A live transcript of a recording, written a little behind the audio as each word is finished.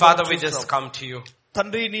Father, we just come to you.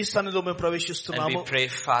 తండ్రి నీ సన్నిధిలో మేము And ప్రవేశిస్తున్నాము. we pray,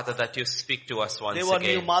 Father, that you speak to us once దేవా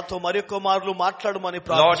నీవు again. మాతో మరొక మార్లు మాట్లాడమని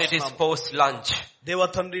Lord, it is ప్రార్థిస్తున్నాము. post lunch. దేవా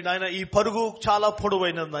తండ్రి నాయన ఈ పరుగు చాలా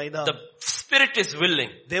పొడవైనది నాయన. The spirit is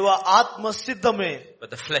willing, దేవా ఆత్మ సిద్ధమే but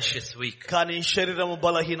the flesh is weak. కానీ శరీరము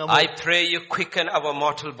బలహీనము. I pray you quicken our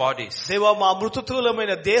mortal bodies దేవా మా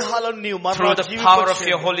మృతతులమైన దేహాలను నీవు through the power of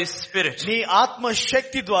your Holy Spirit. నీ ఆత్మ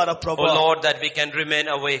శక్తి ద్వారా Oh ప్రభువా. Lord, that we can remain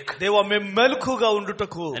awake దేవా మేము మెలకుగా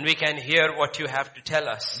ఉండుటకు and we can hear what you have to tell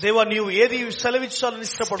us. దేవా నీవు ఏది సెలవించాలని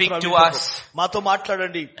ఇష్టపడుతున్నావు Speak to us. మాతో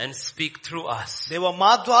మాట్లాడండి. And speak through us. దేవా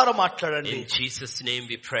మా ద్వారా మాట్లాడండి. In Jesus' name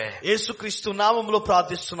we pray. యేసుక్రీస్తు నామములో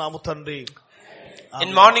ప్రార్థిస్తున్నాము తండ్రి.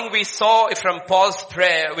 In morning we saw from Paul's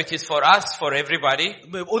prayer, which is for us, for everybody,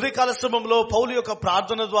 ఉదయకాల సమయంలో పౌలు యొక్క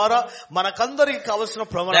ప్రార్థన ద్వారా మనకందరికి కావలసిన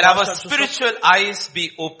that our spiritual eyes be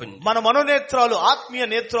opened. మన మనోనేత్రాలు ఆత్మీయ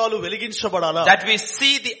నేత్రాలు వెలిగించబడాలా. That we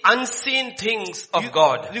see the unseen things of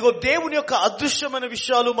God. ఇదిగో దేవుని యొక్క అదృశ్యమైన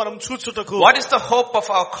విషయాలు మనం చూచుటకు. What is the hope of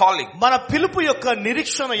our calling? మన పిలుపు యొక్క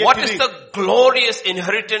నిరీక్షణ What is ఏంటిది? the glorious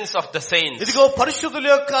inheritance of the saints? ఇదిగో పరిశుద్ధుల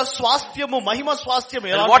యొక్క స్వాస్థ్యము మహిమ స్వాస్థ్యం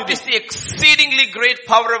And what ఎలాంటిది? is the exceedingly great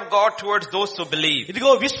power of God towards those who believe?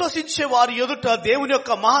 ఇదిగో విశ్వసించే వారి ఎదుట దేవుని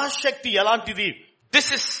యొక్క మహాశక్తి ఎలాంటిది? This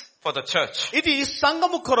is for the church. ఇది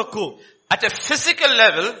సంఘము కొరకు. At a physical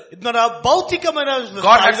level, మన భౌతికమైన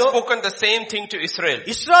God had స్థాయిలో spoken the same thing to Israel.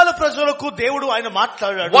 ఇశ్రాయేలు ప్రజలకు దేవుడు ఆయన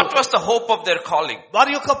మాట్లాడాడు. What was the hope of their calling?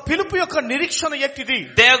 వారి యొక్క పిలుపు యొక్క నిరీక్షణ ఎట్టిది?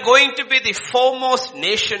 They are going to be the foremost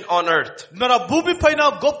nation on earth. మన భూమి పైన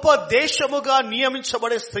గొప్ప దేశముగా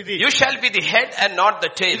నియమించబడే స్థితి. You shall be the head and not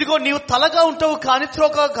the tail. ఇదిగో నీవు తలగా ఉంటావు కానీ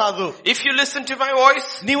త్రోక కాదు. If you listen to my voice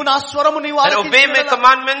నీవు నా స్వరము నీవు and obey my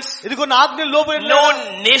commandments, ఇదిగో నా ఆజ్ఞలు లోబడి no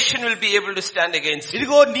nation will be able to stand against you.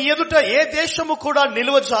 ఇదిగో నీ ఎదుట ఏ దేశము కూడా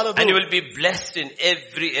నిలవజాలదు. And you will be blessed in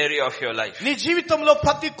every area of your life. నీ జీవితంలో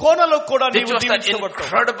ప్రతి కోణలో కూడా It నీవు was that దీవించబడతావు.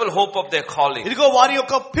 incredible hope of their calling. ఇదిగో వారి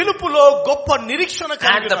యొక్క పిలుపులో గొప్ప నిరీక్షణ And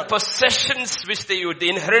కలిగి the ఉన్నారు. possessions which they would,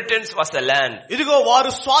 the inheritance was the land. ఇదిగో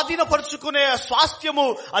వారు స్వాధీనపరుచుకునే స్వాస్థ్యము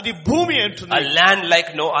అది భూమి A అంటుంది. land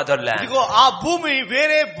like no other land. ఇదిగో ఆ భూమి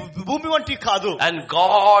వేరే భూమి వంటి కాదు. And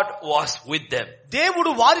God was with them. దేవుడు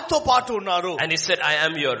వారితో పాటు ఉన్నారు. And he said, I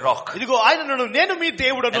am your rock. ఇదిగో ఆయన నేను మీ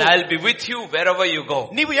దేవుడను. And I'll be with you wherever you go.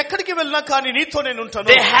 నీవు ఎక్కడికి వెళ్ళినా కానీ నీతో నేను ఉంటాను.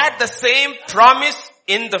 They had the same promise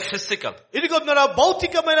in the physical. ఇదిగో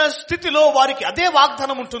భౌతికమైన స్థితిలో వారికి అదే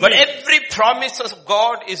వాగ్దానం ఉంటుంది. But every promise of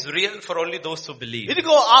God is real for only those who believe.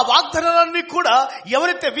 ఇదిగో ఆ వాగ్దానాలన్నీ కూడా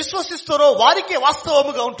ఎవరైతే విశ్వసిస్తారో వారికే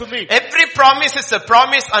వాస్తవముగా ఉంటుంది. Every promise is a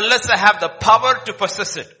promise unless I have the power to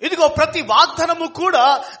possess it. ఇదిగో ప్రతి వాగ్దానము కూడా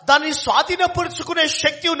దాన్ని స్వాధీనపరుచుకునే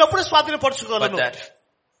శక్తి ఉన్నప్పుడు But స్వాధీనపరచుకోగలను. that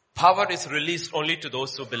power is released only to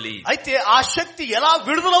those who believe. అయితే ఆ శక్తి ఎలా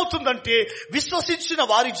విడుదలవుతుందంటే విశ్వసించిన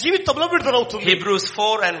వారి జీవితంలో విడుదలవుతుంది. Hebrews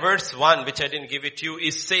 4 and verse 1, which I didn't give it to you,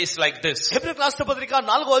 it says like this. హెబ్రీ రాష్ట్ర పత్రిక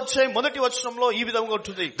 4వ అధ్యాయం మొదటి వచనంలో ఈ విధంగా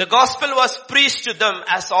ఉంటుంది. The gospel was preached to them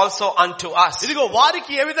as also unto us. ఇదిగో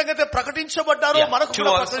వారికి ఏ విధంగా అయితే ప్రకటించబడ్డారో Yeah, మనకు to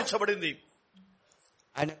కూడా also. ప్రకటించబడింది.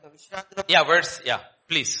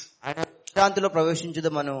 Please. ఆయన విశ్రాంతిలో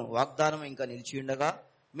ప్రవేశించుదమను వాగ్దానం ఇంకా నిలిచి ఉండగా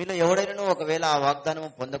మీలో ఎవడైనా ఒకవేళ ఆ వాగ్దానము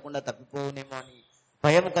పొందకుండా తప్పిపోనేమో అని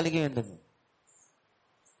భయం కలిగి ఉండదు.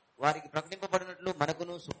 వారికి ప్రకటింపబడినట్లు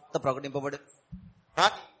మనకును సువార్త ప్రకటింపబడి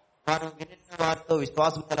వారు విన్న వారితో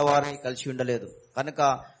విశ్వాసం కలవారని కలిసి ఉండలేదు కనుక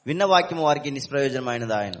విన్న వాక్యము వారికి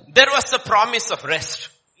నిష్ప్రయోజనమైనది. ఆయన There was the promise of rest.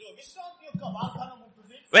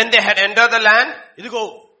 When they had entered the land, ఇదిగో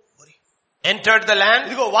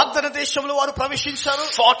వాగ్దాన దేశంలో వారు ప్రవేశించారు.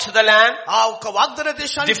 fought the land, ఆ ఒక్క వాగ్దాన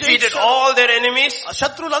దేశాన్ని defeated all their enemies,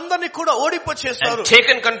 శత్రులందరినీ కూడా ఓడింపచేశారు. and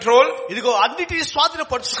taken control. ఇదిగో అన్నిటిని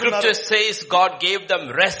స్వాధీనపరుచుకున్నారు. Scripture says God gave them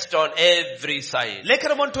rest on every side.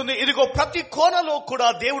 లేఖనం అంటుంది ఇదిగో ప్రతి కోణలో కూడా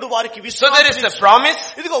దేవుడు వారికి So విశ్వాసం there is a promise,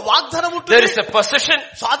 ఇదిగో వాగ్దానం there ఉంటుంది, is a possession,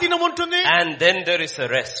 స్వాధీనం ఉంటుంది, and then there is a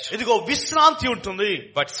rest. ఇదిగో విశ్రాంతి ఉంటుంది.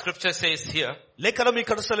 But scripture says here, లేఖనం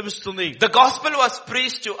ఇక్కడ సెలవిస్తుంది the gospel was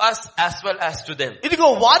preached to us as well as to them. ఇదిగో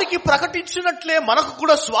వారికి ప్రకటించినట్లే మనకు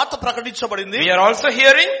కూడా స్వార్థ ప్రకటించబడింది. We are also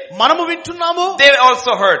hearing, మనము వింటున్నాము, they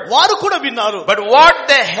also heard. వారు కూడా విన్నారు. But what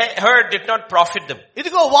they heard did not profit them.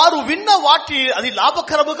 ఇదిగో వారు విన్న వాటి అది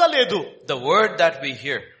లాభకరముగా లేదు. The word that we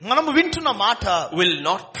hear మనము వింటున్న మాట will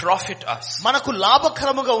not profit us. మనకు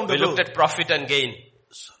లాభకరముగా We ఉండదు. looked at profit and gain.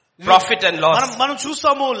 profit and loss. మనం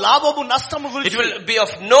చూసాము లాభము నష్టము It గురించి. will be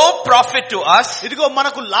of no profit to us ఇదిగో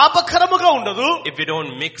మనకు లాభకరముగా ఉండదు if we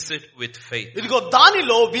don't mix it with faith. ఇదిగో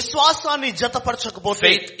దానిలో విశ్వాసాన్ని జతపరచకపోతే.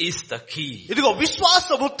 Faith is the key. ఇదిగో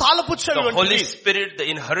విశ్వాసము తాళపు The చెవి Holy వంటిది. Spirit, the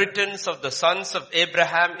inheritance of the sons of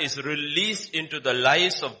Abraham, is released into the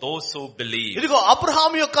lives of those who believe. ఇదిగో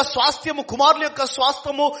అబ్రహాము యొక్క స్వాస్థ్యము, కుమారుల యొక్క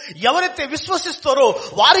స్వాస్థ్యము ఎవరైతే విశ్వసిస్తారో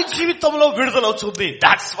వారి జీవితంలో విడుదలవుతుంది.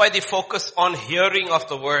 That's why they focus on hearing of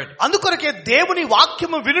the word. అందుకొరకే దేవుని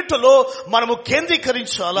వాక్యము వినుటలో మనము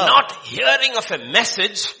కేంద్రీకరించాలా. Not hearing of a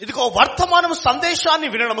message, ఇదిగో వర్తమానము సందేశాన్ని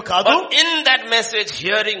వినడం కాదు, but in that message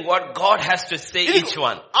hearing what God has to say each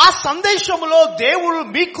one. ఆ సందేశములో దేవుడు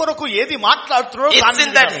మీ కొరకు ఏది మాట్లాడుతున్నాడో It's దాన్ని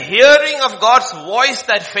in that వినాలి. hearing of God's voice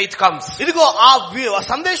that faith comes. ఇదిగో ఆ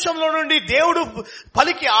సందేశంలో నుండి దేవుడు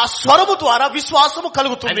పలికి ఆ స్వరము ద్వారా విశ్వాసము And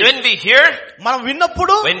కలుగుతుంది. when we hear, మనం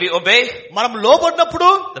విన్నప్పుడు, when we obey, మనం లోబడినప్పుడు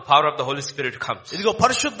the power of the Holy Spirit comes. ఇదిగో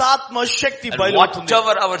పరిశుద్ధాత్మ శక్తి And బయలుతుంది.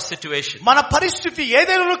 whatever our situation, మన పరిస్థితి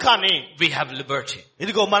ఏదైనా కానీ we have liberty.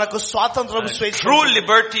 ఇదిగో మనకు స్వాతంత్రం, స్వేచ్ఛ. True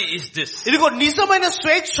liberty is this. ఇదిగో నిజమైన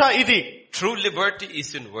స్వేచ్ఛ ఇది. True liberty is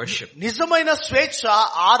in worship. నిజమైన స్వేచ్ఛ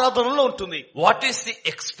ఆరాధనలో ఉంటుంది. What is the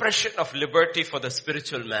expression of liberty for the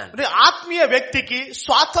spiritual man? ఆత్మీయ వ్యక్తికి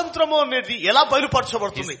స్వాతంత్రము అనేది ఎలా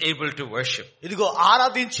బయలుపరచబడుతుంది? He's able to worship. ఇదిగో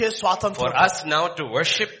ఆరాధించే For స్వాతంత్రం. us now to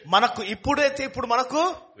worship, మనకు ఇప్పుడు మనకు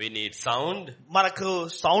we need sound. మనకు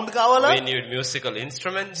సౌండ్ కావాలా, We need musical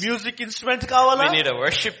instruments. Music instrument కావాలా, We need a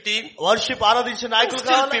worship team. Worship ఆరాధించే నాయకులు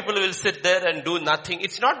Still కావాలా. people will sit there and do nothing.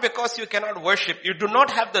 It's not because you cannot worship. You do not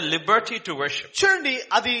have the liberty to worship. చూడండి,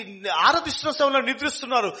 అది ఆరాధిస్తున్న సమయంలో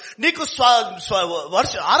నిద్రిస్తున్నారు, నీకు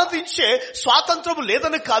ఆరాధించే స్వాతంత్రం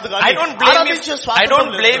లేదని కాదు కానీ I don't blame ఆరాధించే you. I స్వాతంత్రం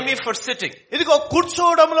don't blame లేదు. you for sitting. ఇదిగో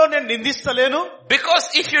కూర్చోవడంలో నేను నిందిస్తలేను. Because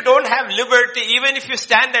if you don't have liberty, even if you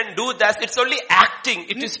stand and do that, it's only acting.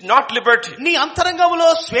 It is not liberty. నీ అంతరంగంలో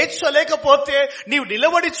స్వేచ్ఛ లేకపోతే నీవు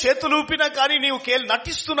నిలబడి చేతులు ఊపినా కానీ నీవు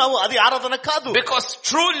నటిస్తున్నావు, అది ఆరాధన కాదు. Because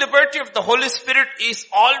true liberty of the Holy Spirit is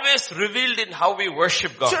always revealed in how we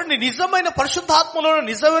worship God. చూడండి, నిజమైన పరిశుద్ధాత్మలో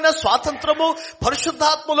నిజమైన స్వాతంత్రము,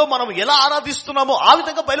 పరిశుద్ధాత్మలో మనం ఎలా ఆరాధిస్తున్నామో ఆ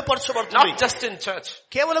విధంగా బయలుపరచబడుతుంది. Not just in church.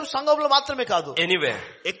 కేవలం సంఘంలో మాత్రమే కాదు, Anywhere.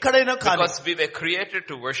 ఎక్కడైనా కానీ. Because we were created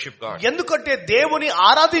to worship God. ఎందుకంటే దేవుని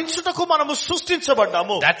ఆరాధించుటకు మనము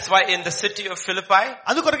సృష్టించబడ్డాము. That's why in the city of Philippi,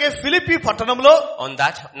 అందుకొరకే ఫిలిప్పీ పట్టణంలో on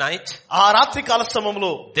that night, ఆ రాత్రి కాల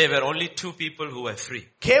సమయంలో there were only 2 people who were free.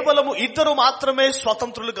 కేవలము 2 మాత్రమే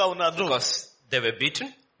స్వతంత్రులుగా ఉన్నారు. Because they were beaten,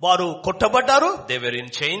 వారు కొట్టబడ్డారు, they were in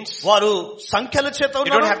chains. వారు సంఖ్యల చేత You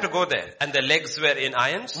don't ఉన్నారు, have to go there. And their legs were in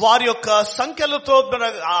irons. వారి యొక్క సంఖ్యలతో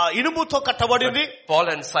ఇనుముతో కట్టబడింది. Paul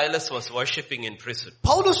and Silas was worshipping in prison.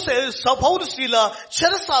 పౌలు శీల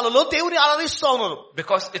చెరసాలలో దేవుని ఆరాధిస్తా ఉన్నారు.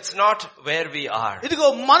 Because it's not where we are. ఇదిగో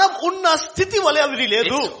మనం ఉన్న స్థితి వలె అది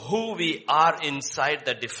లేదు. It's who we are inside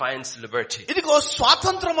that defines liberty. ఇదిగో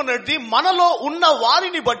స్వాతంత్రం అనేది మనలో ఉన్న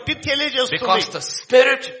వారిని బట్టి తెలియజేస్తుంది. Because the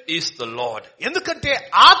Spirit is the Lord. ఎందుకంటే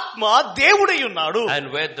ఆత్మ దేవుడై ఉన్నాడు. And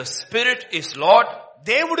where the Spirit is Lord,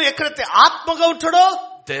 దేవుడు ఎక్కడైతే ఆత్మగా ఉంటాడో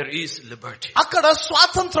there is liberty. అక్కడ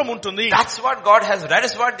స్వాతంత్రం ఉంటుంది. That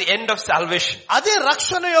is what the end of salvation. అదే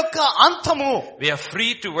రక్షణ యొక్క అంతము. We are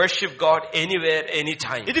free to worship God anywhere,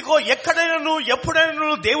 anytime. ఇదిగో ఎక్కడైనా ఎప్పుడైనా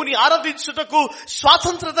దేవుని ఆరాధించుటకు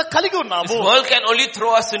స్వాతంత్రత కలిగి ఉన్నాము. This world can only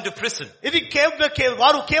throw us into prison. ఇది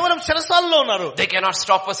వారు కేవలం చెరసాలలో ఉన్నారు. They cannot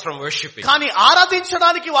stop us from worshiping. కానీ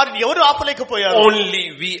ఆరాధించడానికి వారిని ఎవరు ఆపలేకపోయారు. Only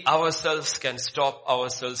we ourselves can stop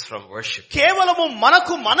ourselves from worship. కేవలము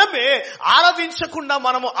మనకు మనమే ఆరాధించకుండా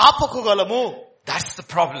మనము ఆపకోగలము. That's the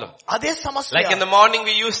problem. అదే సమస్య. Like in the morning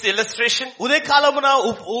we used the illustration. ఉదయకాలమున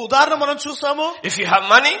ఉదాహరణ మనం చూసాము. If you have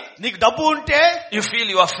money, నీకు డబ్బు ఉంటే you feel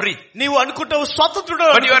you are free. నీవు అనుకుంటావు స్వతంత్రుడు.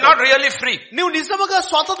 But you are not really free. నీవు నిజముగా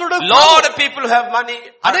స్వతంత్రుడు. Lot of people who have money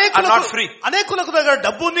are not free. అనేకులకు దగ్గర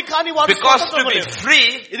డబ్బు ఉంది కానీ వారు Because to be free,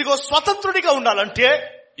 ఇదిగో స్వతంత్రుడిగా ఉండాలంటే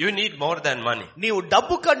you need more than money. నీవు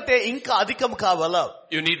డబ్బు కంటే ఇంకా అధికం కావాలా?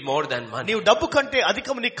 You need more than money. నీవు డబ్బు కంటే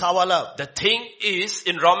అధికం నీకు కావాలా? The thing is,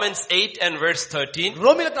 in Romans 8 and verse 13,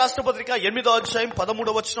 రోమీయులకు రాసిన పత్రిక 8వ అధ్యాయం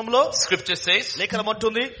 13వ వచనంలో scripture says, లేఖనం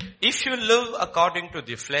అంటుంది, if you live according to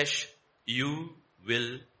the flesh, you will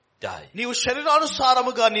die. నీవు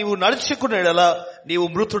శరీరానుసారముగా నీవు నడుచుకునేలా నీవు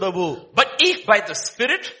మృతుడవు. But if by the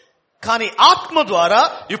Spirit, కానీ ఆత్మ ద్వారా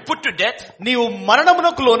you put to death నీవు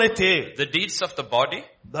మరణమునకు లోనైతే the deeds of the body,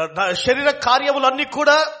 శరీర కార్యములన్నీ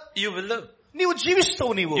కూడా you will live. నీవు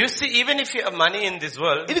జీవిస్తావు. నీవు You see, even if you have money in this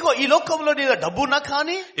world, ఇదిగో ఈ లోకంలో నీ డబ్బు ఉన్నా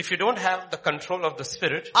కానీ if you don't have the control of the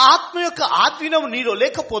Spirit, ఆ ఆత్మ యొక్క ఆధీనం నీలో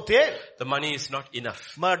లేకపోతే the money is not enough.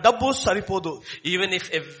 మన డబ్బు సరిపోదు. Even if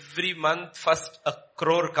every month first a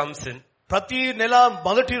crore comes in, ప్రతి నెల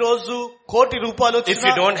మొదటి రోజు ₹1,00,00,000 if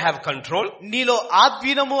you don't have control, నీలో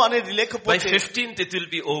ఆధీనము అనేది by లేకపోతే 15th it will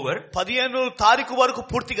be over 15వ తారీఖు వరకు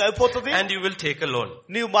పూర్తిగా అయిపోతుంది. and you will take a loan.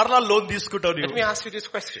 నీవు మరలా లోన్ తీసుకుంటావు. Let నీవు me ask you this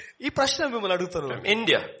question. ఈ ప్రశ్న మిమ్మల్ని అడుగుతారు. From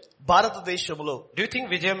India, భారతదేశంలో do you think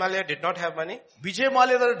Vijay Mallya did not have money? Vijay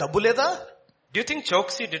Mallya దగ్గర డబ్బు లేదా? Do you think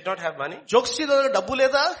Choksi did not have money? జోక్సీ దగ్గర డబ్బు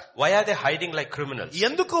లేదా? Why are they hiding like criminals?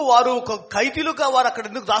 ఎందుకు వారు ఒక ఖైదీలుగా వారు అక్కడ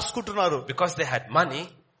ఎందుకు దాచుకుంటున్నారు? Because they had money.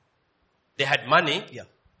 They had money, Yeah.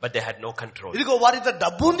 but they had no control. ఇదిగో వారితో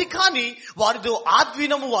డబ్బు ఉంది కానీ వారితో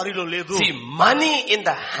ఆధీనము వారిలో లేదు. See, money in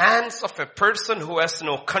the hands of a person who has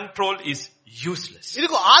no control is useless.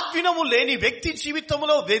 ఇదిగో ఆధీనము లేని వ్యక్తి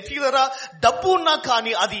జీవితంలో వ్యక్తి దగ్గర డబ్బు ఉన్నా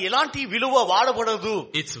కానీ అది ఎలాంటి విలువ వాడబడదు.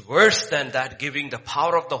 It's worse than that, giving the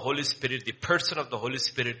power of the Holy Spirit, the person of the Holy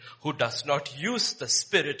Spirit who does not use the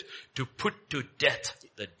Spirit to put to death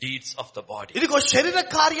the deeds of the body. ఇదిగో శరీర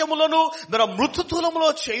కార్యములను మన మృతుతులములో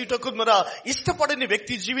చేయుటకు మన ఇష్టపడని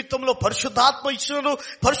వ్యక్తి జీవితంలో పరిశుద్ధాత్మ ఇచ్చినను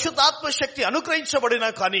పరిశుద్ధాత్మ శక్తి అనుగ్రహించబడినా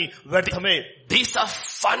కానీ వ్యర్థమే. These are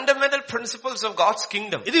fundamental principles of God's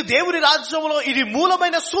kingdom. ఇది దేవుని రాజ్యంలో ఇది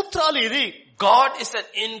మూలమైన సూత్రాలు. ఇది God is an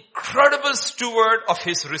incredible steward of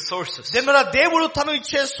His resources. దేవుడు తను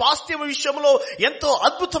ఇచ్చే స్వాస్థ్యం విషయంలో ఎంతో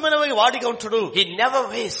అద్భుతమైన వాడిగా ఉంటాడు. He never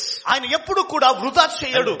wastes. ఆయన ఎప్పుడు కూడా వృధా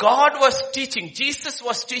చేయడు. And God was teaching, Jesus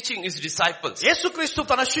was teaching His disciples యేసుక్రీస్తు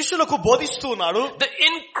తన శిష్యులకు బోధిస్తూ ఉన్నాడు. the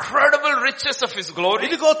incredible riches of His glory.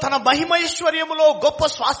 ఇదిగో తన మహిమైశ్వర్యములో గొప్ప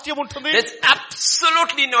స్వాస్థ్యం ఉంటుంది. There's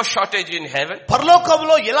absolutely no shortage in heaven.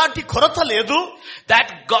 పరలోకంలో ఎలాంటి కొరత లేదు. That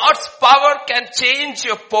God's power can change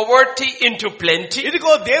your poverty into plenty.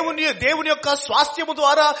 ఇదిగో దేవుని యొక్క స్వాస్థ్యము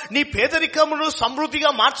ద్వారా నీ పేదరికమును సమృద్ధిగా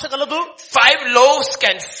మార్చగలదు. 5 loaves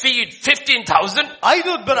can feed 15,000.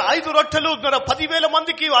 5 రొట్టెలు 10,000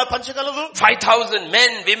 మందికి పంచగలదు. 5,000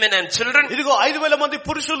 men, women and children. ఇదిగో 5,000 మంది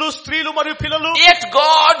పురుషులు, స్త్రీలు మరియు పిల్లలు. Yet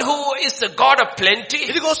God, who is the God of plenty,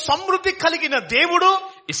 ఇదిగో సమృద్ధి కలిగిన దేవుడు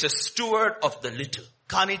is a steward of the little.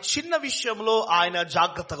 కానీ చిన్న విషయంలో ఆయన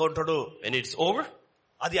జాగ్రత్తగా ఉంటాడు. When it's over,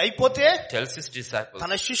 అది అయిపోతే tells His disciples,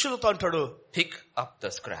 తన శిష్యులతో అంటాడు, pick up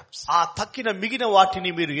the scraps. ఆ తక్కిన మిగిలిన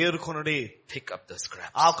వాటిని మీరు ఏరుకొనండి. Pick up the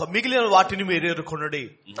scraps. ఆ మిగిలిన వాటిని మీరు ఏరుకొనండి.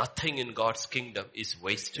 Nothing in God's kingdom is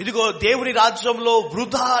wasted. ఇదిగో దేవుని రాజ్యంలో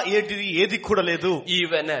వృధా ఏది కూడా లేదు.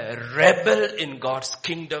 Even a rebel in God's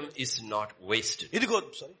kingdom is not wasted. ఇదిగో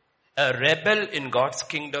A rebel in God's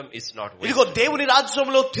kingdom is not ఇదిగో wasted. దేవుని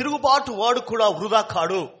రాజ్యంలో తిరుగుబాటు వాడు కూడా వృధా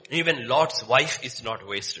కాడు. Even Lot's wife is not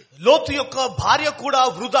wasted. లోతు యొక్క భార్య కూడా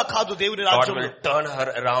వృధా కాదు దేవుని God రాజ్యంలో. will turn her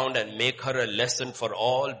around and make her a lesson for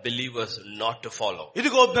all believers not to follow.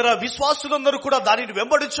 ఇదిగో విశ్వాసులందరూ కూడా దానిని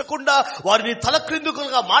వెంబడించకుండా వారిని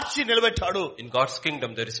తలక్రిందులుగా మార్చి నిలబెట్టాడు. In God's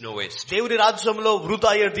kingdom there is no waste. దేవుని రాజ్యంలో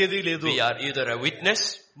వృధా ఏది లేదు. We are either a witness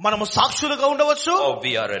మనము సాక్షులుగా ఉండవచ్చు, or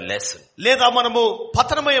we are a lesson. లేదా మనము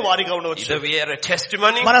పతనమయ్యే వారిగా ఉండవచ్చు. Either we are a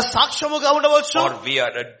testimony మన సాక్ష్యముగా ఉండవచ్చు, or we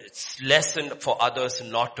are a lesson for others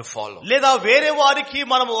not to follow. లేదా వేరే వారికి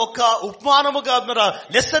మనము ఒక ఉపమానముగా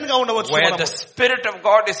లెసన్ గా ఉండవచ్చు. Where the Spirit of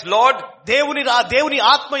God is Lord, దేవుని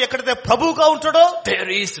ఆత్మ ఎక్కడైతే ప్రభువుగా ఉంటాడో there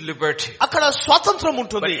is liberty. అక్కడ స్వాతంత్రం But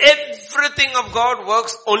ఉంటుంది. everything of God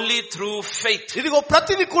works only through faith. ఇదిగో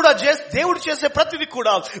ప్రతిది కూడా దేవుడు చేసే ప్రతిది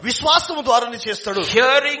కూడా విశ్వాసము ద్వారానే చేస్తాడు.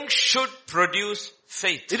 Hearing should produce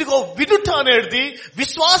faith. ఇదిగో వినుట అనేది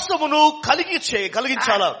విశ్వాసమును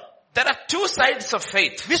కలిగించాలా. There are 2 sides of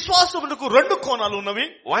faith. విశ్వాసమునకు 2 కోణాలు ఉన్నవి.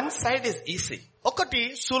 One side is easy. ఒకటి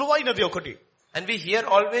సులువైనది, ఒకటి. And we hear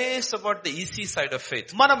always about the easy side of faith.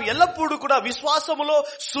 మనం ఎల్లప్పుడూ కూడా విశ్వాసములో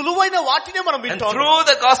సులువైన వాటినే మనం And వింటాం. through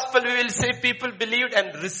the gospel we will say people believed and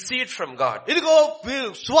received from God. ఇదిగో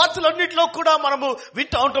సువార్తలన్నిటిలో కూడా మనము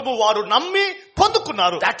వింటా ఉంటాము, వారు నమ్మి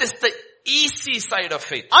పొందుకున్నారు. That is the easy side of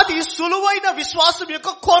faith. అది సులువైన విశ్వాసం యొక్క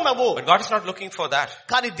కోణము. But God is not looking for that.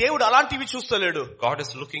 కానీ దేవుడు అలాంటివి చూస్తలేడు. God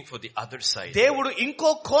is looking for the other side. దేవుడు ఇంకో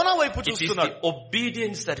కోణం వైపు It is చూస్తున్నాడు. the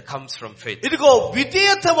obedience that comes from faith. ఇదిగో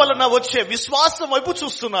విధేయత వలన వచ్చే విశ్వాసం వైపు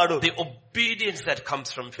చూస్తున్నాడు. The obedience that comes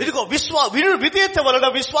from faith. ఇదిగో విధేయత వలన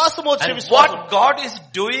విశ్వాసం వచ్చే And విశ్వాసం. what God is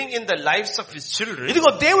doing in the lives of His children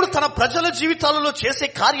ఇదిగో దేవుడు తన ప్రజల జీవితాలలో చేసే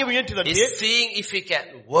కార్యం ఏంటిదంటే, is seeing if He can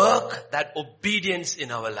work that obedience in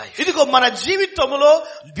our life. ఇదిగో మన జీవితంలో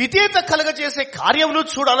విధేయత కలగజేసే కార్యమును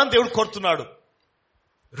చూడాలని దేవుడు కోరుతున్నాడు.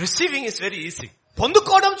 Receiving is very easy.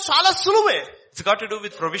 పొందుకోవడం చాలా సులువే. It's got to do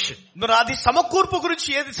with provision. మరి అది సమకూర్పు గురించి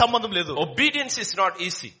ఏది సంబంధం లేదు. Obedience is not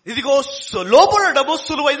easy. ఇదిగో లోబడడము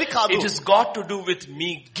సులువైంది కాదు. It has got to do with me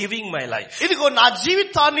giving my life. ఇదిగో నా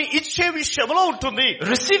జీవితాన్ని ఇచ్చే విషయంలో ఉంటుంది.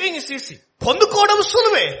 Receiving is easy. పొందుకోవడం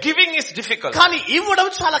సులువే, Giving is difficult. కానీ ఇవ్వడం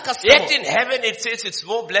చాలా కష్టం. Yet in heaven it says it's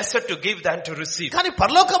more blessed to give than to receive. కానీ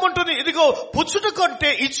పరలోకం అంటుంది ఇదిగో పుచ్చుట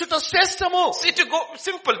కంటే ఇచ్చుట శ్రేష్టము. See,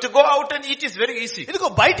 to go out and eat is very easy. ఇదిగో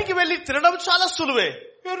బయటికి వెళ్లి తినడం చాలా సులువే.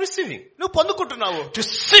 You're receiving. నువ్వు పొందుకుంటున్నావు. To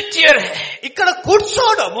sit here ఇక్కడ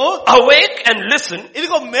కూర్చోవడము, awake and listen,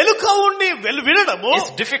 ఇదిగో మెలుక ఉండి వినడము is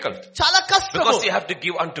difficult. చాలా కష్టము. Because you have to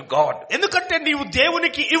give unto God. ఎందుకంటే నీవు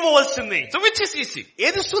దేవునికి ఇవ్వవలసింది. So which is easy?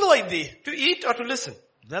 ఏది సులువైంది? To eat or to listen?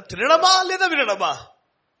 తినడమా లేదా వినడమా?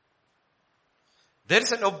 There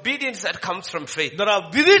is an obedience that comes from faith.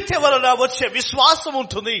 విధేయత వలన వచ్చే విశ్వాసం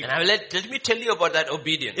ఉంటుంది. And let me tell you about that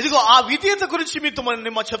obedience. ఇదిగో ఆ విధేయత గురించి మీతో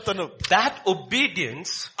నేను చెప్తాను. That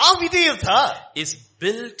obedience, ఆ విధేయత is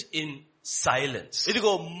built in silence.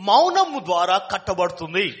 ఇదిగో మౌనము ద్వారా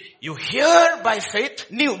కట్టబడుతుంది. You hear by faith,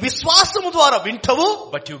 నీవు విశ్వాసము ద్వారా వింటవు,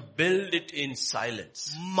 but you build it in silence.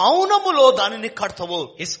 మౌనములో దానిని కడతావు.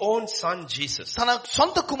 His own son Jesus, తన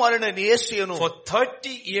సొంత కుమారుడైన యేసును for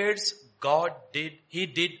 30 years he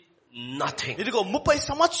did nothing. ఇదిగో 30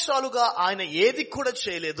 సంవత్సరాలుగా ఆయన ఏది కూడా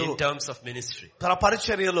చేయలేదు. In terms of ministry, తన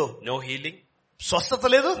పరిచర్యలో no healing, స్వస్థత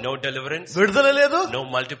లేదు, no deliverance, విడుదల లేదు, no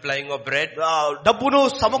multiplying of bread, డబ్బును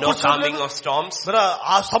no సమకూర్చడం calming లేదు, of storms,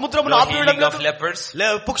 ఆ సముద్రమును no ఆపివేయడం healing of లేదు, lepers,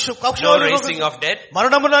 పక్షులను no raising of dead.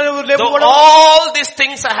 మరణమును Though లేపడం. all these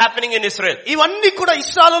things are happening in Israel, ఇవన్నీ కూడా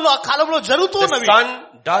ఇశ్రాయేలులో ఆ కాలంలో the జరుగుతున్నవి. son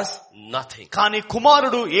does nothing. కానీ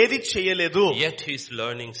కుమారుడు ఏది చేయలేదు. Yet he is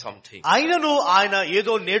learning something. ఆయనను ఆయన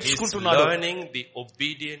ఏదో He is నేర్చుకుంటున్నాడు. learning the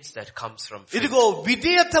obedience that comes from faith. ఇదిగో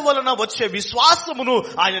విధేయత వలన వచ్చే విశ్వాసమును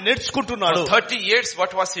ఆయన నేర్చుకుంటున్నాడు. For 30 years,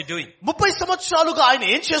 what was he doing? 30 సంవత్సరాలుగా ఆయన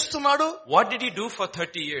ఏం చేస్తున్నాడు? What did he do for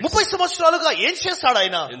 30 years? 30 సంవత్సరాలుగా ఏం చేశాడు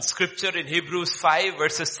ఆయన? In scripture in Hebrews 5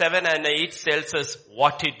 verses 7 and 8 tells us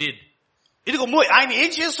what he did. ఇదిగో ఆయన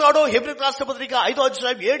ఏం చేశాడో హెబ్రీ రాష్ట్ర పత్రిక 5వ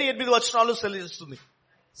అధ్యాయం 7-8 వచనాలు తెలియజేస్తుంది.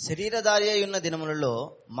 శరీరధారి అయి ఉన్న దినములలో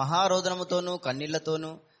మహారోదనముతోనూ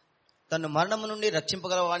కన్నీళ్లతోనూ తను మరణము నుండి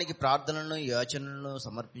రక్షింపగల వానికి ప్రార్థనలను యాచనలను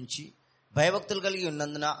సమర్పించి భయభక్తులు కలిగి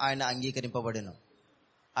ఉన్నందున ఆయన అంగీకరింపబడెను.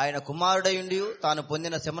 ఆయన కుమారుడయుండి తాను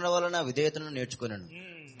పొందిన శ్రమల వలన విధేయతను నేర్చుకొనెను.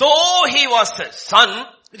 Though he was a son,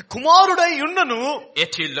 కుమారుడై ఉన్నను,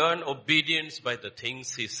 yet he learned obedience by the things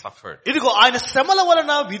he suffered. ఇదిగో ఆయన శ్రమల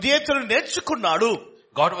వలన విధేయతను నేర్చుకున్నాడు.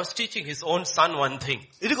 God was teaching his own son one thing.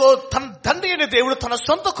 ఇదిగో తన తండ్రి అయిన దేవుడు తన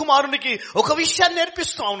సొంత కుమారునికి ఒక విషయాన్ని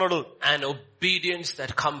నేర్పిస్తా ఉన్నాడు. An obedience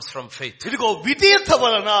that comes from faith. ఇదిగో విధేయత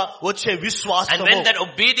వలన వచ్చే విశ్వాసం. And when that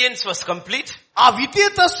obedience was complete, ఆ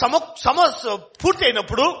విధేయత పూర్తి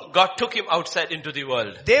అయినప్పుడు God took him outside into the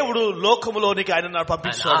world. దేవుడు లోకములోనికి ఆయన And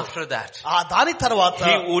పంపించాడు. after that, దాని తర్వాత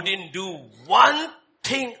he wouldn't do one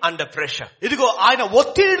thing under pressure. ఇదిగో ఆయన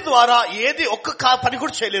ఒత్తిడి ద్వారా ఏది ఒక్క పని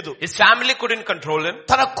కూడా చేయలేదు. His family couldn't control him.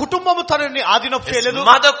 తన కుటుంబము తనని ఆధీనం His చేయలేదు.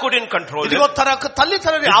 mother couldn't control him. ఇదిగో తన తల్లి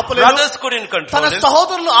తనని His ఆపలేదు. brothers couldn't control తన him.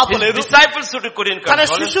 సహోదరులు His ఆపలేదు. disciples couldn't తన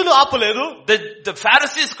control him. శిష్యులు ఆపలేదు. The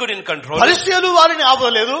Pharisees couldn't control him. పరిసయ్యులు వారిని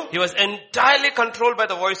ఆపలేదు. He was entirely controlled by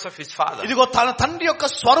the voice of his father. ఇదిగో తన తండ్రి యొక్క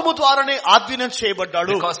స్వరము ద్వారానే ఆధీనం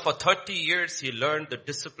చేయబడ్డాడు. Because for 30 years he learned the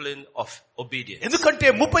discipline of obedience. ఎందుకంటే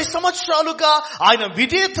 30 సంవత్సరాలుగా ఆయన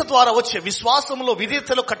విధేయత ద్వారా వచ్చే విశ్వాసంలో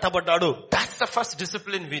విధేయతలో కట్టబడ్డాడు. That's the first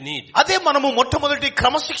discipline we need. అదే మనము మొట్టమొదటి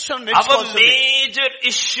క్రమశిక్షణ Our నేర్చుకోవాల్సింది. major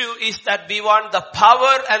issue is that we want the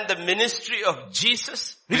power and the ministry of Jesus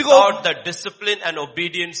without the discipline and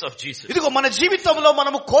obedience of Jesus. ఇదిగో మన జీవితంలో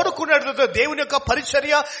మనము కోరుకునేటట్టు దేవుని యొక్క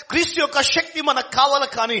పరిచర్య, క్రీస్తు యొక్క శక్తి మనకు కావాలి.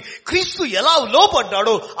 కానీ క్రీస్తు ఎలా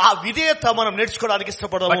లోబడ్డాడో ఆ విధేయత మనం నేర్చుకోవడానికి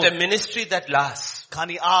ఇష్టపడము. But a ministry that lasts,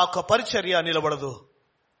 కానీ ఆ యొక్క పరిచర్య నిలబడదు.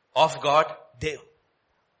 of God,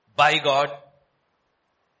 by God,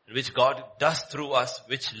 which God does through us,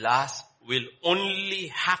 which lasts, will only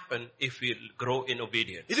happen if we grow in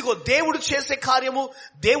obedience. ఇదిగో దేవుడు చేసే కార్యము,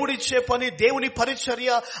 దేవుడిచ్చే పని, దేవుని పరిచర్య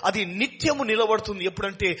అది నిత్యము నిలబడుతుంది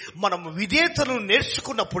ఎప్పుడంటే మనం విధేయతను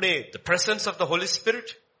నేర్చుకున్నప్పుడే. The presence of the Holy Spirit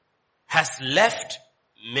has left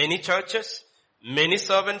many churches, many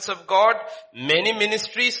servants of God, many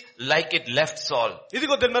ministries like it left Saul.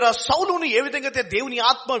 ఇదిగో మరి సౌలును ఏ విధంగా అయితే దేవుని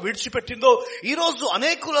ఆత్మ విడిచిపెట్టిందో ఈ రోజు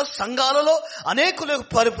అనేకుల సంఘాలలో అనేకుల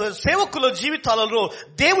సేవకుల జీవితాలలో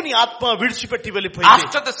దేవుని ఆత్మ విడిచిపెట్టి వెళ్ళిపోయింది.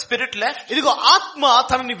 After the Spirit left, ఇదిగో ఆత్మ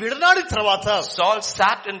తనని విడనాడిన తర్వాత Saul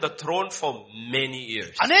sat in the throne for many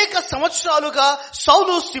years. అనేక సంవత్సరాలుగా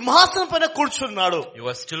సౌలు సింహాసనం పైన కూర్చున్నాడు. He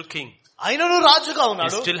was still king. ఆయనను రాజుగా He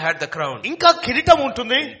ఉన్నాడు. still had the crown. ఇంకా కిరీటం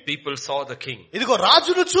ఉంటుంది. People saw the king. ఇదిగో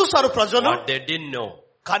రాజును చూశారు ప్రజలు. What they didn't know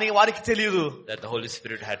కానీ వారికి తెలియదు that the Holy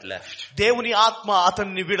Spirit had left. దేవుని ఆత్మ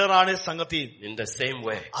అతన్ని విడరానే సంగతి. In the same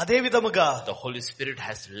way, అదే విధముగా the Holy Spirit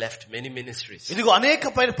has left many ministries. ఇదిగో అనేక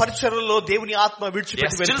పరిచర్యల్లో దేవుని ఆత్మ They are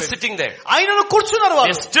విడిచిపెట్టి still వెళ్ళిపోయారు. sitting there. ఆయనను కూర్చున్నారు They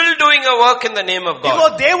వారు. are still doing a work in the name of ఇదిగో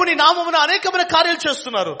God. దేవుని నామమున అనేకమైన కార్యాలు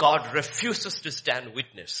చేస్తున్నారు. God refuses to stand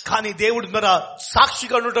witness. కానీ దేవుడి ద్వారా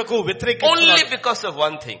సాక్షిగా ఉండుటకు Only వ్యతిరేకిస్తున్నారు. because of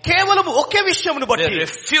one thing. కేవలం ఒకే విషయమును They బట్టి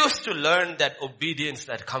refuse to learn that obedience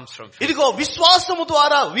that comes from faith. ఇదిగో విశ్వాసము ద్వారా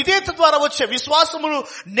విధేయత ద్వారా వచ్చే విశ్వాసమును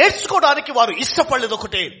నేర్చుకోవడానికి వారు ఇష్టపడలేదు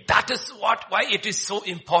ఒకటే. That is why it is so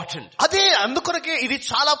important. అదే అందుకొరకే ఇది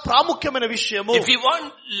చాలా ప్రాముఖ్యమైన విషయము. If we want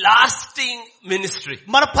lasting ministry,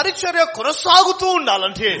 మన పరిచర్య కొనసాగుతూ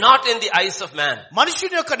ఉండాలంటే not in the eyes of man,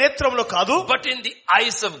 మనుషుని యొక్క నేత్రంలో కాదు, but in the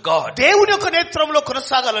eyes of God. దేవుని యొక్క నేత్రంలో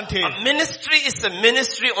కొనసాగాలంటే A ministry is a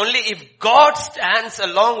ministry only if God stands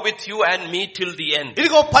along with you and me till the end.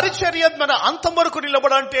 ఇదిగో పరిచర్య మన అంతం వరకు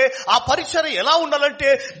నిలబడాలంటే ఆ పరిచర్య ఎలా ఉండాలంటే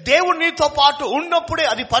దేవునితో పాటు ఉన్నప్పుడే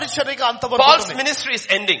అది పరిచర్యగా Paul's అంతవరకు. ministry is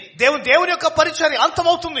ending. దేవుని యొక్క పరిచర్య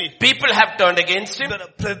అంతమవుతుంది. People have turned against him.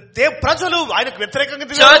 ప్రజలు ఆయనకు వ్యతిరేకంగా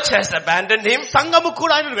తిరిగారు. Church has abandoned him. సంఘము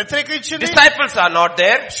కూడా ఆయనను వ్యతిరేకించింది. Disciples are not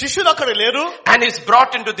there. శిష్యులు అక్కడ లేరు. And he's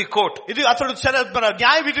brought into the court. ఇది అతడు మన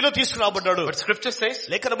న్యాయ విధిలో తీసుకురాబడ్డాడు. But scripture says,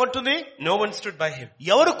 లేఖనం అంటుంది no one stood by him.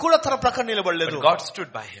 ఎవరు కూడా తన ప్రక్కన నిలబడలేదు. But God stood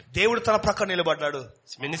by him. దేవుడు తన ప్రక్కన నిలబడ్డాడు.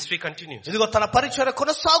 His ministry continues. ఇదిగో తన పరిచర్య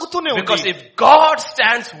కొనసాగుతూనే Because ఉంది. if God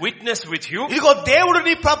stands witness with you, ఇదిగో దేవుడు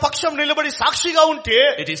నీ పక్షం నిలబడి సాక్షిగా ఉంటే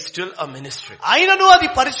it is still a ministry. ఆయనను అది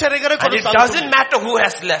పరిచర్యగానే And it doesn't కొనసాగుతుంది. matter who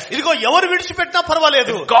has left. ఇదిగో ఎవరు విడిచిపెట్టినా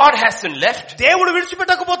పర్వాలేదు. If God hasn't left, దేవుడు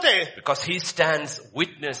విడిచిపెట్టకపోతే because he stands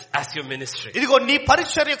witness as your ministry. ఇదిగో నీ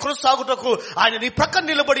పరిచర్య కొనసాగుటకు ఆయన నీ ప్రక్కన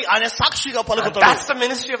నిలబడి ఆయన సాక్షిగా And పలుకుతాడు. that's the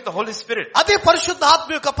ministry of the Holy Spirit. అదే పరిశుద్ధ ఆత్మ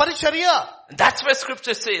యొక్క పరిచర్య. And that's why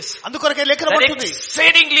scripture says, అందుకొరకే లేఖనం that అంటుంది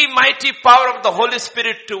exceedingly mighty power of the Holy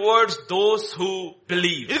Spirit towards those who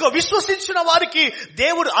believe. ఇదిగో విశ్వసించిన వారికి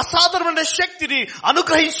దేవుడు అసాధారణమైన శక్తిని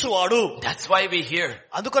అనుగ్రహించువాడు. That's why we hear.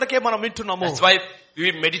 అందుకొరకే మనం వింటున్నాము. That's why we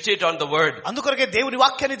meditate on the word. అందుకొరకే దేవుని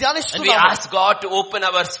వాక్యాన్ని And we ధ్యానిస్తున్నాము. ask God to open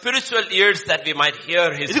our spiritual ears that we might hear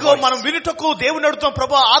His ఇదిగో మనం voice. వినుటకు దేవుని అడుగుతాం,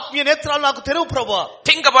 ప్రభా ఆత్మీయ నేత్రాలు నాకు తెరువు ప్రభా.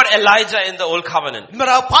 Think about Elijah in the Old Covenant.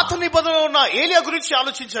 మరి ఆ పాత నిబంధనలో ఉన్న ఏలియా గురించి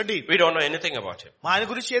ఆలోచించండి. We don't know anything about him. ఆయన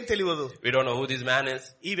గురించి ఏం తెలియదు. We don't know who this man is,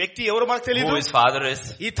 ఈ వ్యక్తి ఎవరు మనకు who తెలియదు. his father is,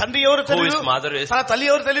 ఈ తండ్రి ఎవరు who తెలియదు. his mother is, తన తల్లి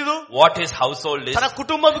ఎవరు తెలియదు. what his household is. తన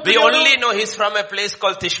కుటుంబం We only know he's from a place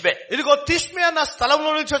called Tishbe. ఇదిగో తిష్మే అన్న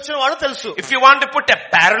స్థలంలో నుంచి వచ్చిన వాడు తెలుసు. If you want to put a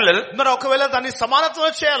parallel, మరి ఒకవేళ దాన్ని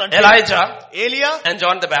సమానత్వం చేయాలంటే Elijah ఏలియా and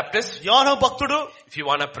John the Baptist, యోహాను భక్తుడు, if you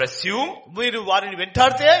want to presume, మీరు వారిని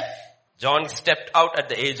వెంటాడితే John stepped out at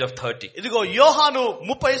the age of 30. ఇదిగో యోహాను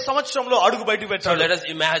 30 సంవత్సరంలో అడుగు బయటకు So పెట్టాడు. let us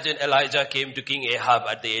imagine Elijah came to King Ahab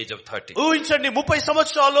at the age of 30. ఊహించండి 30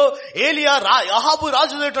 సంవత్సరాల్లో ఏలియా అహాబు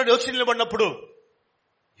రాజు వచ్చి నిలబడినప్పుడు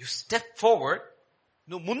You step forward.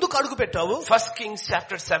 నువ్వు ముందుకు అడుగు పెట్టావు. 1 Kings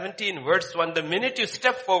chapter 17 verse 1, the minute you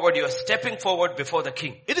step forward, you are stepping forward before the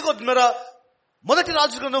king. ఇదిగో మొదటి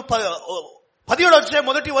రాజు గ్రంథం 17వ అధ్యాయం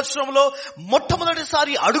మొదటి వచనంలో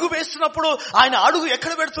మొట్టమొదటిసారి అడుగు వేస్తున్నప్పుడు ఆయన అడుగు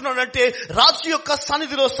ఎక్కడ పెడుతున్నాడంటే రాజు యొక్క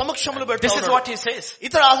సన్నిధిలో సమక్షంలో This is పెడుతున్నాడు. what he says.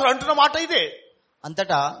 ఇతడు అసలు అంటున్న మాట ఇదే.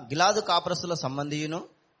 అంతటా గిలాదు కాపరస్తుల సంబంధియును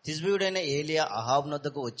తిష్బీయుడైన ఏలియా అహాబు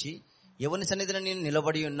నొద్దకు వచ్చి, ఎవని సన్నిధిని నేను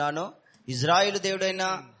నిలబడి ఉన్నానో ఇజ్రాయేలు దేవుడైన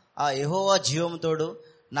ఆ యెహోవా జీవముతోడు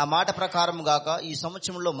నా మాట ప్రకారం గాక ఈ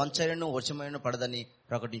సంవత్సరంలో మంచైనను వర్షమైనను పడదని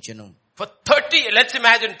ప్రకటించెను. For 30, let's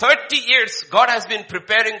imagine 30 years, God has been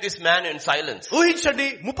preparing this man in silence. ఊహించండి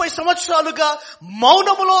 30 సంవత్సరాలుగా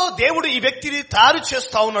మౌనములో దేవుడు ఈ వ్యక్తిని తయారు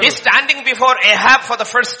చేస్తా ఉన్నాడు. He's standing before Ahab for the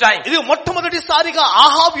first time. ఇది మొట్టమొదటిసారిగా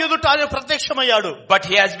ఆహాబు ఎదుట ఆయన ప్రత్యక్షమయ్యాడు. But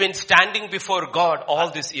he has been standing before God all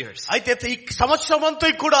these years. అయితే ఈ సంవత్సరం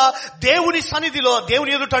అంతా కూడా దేవుని సన్నిధిలో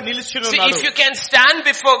దేవుని ఎదుట నిలిచి See, ఉన్నాడు. if you can stand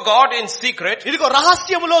before God in secret, ఇదిగో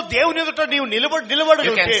రహస్యములో దేవుని ఎదుట నీవు you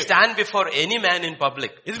నిలబడి can stand before any man in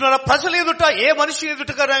public. ఇది మన ప్రజల ఎదుట ఏ మనిషి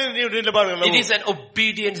ఎదుట నీవు నిలబడగలవు. It is an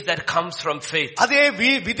obedience that comes from faith. అదే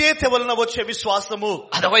విధేయత వలన వచ్చే విశ్వాసము.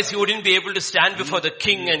 Otherwise you wouldn't be able to stand before the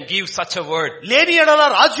king and give such a word. లేని ఎడల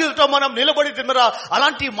రాజు ఎదుట మనం నిలబడి తిన్నరా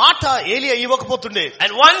అలాంటి మాట ఏలియా ఇవ్వకపోతుండే.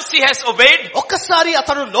 And once he has obeyed, ఒక్కసారి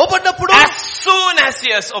అతను లోబడినప్పుడు, as soon as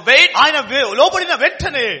he has obeyed, ఆయన లోబడిన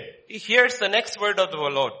వెంటనే he hears the next word of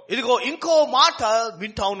the Lord. ఇదిగో ఇంకో మాట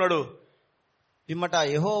వింటా ఉన్నాడు. పిమ్మట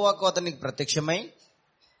యెహోవాకు అతనికి ప్రత్యక్షమై,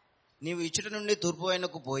 నీవు ఇచ్చట నుండి తూర్పు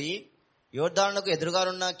వైపునకు పోయి యోర్దానుకు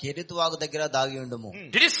ఎదురుగానున్న కెరీతు వాగు దగ్గర దాగి ఉండుము.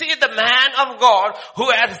 Did you see the man of God who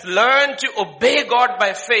has learned to obey God by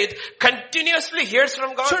faith continuously hears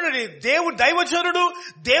from God? చూడండి, దైవజనుడు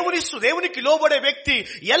దేవునికి లోబడే వ్యక్తి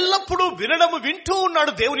ఎల్లప్పుడూ వింటూ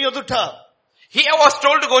ఉన్నాడు దేవుని ఎదుట. He was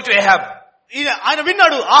told to go to Ahab. ఆయన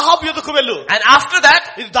విన్నాడు, ఆహాబు యుద్ధకు వెళ్ళు. And after that,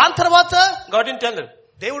 ఇది దాని తర్వాత God didn't tell him.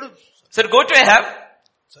 దేవుడు Said, go to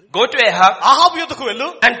Ahab, ఆహాబు యుద్ధకు వెళ్ళు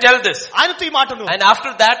and tell this. ఆయనతో ఈ మాటను. And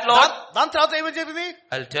after that, Lord, దాని తర్వాత ఏమేం జరిగింది?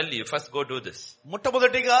 I'll tell you. First go do this.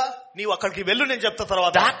 మొట్టమొదటిగా నీవు అక్కడికి వెళ్ళు, నేను చెప్తా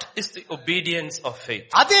తర్వాత. That is the obedience of faith.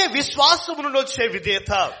 అదే విశ్వాసము నుండి వచ్చే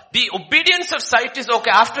విధేయత. The obedience of sight is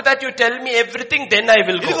okay. After that you tell me everything, then I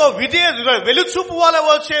will ఇదిగో go. వెలుచూపు వాళ్ళ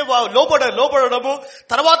వచ్చే లోబడము,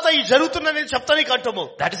 తర్వాత ఈ జరుగుతున్న నేను చెప్తాను కంటము.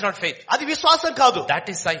 That is not faith. అది విశ్వాసం కాదు, That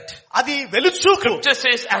is sight. అది వెలుచూపు. Scripture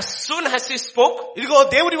says, as soon as he spoke, ఇదిగో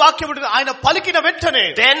దేవుని వాక్యం ఆయన పలికిన వెంటనే,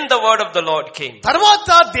 then the word of the Lord came. తర్వాత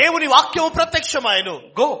దేవుని వాక్యము ప్రత్యక్షమాయను.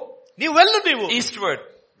 Go నీవు వెళ్ళు, నీవు eastward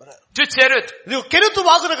to Cherith నువ్వు కెరుతు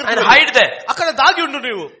వాగు దగ్గర and hide there. అక్కడ దాగి ఉండు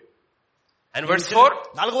నీవు. And verse 4,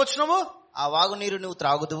 4వ వచనము, ఆ వాగు నీరు నువ్వు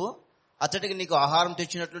త్రాగుదువు, అతడికి నీకు ఆహారం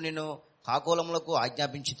తెచ్చినట్లు నేను కాకోలములకు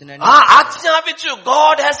ఆజ్ఞాపించుతున్నాను. ఆజ్ఞాపించు.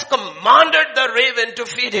 God has commanded the raven to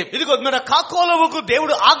feed him. ఇదిగో మన కాకోలముకు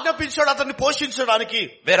దేవుడు ఆజ్ఞాపించాడు అతన్ని పోషించడానికి.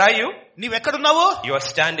 Where are you? నీవెక్కడున్నావు? You are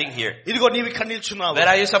standing here. ఇదిగో నీవు ఇక్కడ నిల్చున్నావు.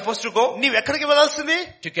 Where are you supposed to go? నీవెక్కడికి వెళ్ళాల్సింది?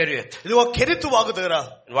 To Cherith. ఇదిగో కెరితు వాగు దగ్గర.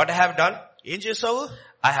 What I have done? ఏం చేసావు?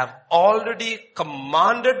 I have already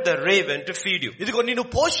commanded the raven to feed you. ఇదిగో నిన్ను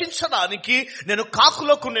పోషించడానికి నేను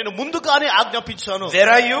కాకులకు నేను ముందుగానే ఆజ్ఞాపించాను. Where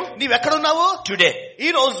are you? నీవెక్కడున్నావు? Today. ఈ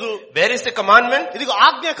రోజు. Where is the commandment? ఇదిగో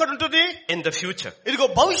ఆజ్ఞ ఎక్కడ ఉంటుంది? In the future. ఇదిగో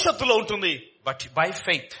భవిష్యత్తులో ఉంటుంది. But by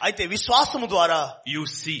faith, అయితే విశ్వాసము ద్వారా you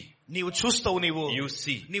see. నీవు చూస్తావు, You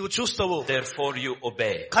see. నీవు చూస్తావు, Therefore you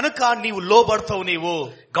obey. కనుక నీవు లోబడతావు. నీవు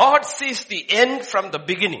God sees the end from the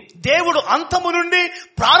beginning. దేవుడు అంతము నుండి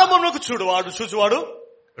ప్రారంభమునకు చూచువాడు.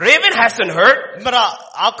 Raven hasn't heard. మరి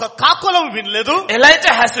ఆ కాకోలం వినలేదు.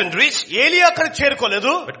 Elijah hasn't reached. ఏలియా అక్కడ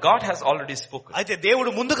చేరుకోలేదు. But God has already spoken. అయితే దేవుడు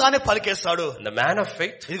ముందుగానే పలికేస్తాడు. And the man of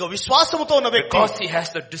faith, ఇదిగో విశ్వాసముతో ఉన్న వ్యక్తి, because he has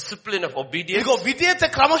the discipline of obedience, ఇదిగో విధేయత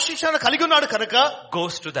క్రమశిక్షణ కలిగి ఉన్నాడు కనుక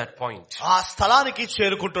goes to that point. ఆ స్థలానికి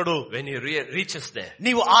చేరుకుంటాడు. When he reaches there,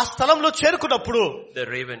 నీవు ఆ స్థలంలో చేరుకున్నప్పుడు the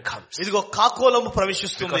raven comes. ఇదిగో కాకోలము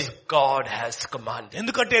ప్రవేశిస్తుంది. Because God has commanded.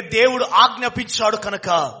 ఎందుకంటే దేవుడు ఆజ్ఞాపించాడు కనుక.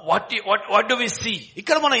 What do we see?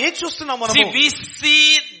 ఇక్కడ మనం ఏం చూస్తున్నాం? మనం See, we see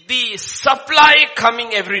the supply coming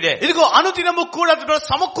every day. ఇదిగో అనుదినము కూడా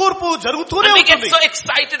సమకూర్పు జరుగుతూనే And we get ఉంటుంది. so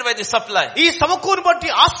excited by the supply. ఈ సమకూర్పు బట్టి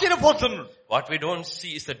ఆశ్చర్యపోతున్నాం. What we don't see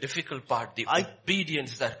is the difficult part, the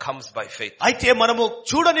obedience that comes by faith. అయితే మనము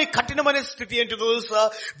చూడని కఠినమైన స్థితి ఏంటో తెలుసా?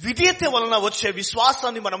 విధేయత వలన వచ్చే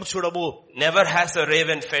విశ్వాసాన్ని మనం చూడము. Never has a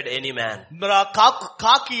raven fed any man.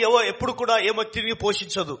 కాకి ఎప్పుడు కూడా ఏమో తిరిగి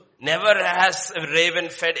పోషించదు. Never has a raven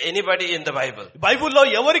fed anybody in the Bible. బైబిల్లో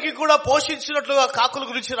ఎవరికి కూడా పోషించినట్లుగా కాకుల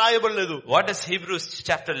గురించి రాయబడలేదు. What does Hebrews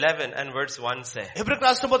chapter 11 and verse 1 say? Hebrew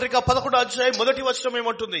రాసిన పత్రిక 11వ అధ్యాయం మొదటి వచనం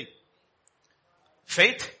ఏమంటుంది?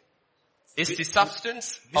 Faith is the substance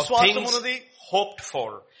of things hoped for,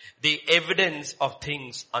 the evidence of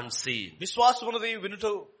things unseen. విశ్వాసం ఉన్నది వినుట,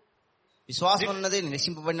 విశ్వాసం ఉన్నది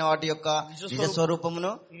నిరీక్షింపబడిన వాటి యొక్క నిజ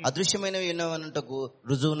స్వరూపమును అదృశ్యమైనవి ఉన్నవనుటకు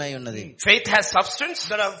రుజువునై ఉన్నది. Faith has substance.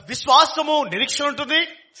 విశ్వాసము నిరీక్షణ ఉంటుంది.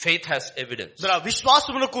 Faith has evidence.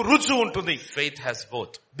 విశ్వాసమునకు రుజువు ఉంటుంది. Faith has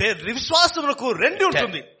both. విశ్వాసమునకు రెండు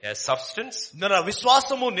ఉంటుంది. It has substance.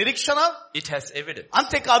 విశ్వాసము నిరీక్షణ, it has evidence.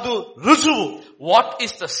 అంతేకాదు రుజువు. What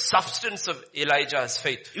is the substance of Elijah's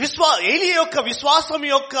faith? ఏలియా యొక్క విశ్వాసం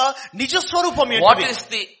యొక్క నిజ స్వరూపం ఏంటి? What is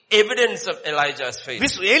the evidence of Elijah's faith?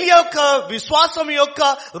 ఏలియా యొక్క విశ్వాసం యొక్క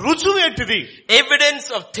రుజువు ఏంటిది? Evidence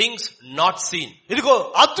of things not seen. ఇదిగో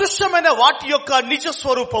అదృశ్యమైన వాటి యొక్క నిజ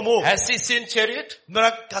స్వరూపము. Has he seen chariot?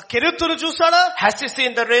 కెరెత్తును చూసాడా? Has he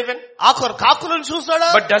seen the raven? కాకులను చూసాడా?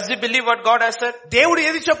 But does he believe what God has said? దేవుడు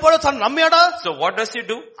ఏది చెప్పాడో తను నమ్మాడా? So what does he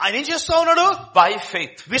do? ఆయన ఏం చేస్తా ఉన్నాడు? By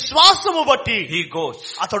faith. విశ్వాసము బట్టి He goes.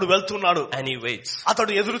 అతడు వెళ్తున్నాడు. And he waits.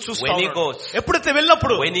 అతడు ఎదురు చూస్తాడు. When he goes. ఎప్పుడైతే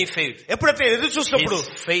వెళ్ళినప్పుడు, when he fails, ఎప్పుడైతే ఎదురు చూసినప్పుడు,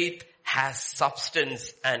 his faith has substance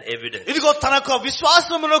and evidence. ఇదిగో తన యొక్క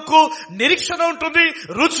విశ్వాసమునకు నిరీక్షణ ఉంటుంది,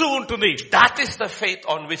 రుజువు ఉంటుంది. That is the faith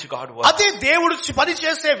on which God works. అదే దేవుడు పని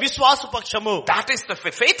చేసే విశ్వాస పక్షము. That is the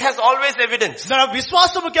faith. Faith has always evidence. తన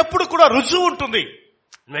విశ్వాసముకి ఎప్పుడు కూడా రుజువు ఉంటుంది.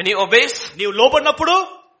 When he obeys, నీవు లోబడినప్పుడు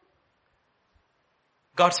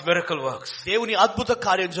God's miracle works. దేవుని అద్భుత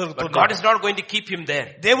కార్యం జరుగుతుంది. But God is not going to keep him there.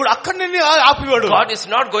 దేవుడు అక్కడనే ఆపివాడు. God is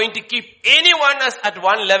not going to keep anyone as at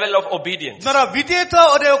one level of obedience. మన విధేయత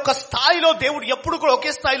అనే ఒక స్థాయిలో దేవుడు ఎప్పుడు కూడా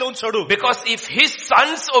ఒకే స్థాయిలో ఉంచాడు. Because if his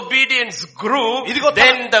son's obedience grew,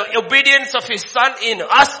 then the obedience of his son in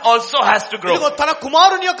us also has to grow. ఇదిగో తన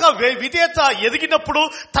కుమారుని యొక్క విధేయత ఎదిగినప్పుడు,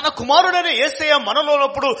 తన కుమారుడైన యేసయ్య మనలో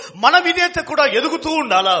ఉన్నప్పుడు మన విధేయత కూడా ఎదుగుతూ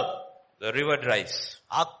ఉండాలా. The river dries.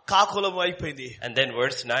 ఆ కాకులం అయిపోయింది. And then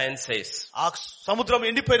verse 9 says, ఆ సముద్రం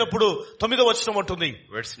ఎండిపోయినప్పుడు 9వ వచనం ఉంటుంది.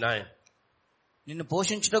 verse 9, నిన్ను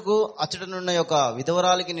పోషించుటకు అచ్చటనున్న యొక్క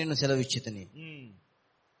విధవరాలికి నిన్ను సెలవిచ్చితిని.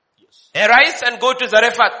 Arise and go to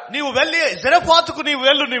Zarephath. నీవు వెళ్ళి జరఫాతుకు నీవు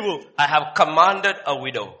వెళ్ళు. నీవు I have commanded a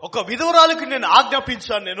widow. ఒక విధవరాలికి నేను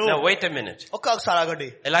ఆజ్ఞాపించాను. నేను Now wait a minute. ఒక్కసారి ఆగండి.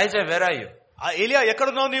 Elijah, where are you? ఏలియా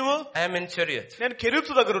ఎక్కడున్నావు నీవు? I am in Cherioth. నేను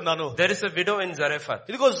కెరీతు దగ్గర ఉన్నాను. There is a widow in Zarephath.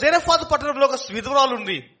 ఇదిగో జరఫాతు పట్టణంలో ఒక విధవరాలు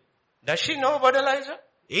ఉంది. Does she know about Elijah?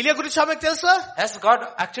 ఏలియా గురించి ఆమెకు తెలుసా? Has God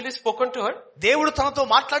actually spoken to her? దేవుడు తనతో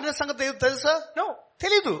మాట్లాడిన సంగతి తెలుసా? No.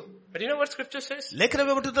 తెలీదు. But you know what scripture says? లేఖనం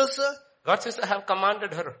ఏమిటో తెలుసా? God says, I have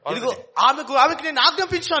commanded her ఇదిగో already. ఆమెకి నేను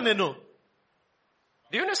ఆజ్ఞాపించాను. నేను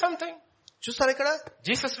Do you know something? చూస్తారా ఇక్కడ?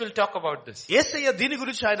 Jesus will talk about this. యేసయ్య దీని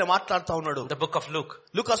గురించి ఆయన మాట్లాడుతూ ఉన్నాడు. The book of Luke.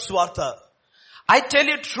 లూకా సువార్త. I tell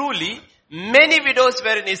you truly, many widows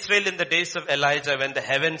were in Israel in the days of Elijah when the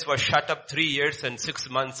heavens were shut up 3 years and 6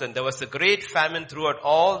 months and there was a great famine throughout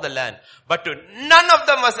all the land. But to none of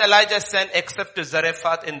them was Elijah sent except to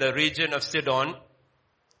Zarephath in the region of Sidon.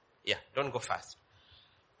 Yeah, don't go fast.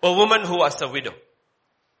 A woman who was a widow.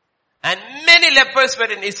 And many lepers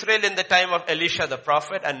were in Israel in the time of Elisha the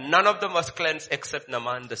prophet and none of them was cleansed except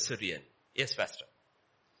Naaman the Syrian. Yes, Pastor.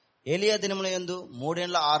 ఏలియా దినములందు 3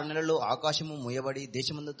 ఏళ్ల 6 నెలలు ఆకాశము మూయబడి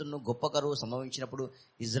దేశమంతటను గొప్ప కరువు సంభవించినప్పుడు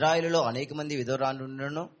ఇజ్రాయేలులో అనేక మంది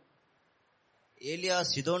విధవరాలుండును. ఏలియా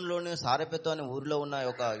సిదోన్లోని సారెపెతు అనే ఊరిలో ఉన్న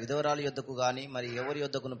ఒక విధవరాలి యొద్దకు గాని మరి ఎవరి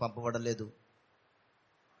యొద్దకును పంపబడలేదు.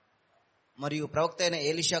 మరియు ప్రవక్త అయిన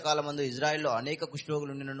ఏలీషా కాలమందు ఇజ్రాయెల్లో అనేక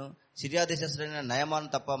కుష్ఠరోగులు ఉండినను సిరియా దేశస్థుడైన నయమాను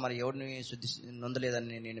తప్ప మరి ఎవరిని శుద్ధి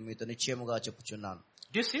నొందలేదని నేను మీతో నిశ్చయముగా చెప్పుచున్నాను.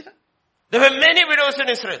 Do you see that? There were many widows in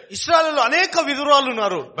Israel. ఇశ్రాయేలులో అనేక విధవరాలు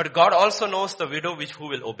ఉన్నారు. But God also knows the widow who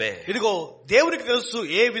will obey. ఇదిగో దేవునికి తెలుసు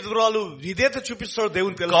ఏ విధవరాలు విధేయత చూపిస్తాడో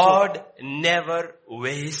దేవునికి తెలుసు. God never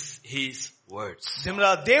wastes his words.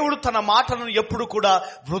 దేవుడు తన మాటను ఎప్పుడు కూడా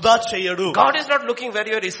వృధా చేయడు. God is not looking whether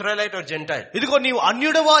you are Israelite or Gentile. ఇదిగో నీవు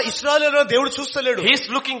అన్యుడవా ఇశ్రాయేలుడవా దేవుడు చూస్తలేడు. He is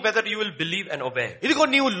looking whether you will believe and obey. ఇదిగో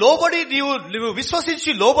నీవు లోబడి నీవు విశ్వసించి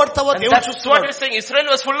లోబడతావా దేవుడు చూస్తున్నాడు. That's what he is saying. Israel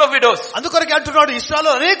was full of widows. అందుకొరకే అంటున్నాడు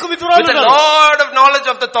ఇశ్రాయేలులో అనేక విధవరాలు with a ఉన్నారు. lot of knowledge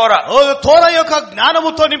of the Torah. తోరా యొక్క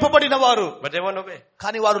జ్ఞానముతో నింపబడిన వారు. But they won't obey.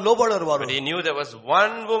 కానీ వారు లోబడరు. వారు. But he knew there was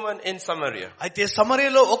one woman in Samaria. అయితే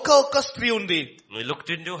సమరియలో ఒక్క స్త్రీ ఉంది. He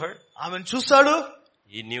looked into her. ఆమెను చూశాడు.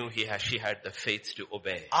 He knew she had the faith to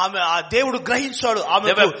obey. ఆమె ఆ దేవుడు గ్రహించాడు There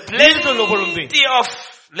ఆమెకు were లోబడి plenty of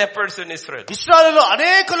lepers in Israel. ఇశ్రాయేలులో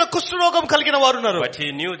అనేకుల కుష్ఠరోగం కలిగిన వారు ఉన్నారు. But he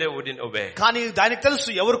knew they wouldn't obey. కానీ దానికి తెలుసు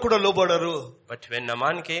ఎవరు కూడా లోబడరు. But when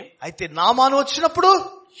Naaman came, అయితే నామాను వచ్చినప్పుడు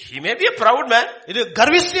he may be a proud man. ఇది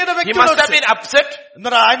గర్విష్ఠుడైన వ్యక్తి. He must have been upset.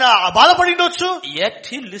 ఆయన బాధపడి ఉండొచ్చు. Yet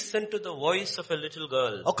he listened to the voice of a little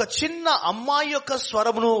girl. ఒక చిన్న అమ్మాయి యొక్క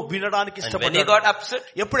స్వరమును వినడానికి And when he ఇష్టపడ్డాడు. got upset,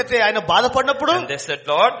 ఎప్పుడైతే ఆయన బాధపడినప్పుడు and they said,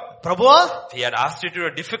 Lord, ప్రభువా he had asked you to do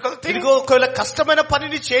a difficult thing. ఇదిగో ఒకవేళ కష్టమైన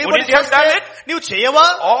పనిని చేయమని Wouldn't you have done it? నీవు చేయవా?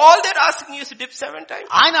 All they're asking you is to dip 7 times.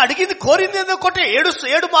 ఆయన అడిగింది కోరింది ఎందుకంటే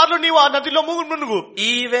 7 మార్లు నీవు ఆ నదిలో మునుగు.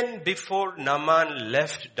 Even before Naaman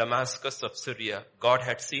left Damascus of Syria, God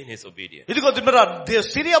had seen his obedience. ఇదిగో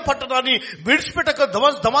సిరియా పట్టణాన్ని విడిచిపెట్టక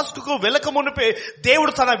దమస్కుకు వెళ్ళక మునిపే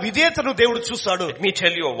దేవుడు తన విధేయతను దేవుడు చూశాడు. Let me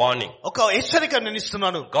tell you a warning. ఒక హెచ్చరిక నేను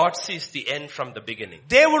ఇస్తున్నాను. God sees the end from the beginning.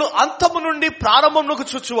 దేవుడు అంతము నుండి ప్రారంభమునకు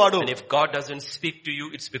చూచువాడు. And if God doesn't speak to you,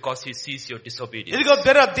 it's because he sees your disobedience. ఇదిగో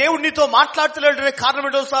దేవుడు నీతో మాట్లాడతలేడే కారణం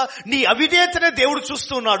ఏంటో నీ అవిధేయతనే దేవుడు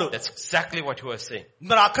చూస్తున్నాడు. That's exactly what you are saying.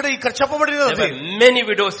 మరి ఇక్కడ చెప్పబడినది There were many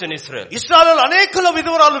widows in Israel. ఇశ్రాయేలులో అనేకుల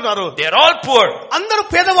విధవరాలు ఉన్నారు. They are all poor. అందరూ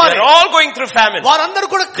పేదవారు. They are all going through famine. వారందరూ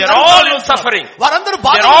కూడా They are all in suffering. వారందరూ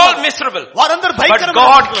They are all miserable. వారందరూ But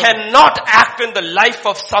God cannot act in the life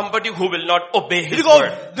of somebody who will not obey his ఇదిగో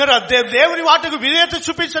word. దేవుని వాటికి విధేయత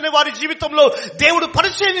చూపించని వారి జీవితంలో దేవుడు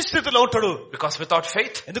పరిచయని స్థితిలో ఉంటాడు. Because without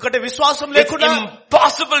faith, ఎందుకంటే విశ్వాసం it's లేకుండా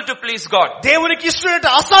impossible to please God. దేవునికి ఇష్టమైన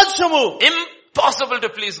అసాధ్యము. Impossible to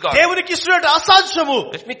please God. దేవునికి ఇష్టమైన అసాధ్యము.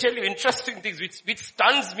 Let me tell you interesting things which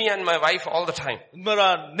stuns me and my wife all the time.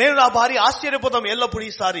 నేను నా భార్య ఆశ్చర్యపోతాం ఎల్లప్పుడు.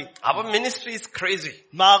 ఈసారి Our ministry is crazy.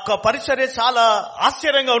 మా యొక్క పరిచర్య చాలా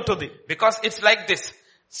ఆశ్చర్యంగా ఉంటుంది. Because it's like this.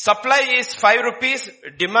 Supply is 5 rupees,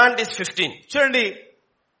 demand is 15. చూడండి,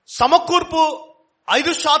 సమకూర్పు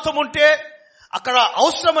 5% ఉంటే అక్కడ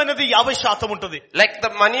అవసరమైనది 50% ఉంటుంది. Like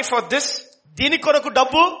the money for this దీని కొరకు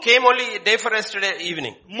డబ్బు came only day for yesterday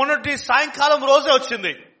evening. మొన్నటి సాయంకాలం రోజే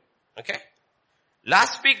వచ్చింది. Okay.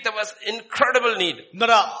 Last week there was incredible need.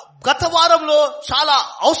 గత వారంలో చాలా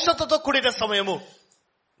అవసరతతో కూడిన సమయము.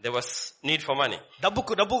 There was need for money.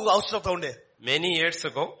 డబ్బుకు అవసరత ఉండే. Many years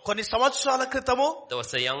ago, కొన్ని సంవత్సరాల క్రితము there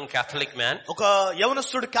was a young Catholic man. ఒక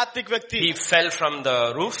యవనస్తుడు క్యాథలిక్ వ్యక్తి He fell from the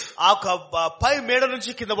roof. ఆ పై మేడ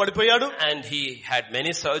నుంచి కింద పడిపోయాడు. And he had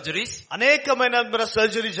many surgeries. అనేకమైన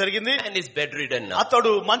సర్జరీ జరిగింది. And is bedridden now.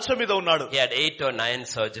 అతడు మంచం మీద ఉన్నాడు. He had 8 or 9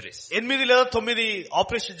 surgeries. 8 లేదా 9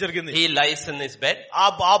 ఆపరేషన్ జరిగింది. He lies in his bed.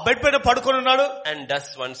 ఆ బెడ్ పైన పడుకొని ఉన్నాడు. And does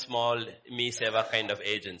one small Me Seva kind of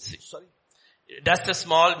agency. Does a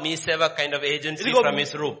small Me Seva kind of agency from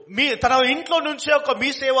his room. తన ఇంట్లో నుంచి ఒక మీ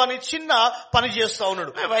సేవ అని చిన్న పని చేస్తా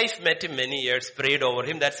ఉన్నాడు. My wife met him many years, prayed over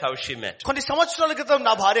him. That's how she met. కొన్ని సంవత్సరాల క్రితం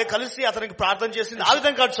నా భార్య కలిసి అతనికి ప్రార్థన చేసింది. ఆ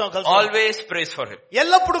విధంగా always prays for him.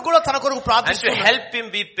 ఎల్లప్పుడు కూడా తన కొరకు And to ప్రార్థిస్తుంది. help him,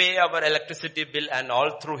 we pay our electricity bill and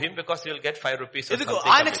all through him, because he will get 5 rupees or ఎందుకు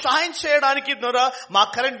something. ఆయనకు సహాయం చేయడానికి మా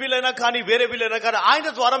కరెంట్ బిల్ అయినా కానీ వేరే బిల్ అయినా కానీ ఆయన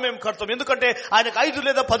ద్వారా మేము కడతాం. ఎందుకంటే ఆయనకు 5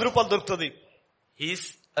 లేదా 10 రూపాయలు దొరుకుతుంది. He's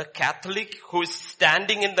a Catholic who is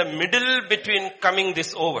standing in the middle between coming this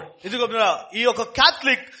over. ఇదిగో ఈ యొక్క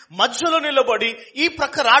క్యాథలిక్ మధ్యలో నిలబడి ఈ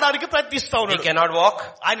ప్రక్క రావడానికి ప్రయత్నిస్తా He ఉన్నాడు. cannot walk.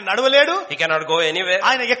 ఆయన నడవలేడు. He cannot go anywhere.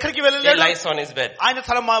 ఆయన ఎక్కడికి He వెళ్ళలేడు. lies on his bed. ఆయన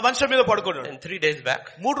తన మంచం మీద పడుకున్నాడు. And 3 days back,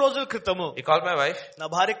 3 రోజుల క్రితము he called my wife. నా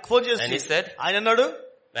భార్యకు ఫోన్ And he చేసి said, ఆయన అన్నాడు,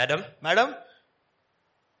 Madam,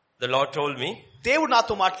 the Lord told me, దేవుడు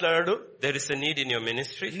నాతో మాట్లాడాడు, there is a need in your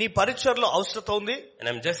ministry. నీ పరిచర్లో అవసరత ఉంది. And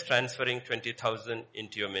I'm just transferring 20,000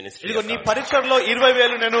 into your ministry. ఇదిగో నీ account. పరిచర్లో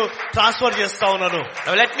 20,000 నేను ట్రాన్స్ఫర్ చేస్తా ఉన్నాను.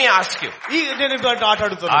 Now let me ask you, నేను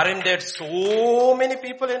మాట్లాడుతున్నాను. aren't there so many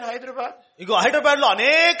people in Hyderabad? ఇగో హైదరాబాద్ లో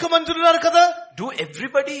అనేక మంది ఉన్నారు కదా. Do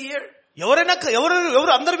everybody hear?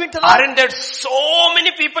 ఎవరు అందరు వింటారా? Aren't there so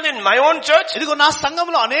many people in my own church? ఇదిగో నా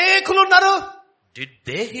సంఘంలో అనేకులు ఉన్నారు. Did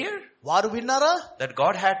they hear? వారు విన్నారా? That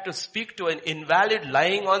God had to speak to an invalid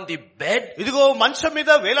lying on the bed. ఇదిగో మంచం మీద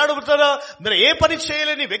వేలాడుతారా మీరు ఏ పని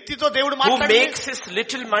చేయలేని వ్యక్తితో దేవుడు Who మాట్లాడాడు. makes his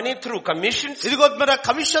little money through commissions. ఇదిగో మీరు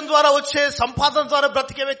కమిషన్ ద్వారా వచ్చే సంపాదన ద్వారా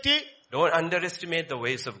బ్రతికే వ్యక్తి. Don't underestimate the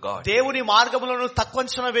ways of God. దేవుని మార్గములను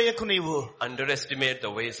తక్కువంచన వేయకు నీవు. Underestimate the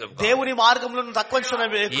ways of God. దేవుని మార్గములను తక్కువంచన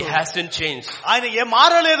వేయకు. He hasn't changed. ఆయన ఏ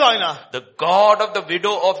మారలేదు. ఆయన The God of the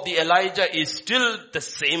widow of the Elijah is still the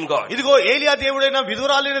same God. ఇదిగో ఏలియా దేవుడైనా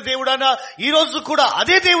విధురాలైన దేవుడైనా ఈ రోజు కూడా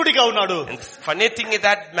అదే దేవుడిగా ఉన్నాడు. And the funny thing is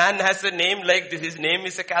that man has a name like this. His name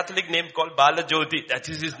is a Catholic name called Bala Jyoti.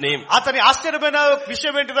 That is his name. అతని ఆశ్చర్యమైన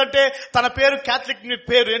విషయం ఏంటిదంటే తన పేరు క్యాథలిక్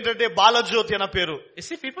పేరు ఏంటంటే బాలజ్యోతి అన్న పేరు. You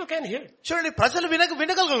see, people can hear. చూడండి ప్రజలు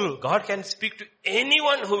వినగలరు. God can speak to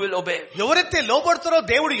anyone who will obey. ఎవరైతే లోబడతారో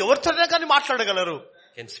దేవుడు ఎవరితోనైనా కానీ మాట్లాడగలరు.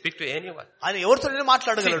 Can speak to anyone. ఆయన ఎవరితోనైనా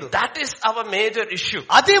మాట్లాడగలడు. See, that is our major issue.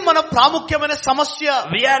 అదే మన ప్రాముఖ్యమైన సమస్య.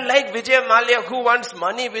 We are like Vijay Mallya who wants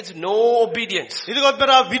money with no obedience. ఇదిగో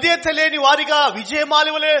విధేయత లేని వారిగా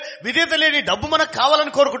విజయమాల్య వలె విధేయత లేని డబ్బు మనకు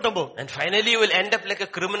కావాలని కోరుకుంటాము. And finally you will end up like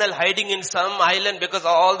a criminal hiding in some island because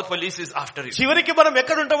all the police is after you. చివరికి మనం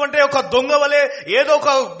ఎక్కడ ఉంటామంటే ఒక దొంగ వలె ఏదో ఒక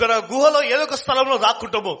గుహలో ఏదో ఒక స్థలంలో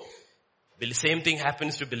దాక్కుంటాము. The same thing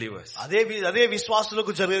happens to believers. అదే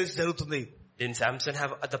విశ్వాసులకు జరుగుతుంది. Didn't Samson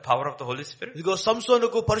have the power of the Holy Spirit? ఇదిగో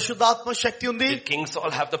సంసోనుకు పరిశుద్ధాత్మ శక్తి ఉంది. Did kings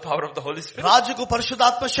all have the power of the Holy Spirit? రాజుకు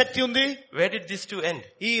పరిశుద్ధాత్మ శక్తి ఉంది. Where did these two end?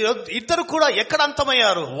 ఈ ఇద్దరు కూడా ఎక్కడ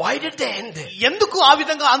అంతమయ్యారు? Why did they end there? ఎందుకు ఆ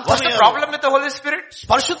విధంగా What's the అంతమయ్యారు? problem with the Holy Spirit?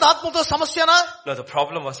 పరిశుద్ధాత్మతో సమస్యనా? No, the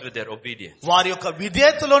problem was with their obedience. వారి యొక్క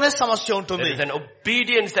విధేయతలోనే సమస్య ఉంటుంది. There is an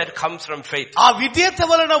obedience that comes from faith. ఆ విధేయత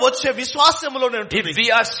వలన వచ్చే విశ్వాసములోనే If ఉంటుంది. we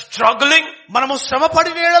are struggling మనము శ్రమ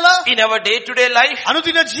పడిన యెడల in our day-to-day life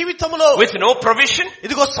అనుదిన జీవితంలో with no provision,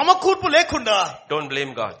 ఇదిగో సమకూర్పు లేకుండా don't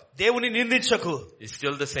blame God. దేవుని నిందించకు. He's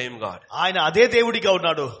still the same God. ఆయన అదే దేవుడిగా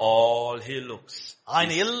ఉన్నాడు. All he looks.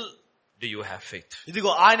 ఆయన Do you have faith? ఇదిగో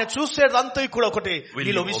ఆయన చూసేదంతా కూడా ఒకటి. Will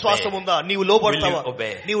నీలో you విశ్వాసం obey? ఉందా? నీవు లోబడతావా? Will you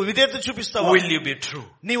obey? నీవు విధేయత చూపిస్తావా? Will you be true?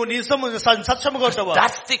 నీవు సత్యముగా ఉంటావా?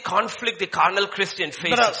 That's the conflict the carnal Christian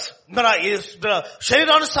faces.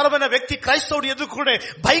 శరీరానుసారమైన వ్యక్తి క్రైస్తవుడు ఎదుర్కొనే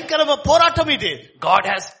భయంకరమైన పోరాటం ఇది. God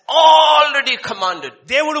has already commanded.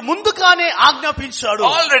 దేవుడు ముందుగానే ఆజ్ఞాపించాడు.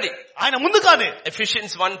 Already. ఆయన ముందుగానే.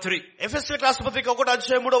 Ephesians 1:3. ఎఫెసీయులకు రాసిన పత్రిక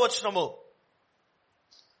 1:3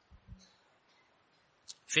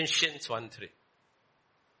 Ephesians 1:3.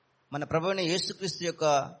 మన ప్రభువైన యేసుక్రీస్తు యొక్క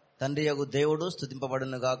తండ్రి యగు దేవుడు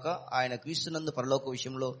స్తుతింపబడును గాక. ఆయన క్రీస్తునందు పరలోక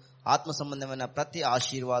విషయంలో ఆత్మ సంబంధమైన ప్రతి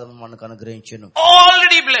ఆశీర్వాదము మనకు అనుగ్రహించును.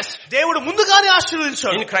 Already blessed. దేవుడు ముందుగానే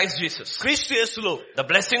ఆశీర్వదించాడు. In Christ Jesus. క్రీస్తు యేసులో. The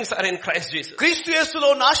blessings are in Christ Jesus. క్రీస్తు యేసులో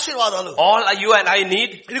ఉన్న ఆశీర్వాదాలు. All you and I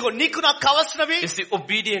need ఇదిగో నీకు నాకు కావాల్సినవి is the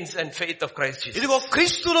obedience and faith of Christ Jesus. ఇదిగో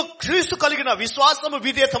క్రీస్తు కలిగిన విశ్వాసము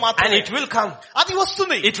విధేయత And మాత్రమే. it will come. అది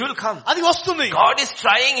వస్తుంది. It will come. అది వస్తుంది. God is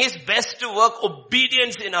trying his best to work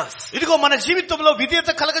obedience in us. ఇదిగో మన జీవితంలో విధేయత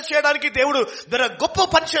కలగ చేయడానికి దేవుడు గొప్ప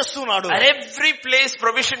పని చేస్తున్నాడు. At every place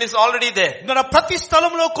provision is already there. ప్రతి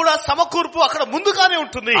స్థలంలో కూడా సమకూర్పు అక్కడ ముందుగానే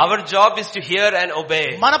ఉంటుంది. Our job is to hear and obey.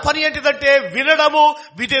 మన పని ఏంటిదంటే వినడము,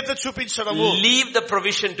 విధేయత చూపించడము. Leave the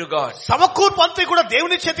provision to God. సమకూర్పు అంతా కూడా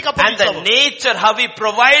దేవుని చేతికి అప్పగించాలి. And the nature how he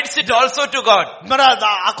provides it also to God.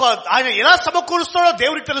 ఆయన ఎలా సమకూరుస్తాడో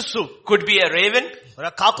దేవునికి తెలుసు. Could be a raven,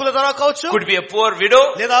 కాకుల ద్వారా కావచ్చు, could be a poor widow,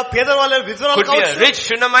 లేదా పేదవాళ్ళ విధవరాలు could be కావచ్చు, a rich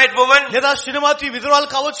Shunammite woman, లేదా శ్రీమతి విధవరాలు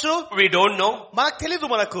కావచ్చు. we don't know, మనకు తెలీదు.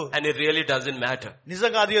 మనకు and it really doesn't matter,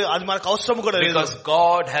 నిజంగా అది మనకు అవసరం కూడా లేదు. because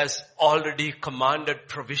God has already commanded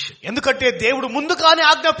provision ఎందుకంటే దేవుడు ముందుగానే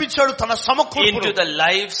ఆజ్ఞాపించాడు తన సమకూర్పును into the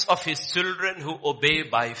lives of his children who obey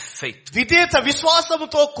by faith. విధేయత,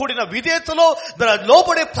 విశ్వాసముతో కూడిన విధేయతలో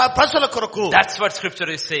లోబడే ప్రజల కొరకు. That's what scripture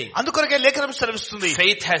is saying. అందుకొరకే లేఖనం సెలవిస్తుంది.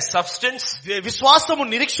 Faith has substance, విశ్వాసము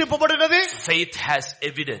నిరీక్షింపబడినది, faith has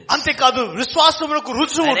evidence. అంతేకాదు విశ్వాసమునకు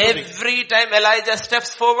రుజువు And ఉంటుంది. every time Elijah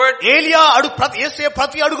steps forward, ఏలియా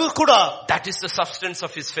ప్రతి అడుగు కూడా that is the substance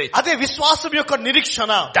of his faith. అదే విశ్వాసం యొక్క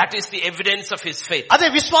నిరీక్షణ, That is the evidence of his faith. అదే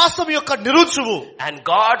విశ్వాసం యొక్క నిరుజువు. And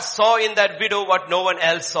God saw in that widow what no one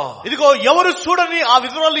else saw. ఇదిగో ఎవరు చూడని ఆ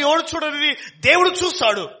విధవరాలు ఎవరు చూడని దేవుడు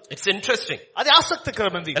చూశాడు. It's interesting. అది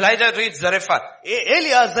ఆసక్తికరమైనది. Elijah reads Zarephath,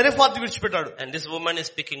 ఏలియా జరెఫాత్ విడిచిపెట్టాడు. and this woman is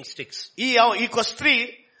picking sticks. ఈ స్త్రీ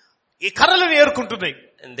ఈ కర్రలను ఏరుకుంటున్నాయి.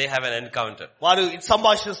 And they have an encounter. వారు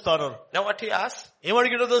సంభాషిస్తారు. Now what he asks?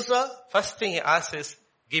 ఏమడిగినో తెలుసా? First thing he asks is,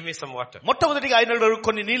 give me some water. మొట్టమొదటిగా ఆయన అడిగాడు,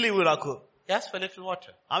 కొన్ని నీళ్లు ఇవ్వు నాకు. He asks for little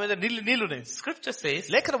water. ఆమె నీళ్లున్నాయి. Scripture says,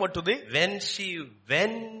 లేఖనం అంటుంది, when she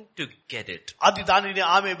went to get it, అది దానిని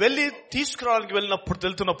ఆమె వెళ్లి తీసుకురావడానికి వెళ్ళినప్పుడు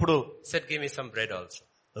వెళ్తున్నప్పుడు said, give me some bread also.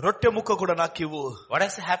 రొట్టె ముక్క కూడా నాకు ఇవ్వు. What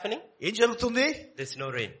is happening? ఏం జరుగుతుంది? There's no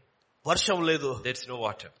rain. వర్షం లేదు, There's no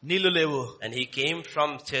water. నీళ్లు లేవు. And he came from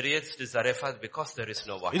chariots to Zarephath because there is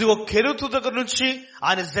no water. ఇదిగో కెరూతు దగ్గర నుంచి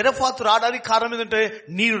ఆయన జరెఫాతు రావడానికి కారణం ఏంటంటే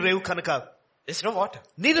నీరు లేవు కనుక. There's no water.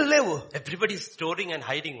 నీరు లేవు. Everybody is storing and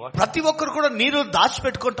hiding water. ప్రతి ఒక్కరు కూడా నీరు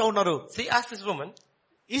దాచిపెట్టుకుంటా ఉన్నారు. See, ask this woman,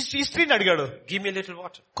 ఈ స్త్రీని అడిగాడు, give me a little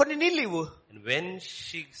water. కొన్ని నీళ్లు ఇవ్వు. And when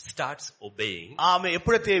she starts obeying, ఆమె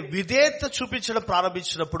ఎప్పుడైతే విధేయత చూపించడం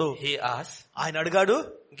ప్రారంభించినప్పుడు he asks, ఆయన అడిగాడు,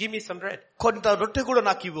 give me some bread. కొంత రొట్టె కూడా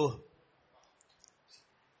నాకు ఇవ్వు.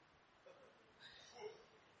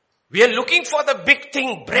 We are looking for the big thing,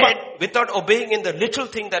 bread, without obeying in the little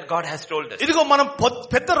thing that God has told us. ఇదిగో మనం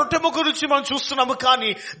పెద్ద రొట్టె ముక్క గురించి మనం చూస్తున్నాము,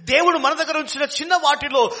 కానీ దేవుడు మన దగ్గర ఉంచిన చిన్న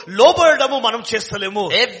వాటిలో లోబడము మనం చేస్తలేము.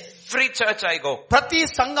 Every church I go, ప్రతి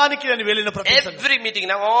సంఘానికి నేను వెళ్ళిన ప్రతి every meeting,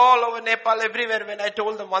 now all over Nepal, everywhere, when I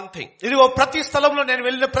told them one thing, ఇదిగో ప్రతి స్థలంలో నేను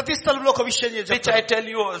వెళ్ళిన ప్రతి స్థలంలో ఒక విషయం which I tell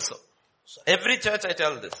you also. Every church I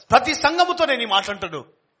tell this. ప్రతి సంఘముతో నేను ఈ మాట్లాంటాను.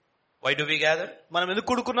 Why do we gather? మనం ఎందుకు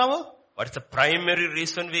కూడుకున్నాము? What is the primary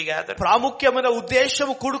reason we gather? ప్రాముఖ్యమైన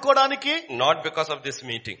ఉద్దేశము కూడుకోవడానికి, not because of this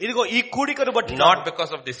meeting, ఇదిగో ఈ కూడికను బట్టి, not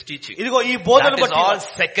because of this teaching, ఇదిగో ఈ బోధన that is బట్టి, all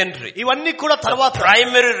secondary. ఇవన్నీ కూడా తర్వాత.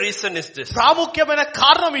 Primary reason is this. ప్రాముఖ్యమైన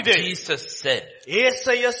కారణం ఇదే. Jesus said,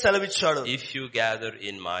 యేసయ్య సెలవిచ్చాడు, if you gather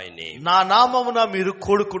in my name, నా నామమున మీరు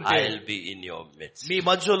కూడుకుంటే I'll be in your midst. మీ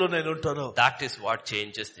మధ్యలో నేను ఉంటాను. That is what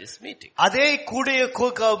changes this meeting. అదే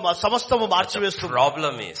సమస్తము మార్చివేస్తుంది.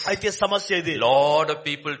 Problem is, అయితే సమస్య ఇది, lot of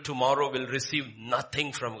people tomorrow will receive nothing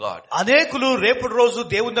from God. అనేకులు రేపటి రోజు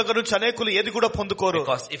దేవుని దగ్గర నుంచి అనేకులు ఏది కూడా పొందుకోరు.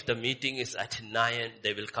 Because if the meeting is at 9,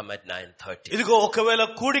 they will come at 9:30. ఇదిగో ఒకవేళ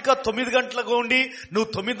కూడిక 9 గంటలకు ఉండి నువ్వు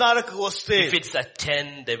 9:30కు వస్తే, if it's at 10,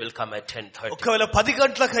 they will come at 10:30. ఒకవేళ 10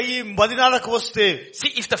 గంటలకు అయ్యి 10:30కు వస్తే,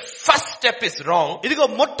 see, if the first step is wrong, ఇదిగో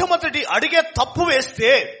మొట్టమొదటి అడిగే తప్పు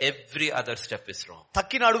వేస్తే every other step is wrong.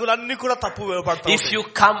 తక్కిన అడుగులన్నీ కూడా తప్పు పడతాయి. if you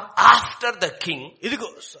come after the king, ఇదిగో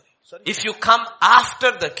if you come after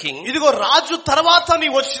the king, ఇదిగో రాజు తర్వాత నీ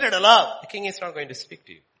వచ్చినడలా, the king is not going to speak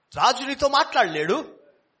to you. రాజు నీతో మాట్లాడలేడు.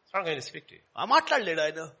 He's not going to speak to you. మాట్లాడలేడు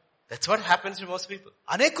ఆయన. That's what happens to most people.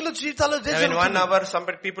 అనేకుల జీవితాల్లో in 1 hour, some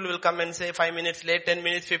people will come and say 5 minutes late, 10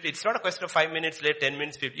 minutes, 50. It's not a question of 5 minutes late, 10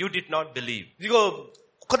 minutes, 50. You did not believe. ఇదిగో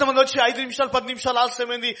కొంతమంది వచ్చి 5 నిమిషాలు 10 నిమిషాలు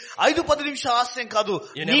ఆలస్యమైంది, 5-10 నిమిషాలు ఆలస్యం కాదు,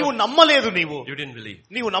 నీవు నమ్మలేదు. You didn't believe.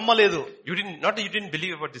 నీవు నమ్మలేదు. You didn't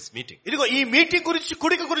believe about this meeting. ఇదిగో ఈ మీటింగ్ గురించి,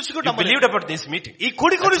 కుడిక గురించి కూడా You believed about this meeting. ఈ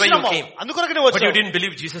కుడి గురించి అందుకొరకే But you didn't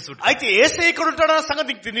believe Jesus would come. అయితే యేసయ్య ఇక్కడ ఉంటాడన్న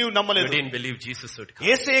సంగతి నీవు నమ్మలేదు. You didn't believe Jesus would come.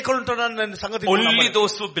 యేసయ్య ఇక్కడ ఉంటాడన్న సంగతి Only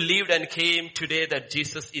those who believed and came today that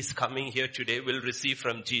Jesus is coming here today will receive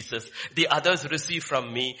from Jesus. The others receive from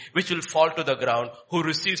me, which will fall to the ground. Who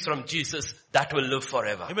receives from Jesus, that will live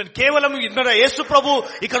forever. forever. కేవలం యేసు ప్రభు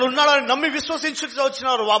ఇక్కడ ఉన్నాడని నమ్మి విశ్వసించి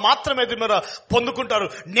వచ్చినారు మాత్రమే పొందుకుంటారు.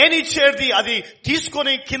 నేను ఇచ్చేది అది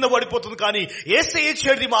తీసుకొని కింద పడిపోతుంది, కానీ యేసయ్య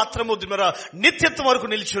ఇచ్చేది మాత్రము నిత్యత్వం వరకు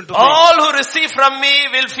నిలిచి ఉంటుంది. All who receive from me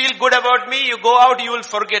will feel good about me. You go out, you will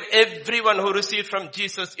forget. Everyone who received from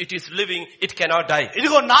Jesus, it is living, it cannot die.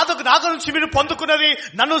 ఇదిగో నాగ నుంచి మీరు పొందుకున్నది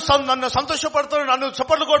నన్ను సంతోషపడుతున్నారు, నన్ను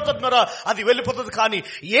చప్పట్లు కొడుతున్నారా, అది వెళ్ళిపోతుంది. కానీ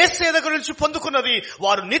యేసయ్య దగ్గర నుంచి పొందుకున్నది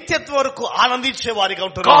వారు నిత్యత్వం వరకు ఆనందించే వారిగా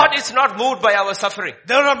ఉంటారు. God is not moved by our suffering.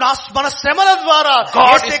 మన శ్రమల ద్వారా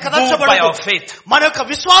God is moved by our faith. మన యొక్క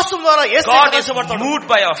విశ్వాసం ద్వారా God is moved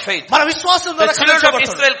by our faith. మన విశ్వాసం ద్వారా the children of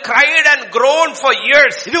Israel cried and groaned for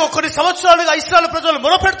years. ఇదిగో కొన్ని సంవత్సరాలుగా ఇశ్రాయేలు ప్రజలు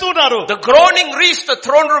మొరపెడుతున్నారు. The groaning reached the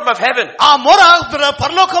throne room of heaven. ఆ మొర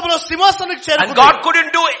పరలోకములో సింహాసనానికి చేరుకుంది. And God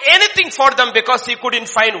couldn't do anything for them because he couldn't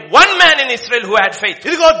find one man in Israel who had faith.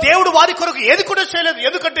 ఇదిగో దేవుడు వారి కొరకు ఏది కూడా చేయలేదు,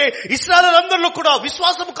 ఎందుకంటే ఇశ్రాయేలులందరిలో కూడా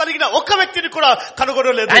విశ్వాసం కలిగిన ఒక్క వ్యక్తిని కూడా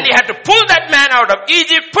కనుగొనలేదు. And he had to pull that man out of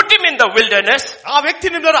Egypt, put him in the wilderness. ఆ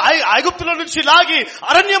వ్యక్తిని ఐగుప్తులో నుంచి లాగి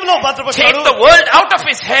అరణ్యంలో భద్రపరిచాడు. Take the world out of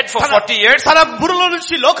his head for 40 years. తన బుర్రలో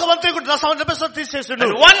నుంచి లోకమంతా కూడా సంవత్సరాలు తీసేసాడు.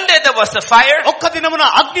 And one day there was a fire. ఒక్క దినమున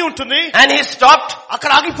అగ్ని ఉంటుంది. And he stopped.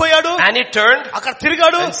 అక్కడ ఆగిపోయాడు. And he turned. అక్కడ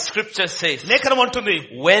తిరిగాడు. And scripture says, లేఖనం అంటుంది,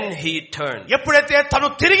 when he turned, ఎప్పుడైతే తను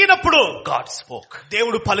తిరిగినప్పుడు God spoke.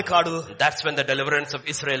 దేవుడు పలికాడు. That's when the deliverance of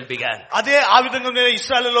Israel began. అదే ఆ విధంగానే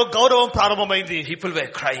ఇశ్రాయేలులో గౌరవం ప్రారంభమైంది. People were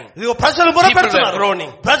crying. ఇదిగో ప్రజలు మొరపెడుతున్నారు,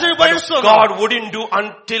 groaning. ప్రజలు భయపడుతున్నారు. God wouldn't do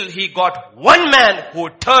until he got one man who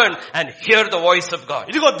turned and hear the voice of God.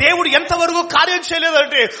 ఇదిగో దేవుడు ఎంతవరకు కార్యం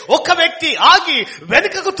చేయలేదంటే ఒక్క వ్యక్తి ఆగి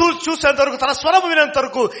వెనుకకు చూసేంత వరకు, తన స్వరం వినేంత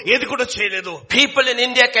వరకు ఏది కూడా చేయలేదు. People in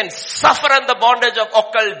India can suffer under the bondage of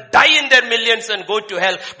occult, die in their millions and go to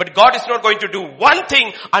hell, but God is not going to do one thing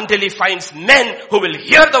until he finds men who will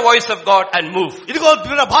hear the voice of God and move. ఇదిగో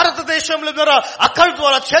భారతదేశంలో అక్కల్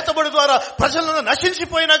ద్వారా చేతబడి ద్వారా ప్రజలను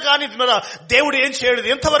నశించిపోయినా కానీ దేవుడు ఏం చేయలేదు.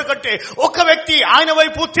 ఎంతవరకు అంటే ఒక్క వ్యక్తి ఆయన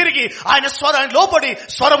వైపు తిరిగి ఆయన స్వరాన్ని లోపడి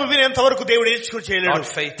స్వరం వినేంత వరకు దేవుడు ఏం చేయలేడు.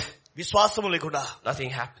 విశ్వాసము లేకుండా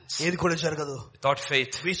nothing happens. ఏది కూడా జరగదు. Without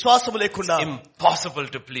faith, విశ్వాసము లేకుండా impossible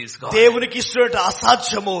to please God. దేవునికి ఇష్టం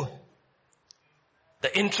అసాధ్యము.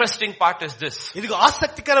 The interesting part is this. ఇదిగో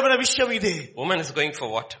ఆసక్తికరమైన విషయం ఇది. Woman is going for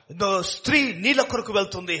what? స్త్రీ నీళ్ళ కొరకు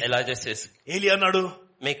వెళ్తుంది. Elijah says, ఏలి అన్నాడు,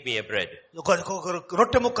 make me a bread. ఒక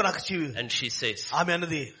రొట్టె ముక్క నాకు చీవి. And she says, ఆమె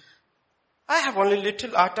అన్నది, I have only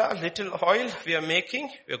little atta, little oil we are making,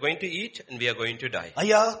 we are going to eat and we are going to die.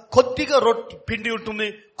 అయ్యా కొద్దిగా పిండి ఉంటుంది,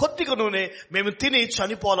 కొద్దిగా నూనె, మేము తిని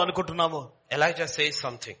చనిపోవాలనుకుంటున్నాము. Elijah says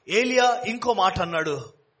something. ఏలియా ఇంకో మాట అన్నాడు.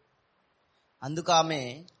 అందుకు ఆమె,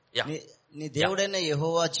 నీ దేవుడైన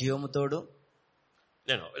యెహోవా జీవము తోడు.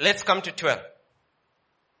 No, let's come to 12.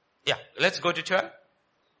 Yeah, let's go to 12.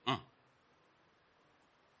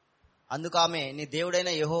 అందుకు ఆమె, నీ దేవుడైన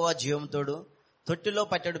యెహోవా జీవము తోడు, తొట్టిలో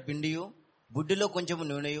పట్టెడు పిండియు బుడ్డిలో కొంచెము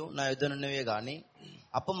నూనెయు నా యుద్ధనున్నవే గాని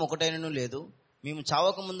అప్పం ఒకటైనను లేదు. మేము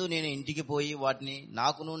చావక ముందు నేను ఇంటికి పోయి వాటిని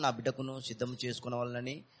నాకును నా బిడ్డకును సిద్ధం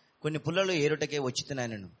చేసుకునవలనని కొన్ని పుల్లలు ఏరుటకే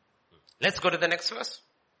వచ్చితున్నాను. Let's go to the next verse.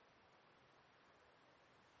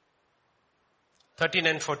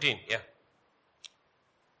 13 and 14. Yeah.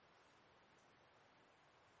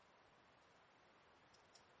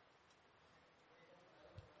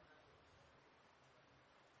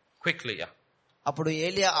 Quickly, yeah. అప్పుడు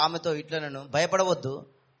ఏలియా ఆమెతో ఇట్లనను, భయపడవద్దు,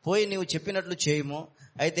 పోయి నీవు చెప్పినట్లు చేయుము.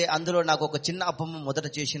 అయితే అందులో నాకు ఒక చిన్న అప్పము మొదట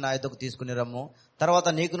చేసి నా యొద్దకు తీసుకుని రమ్ము. తర్వాత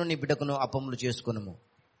నీకును నీ బిడ్డకును అప్పములు చేసుకునుము.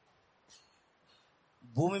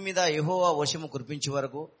 భూమి మీద యెహోవా వర్షము కురిపించే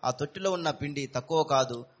వరకు ఆ తొట్టిలో ఉన్న పిండి తక్కువ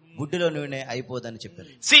కాదు, బుడ్డిలో నూనె అయిపోదని చెప్పారు.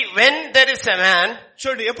 See, when there is a man,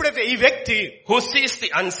 చూడండి, ఎప్పుడైతే ఈ వ్యక్తి who sees the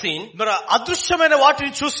unseen, అదృశ్యమైన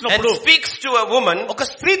వాటిని చూసినప్పుడు, and speaks to a woman, ఒక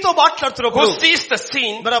స్త్రీతో మాట్లాడుతున్నప్పుడు, who sees the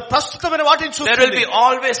seen, ప్రస్తుతమైన వాటిని చూస్తే there will be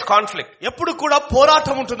always conflict. ఎప్పుడు కూడా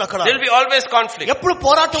పోరాటం ఉంటుంది. అక్కడ there will be always conflict. ఎప్పుడు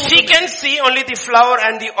పోరాటం ఉంటుంది. She can see only the flour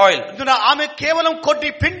and the oil. ఆమె కేవలం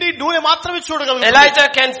కొద్ది పిండి నూనె మాత్రమే చూడగలదు. Elijah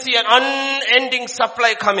can see an unending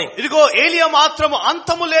supply coming. ఇదిగో ఏలియా మాత్రం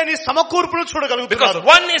అంతము లేని సమకూర్పును చూడగలుగుతాడు.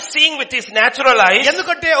 Because one is seeing with his natural eyes,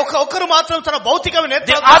 ఎందుకంటే ఒకరు మాత్రం తన భౌతికమైన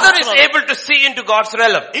the other is able to see into God's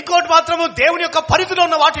realm. ఇంకోటి మాత్రము దేవుని యొక్క పరిధిలో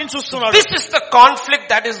ఉన్న వాటిని చూస్తున్నాడు. This is the conflict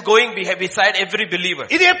that is going beside every believer.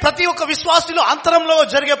 ఇదే ప్రతి ఒక్క విశ్వాసిలో అంతరంలో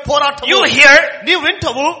జరిగే పోరాటం. You hear, నీవు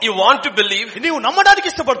వింటావు, you want to believe, నీవు నమ్మడానికి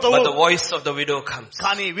ఇష్టపడతావు, but the voice of the widow comes.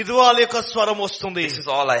 కానీ విధవల యొక్క స్వరం వస్తుంది. This is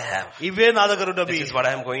all I have. ఇవే నా దగ్గర ఉన్నవి. This is what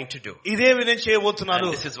I am going to do. ఇదే నేను చేయబోతున్నాను.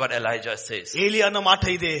 And this is what Elijah says. ఏలియా అన్న మాట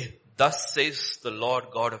ఇదే. Thus says the Lord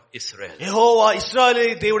God of Israel. యెహోవా ఇశ్రాయేలు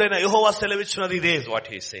దేవుడైన యెహోవా సెలవిచ్చినది ఇదే. This is what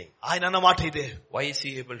he is saying. ఆయన అన్న మాట ఇదే. Why is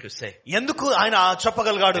he able to say? ఎందుకు ఆయన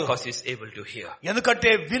చెప్పగలిగాడు? Because he is able to hear. ఎందుకంటే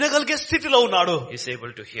వినగలిగే స్థితిలో ఉన్నాడు. He is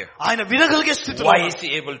able to hear. ఆయన వినగలిగే స్థితిలో. Why is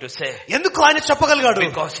he able to say? ఎందుకు ఆయన చెప్పగలిగాడు?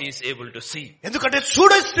 Because he is able to see. ఎందుకంటే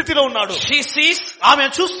చూడే స్థితిలో ఉన్నాడు. She sees ఆమె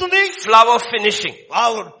చూస్తుంది flour finishing. ఆ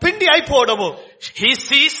పిండి అయిపోవడము. He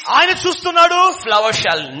sees ఆయన చూస్తున్నాడు flour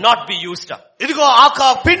shall not be used up. ఇదిగో ఆ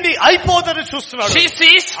పిండి అయిపోదని చూస్తున్నాడు. She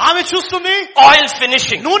sees ఆమె చూస్తుంది oil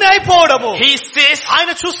finishing. నూనె అయిపోవడము. He sees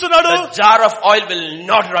ఆయన చూస్తున్నాడు the jar of oil will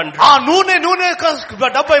not run dry. ఆ నూనె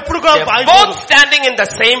డబ్బా ఎప్పుడు కూడా They are both standing in the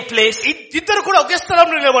same place, ఇద్దరు కూడా ఒకే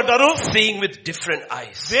స్థలంలో నిలబడ్డారు. seeing with different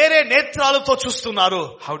eyes. వేరే నేత్రాలతో చూస్తున్నారు.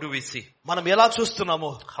 How do we see? మనం ఎలా చూస్తున్నాము?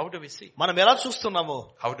 How do we see? మనం ఎలా చూస్తున్నాము?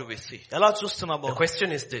 How do we see? ఎలా చూస్తున్నాము? The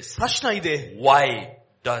question is this. ప్రశ్న ఇదే. Why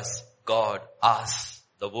does God ask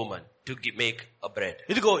the woman to make a bread?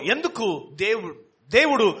 ఇదిగో ఎందుకు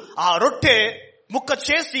దేవుడు ఆ రొట్టె ముక్క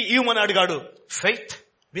చేసి ఇవ్వమని అడిగాడు? Faith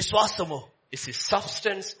విశ్వాసము is the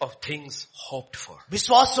substance of things hoped for.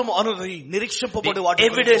 విశ్వాసము అనుది నిరీక్షింపబడే వాటి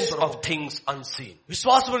evidence of things unseen.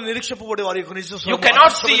 విశ్వాసము నిరీక్షింపబడే వారి యొక్క నిజ స్వరూపం. You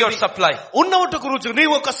cannot see your supply. ఉన్నవటకు రుజువు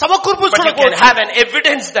నీవు ఒక సమకూర్పు చూడవచ్చు. But you can have an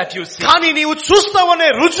evidence that you see. కానీ నీవు చూస్తావనే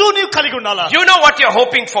రుజువు నీవు కలిగి ఉండాలా? You know what you're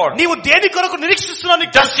hoping for. నీవు దేని కొరకు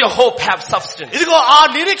నిరీక్షిస్తున్నావు? Does your hope have substance? ఇదిగో ఆ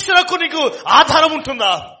నిరీక్షణకు నీకు ఆధారం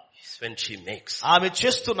ఉంటుందా? When she makes, ఆమె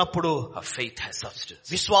చేస్తున్నప్పుడు her faith has substance.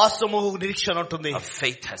 విశ్వాసము నిరీక్షణ ఉంటుంది. Her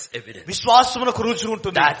faith has evidence. విశ్వాసమునకు రుజువు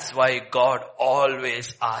ఉంటుంది. That's why God always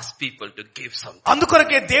asks people to give something.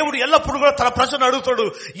 అందుకొరకే దేవుడు ఎల్లప్పుడూ కూడా తన ప్రజలను అడుగుతాడు,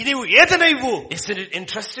 నీవు ఏదైనా ఇవ్వు. Isn't it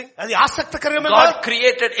interesting? అది ఆసక్తికరమైన. God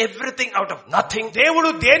created everything out of nothing.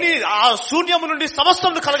 దేవుడు దేని ఆ శూన్యము నుండి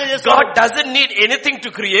సమస్తమును కలగజేశాడు. God doesn't need anything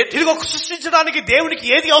to create. ఇదిగో సృష్టించడానికి దేవునికి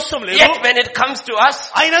ఏది అవసరం లేదు. Yet when it comes to us,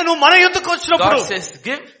 ఆయన నువ్వు మన యొద్దకు వచ్చినప్పుడు God says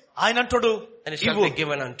give. ఆయన అంటాడు And it shall be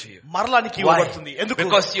given unto you. మరలానికి ఇవ్వబడుతుంది. ఎందుకు?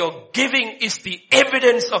 Because your giving is the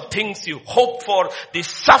evidence of things you hope for, the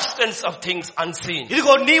substance of things unseen.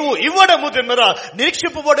 ఇదిగో నీవు ఇవ్వడము తిన్నరా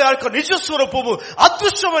నిరీక్షింపబడే యొక్క నిజ స్వరూపము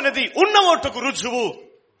అదృశ్యమైనది ఉన్నవాటుకు రుజువు.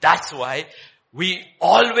 That's why we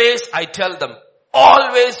always, I tell them,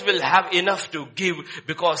 always will have enough to give,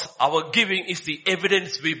 because our giving is the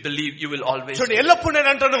evidence we believe you will always చూడండి, ఎల్లప్పుడు నేను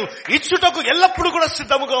అంటాను ఇచ్చుటకు ఎల్లప్పుడు కూడా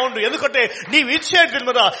సిద్ధముగా ఉండు. ఎందుకంటే నీవు ఇచ్చేది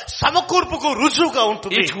తిన్నరా సమకూర్పుకు రుజువుగా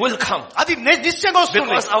ఉంటుంది. It will come. అది నిశ్చయంగా వస్తుంది.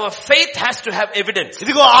 Because our faith has to have evidence.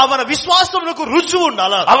 ఇదిగో మన విశ్వాసమునకు రుజువు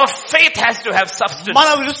ఉండాలా? Our faith has to have substance. మన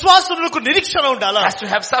విశ్వాసమునకు నిరీక్షణ ఉండాలా? Has to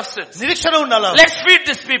have substance. నిరీక్షణ ఉండాలా? Let's feed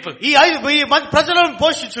these people. ఈ ప్రజలను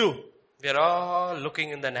పోషించు. We are all looking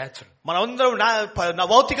in the natural. మనమందరం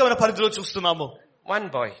భౌతికమైన పరిధిలో చూస్తున్నాము. One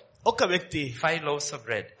boy, ఒక వ్యక్తి 5 loaves of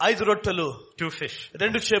bread, 5 రొట్టెలు 2 fish.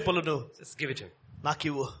 2 చేపలను Just give it to him.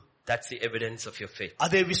 నాకివ్వు. That's the evidence of your faith.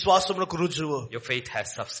 అదే విశ్వాసమునకు రుజువు. Your faith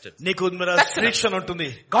has substance. నీకు నిరీక్షణ ఉంటుంది.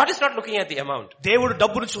 God is not looking at the amount. దేవుడు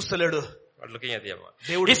డబ్బును చూస్తలేడు. Not looking at the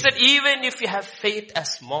amount. He said even if you have faith as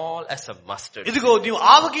small as a mustard. ఇదిగో నీవు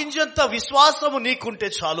ఆవగింజంత విశ్వాసము నీకుంటే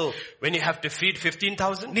చాలు. When you have to feed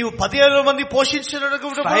 15,000, నీవు 15,000 మంది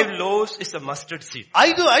పోషించినప్పుడు 5 loaves is a mustard seed.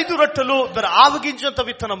 5 రొట్టెలు మరి ఆవగింజంత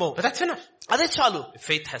విత్తనము. But that's enough. అదే చాలు.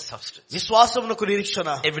 Faith has substance. విశ్వాసమునకు నిరీక్షణ.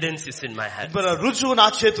 Evidence is in my hand. మరి రుజువు నా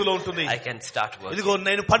చేతిలో ఉంటుంది. I can start working. ఇదిగో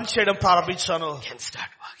నేను పని చేయడం ప్రారంభించాను. I can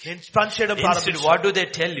start working. నేను పని చేయడం ప్రారంభించాను. What do they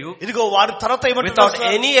tell you? ఇదిగో వారి తర్వాత without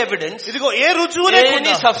any evidence, ఇదిగో ఏ రుజువు లేకుండా,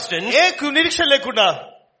 any substance, ఏ నిరీక్షణ లేకుండా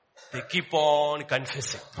they keep on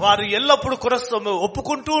confessing. వారు ఎల్లప్పుడూ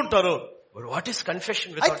ఒప్పుకుంటూ ఉంటారు. But what is confession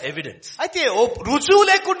without evidence? అయితే రుజువు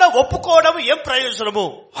లేకుండా ఒప్పుకోవడం ఏం ప్రయోజనము?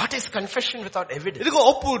 What is confession without evidence? ఇదిగో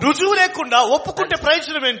రుజువు లేకుండా ఒప్పుకుంటే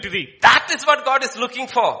ప్రయోజనం ఏంటిది? That is what God is looking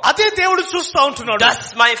for. అదే దేవుడు చూస్తా ఉంటున్నాడు. Does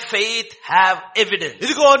my faith have evidence?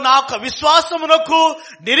 ఇదిగో నా విశ్వాసమునకు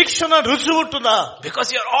నిరీక్షణ రుజువు ఉంటుందా? Because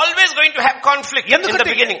you are always going to have conflict in the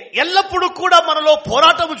beginning. ఎల్లప్పుడూ కూడా మనలో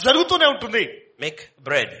పోరాటం జరుగుతూనే ఉంటుంది. Make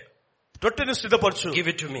bread. రొట్టెను సిద్ధపరచు.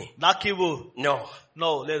 Give it to me. నాకివ్వు.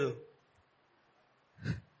 No, లేదు.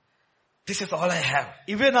 This is all I have.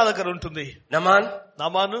 ఇవే నా దగ్గర ఉంటుంది.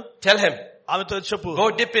 నామాను tell him, ఆమెతో చెప్పు, go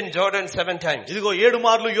dip in Jordan 7 times. ఇదిగో 7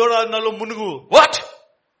 మార్లు యోర్దానులో మునుగు. What?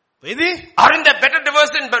 ఇది aren't there better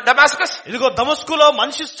rivers in Damascus? ఇదిగో దమస్కులో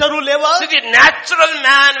మనిషి చెరువు లేవా? So the natural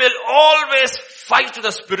man will always fight to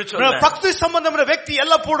the spiritual man. ప్రకృతి సంబంధమైన వ్యక్తి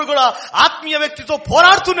ఎల్లప్పుడూ కూడా ఆత్మీయ వ్యక్తితో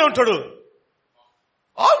పోరాడుతూనే ఉంటాడు.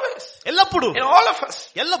 Always. ఎల్లప్పుడు. In all of us.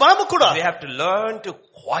 మనము కూడా. We have to learn to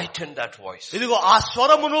quieten that voice. ఇదిగో ఆ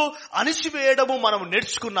స్వరమును అణిచివేయడము మనం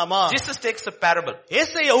నేర్చుకున్నామా? Jesus takes a parable.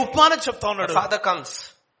 యేసయ్య ఉపమానం చెప్తా ఉన్నాడు.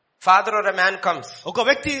 Father or a man comes. ఒక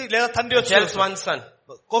వ్యక్తి లేదా తండ్రి వచ్చి tells one son,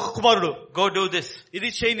 ఒక కుమారుడు go do this. ఇది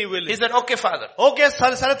చేయి నీవు వెళ్ళి. He said, okay father. Okay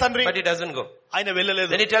సరే తండ్రి. But he doesn't go. ఆయన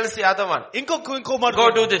వెళ్ళలేదు. Then he tells the other one, ఇంకో కుమారుడు, go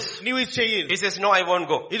do this. నీవు ఇది చెయ్యి. He says, no, I won't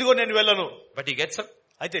go. ఇదిగో నేను వెళ్ళను. But he gets up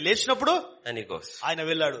అయితే లేచినప్పుడు and he goes. ఆయన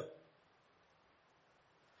వెళ్ళాడు.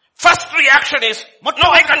 First reaction is, no,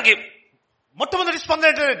 I can't give. మొట్టమొదటి స్పందన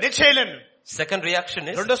ఏంటంటే నేను చేయలేను. Second reaction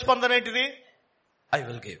is, రెండో స్పందన ఏంటిది? I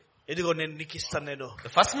will give. ఇదిగో నేను నీకు ఇస్తాను నేను.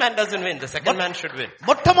 The first man doesn't win, the second man should win.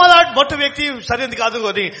 మొట్ట వ్యక్తి సరైనది కాదు,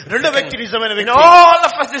 అది రెండో వ్యక్తి నిజమైన వ్యక్తి. In all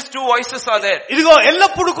of us these two voices are there. ఇదిగో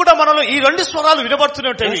ఎల్లప్పుడు కూడా మనలో ఈ రెండు స్వరాలు వినబడుతూనే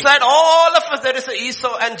ఉంటాయి. Inside all of us there is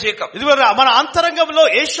Esau and Jacob. ఇదిగో మన అంతరంగంలో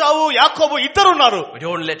ఏశావు యాకోబు ఇద్దరు ఉన్నారు. We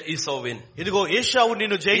don't let Esau win. ఇదిగో ఏశావు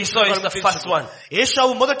నిన్ను Esau is the first one.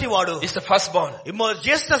 ఏశావు మొదటి వాడు. Is the firstborn.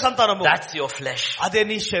 జ్యేష్ఠ సంతానము. That's your flesh. అదే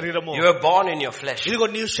నీ శరీరము. You were born in your flesh. ఇదిగో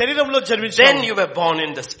నీ శరీరంలో జన్మించావు. Then you were born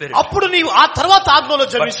in the spirit. అప్పుడు నీవు ఆ తర్వాత ఆత్మలో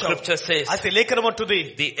But జన్మించావు. scripture says, అయితే లేఖనం అంటుంది,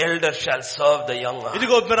 the elder shall serve the younger.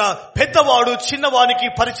 ఇదిగో పెద్దవాడు చిన్నవానికి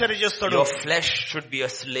పరిచర్య చేస్తాడు. Your flesh should be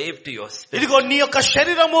a slave to your spirit. ఇదిగో నీ యొక్క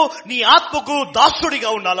శరీరము నీ ఆత్మకు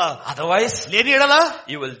దాసుడిగా ఉండాలా. Otherwise, లేని ఎడలా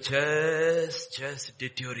you will just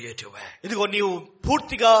deteriorate away. ఇదిగో నీవు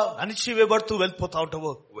పూర్తిగా అణిచివేయబడుతూ వెళ్ళిపోతా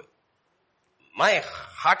ఉంటావు. My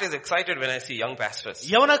heart is excited when I see young pastors.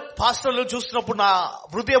 యవన పాస్టర్లను చూస్తున్నప్పుడు నా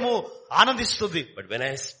హృదయము ఆనందిస్తుంది. But when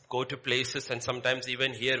I go to places and sometimes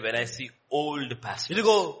even here when I see old pastors.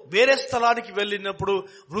 ఇదిగో వేరే స్థలానికి వెళ్ళినప్పుడు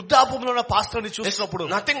వృద్ధాప్యంలో ఉన్న పాస్టర్ని చూసినప్పుడు,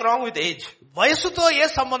 nothing wrong with age. వయసుతో ఏ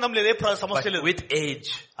సంబంధం లేదు, ఏ సమస్య లేదు. With age.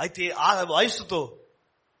 అయితే ఆ వయసుతో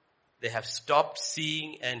they have stopped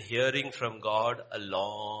seeing and hearing from God a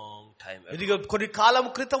long time ago. ఇదిగో కొన్ని కాలం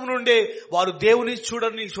క్రితం నుండే వారు దేవుని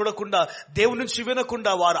చూడకుండా దేవుని నుంచి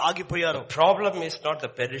వినకుండా వారు ఆగిపోయారు. The problem is not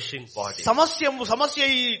the perishing body. సమస్య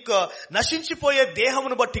ఈ నశించిపోయే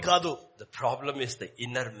దేహమును బట్టి కాదు. The problem is the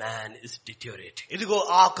inner man is deteriorating. ఇదిగో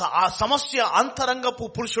ఆ సమస్య అంతరంగపు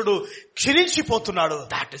పురుషుడు క్షీణించిపోతున్నాడు.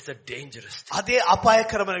 That is the dangerous thing. అదే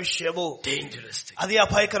అపాయకరమైన విషయము. Dangerous thing. అదే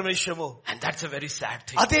అపాయకరమైన విషయము. And that's a very sad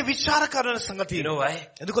thing. అదే విచారకరమైన సంగతి. You know why?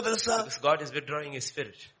 ఎందుకో తెలుసా? Because God is withdrawing His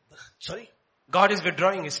spirit. Sorry? God is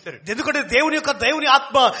withdrawing His spirit. ఎందుకంటే దేవుని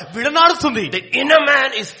ఆత్మ విడనాడుతుంది. The inner man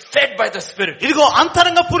is fed by the spirit. ఇదిగో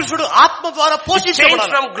అంతరంగ పురుషుడు ఆత్మ ద్వారా పోషించబడాలి.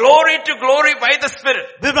 Change from glory to glory by the spirit.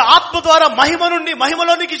 ఆత్మ ద్వారా మహిమ నుండి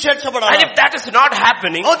మహిమలోనికి చేర్చబడాలి. And if that is not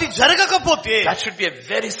happening, అది జరగకపోతే that should be a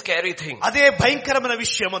very scary thing. అదే భయంకరమైన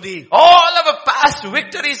విషయం. అది all our past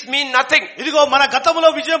victories mean nothing. ఇదిగో మన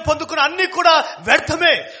గతంలో విజయం పొందుకున్న అన్ని కూడా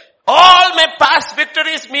వ్యర్థమే. All my past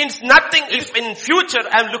victories means nothing if in future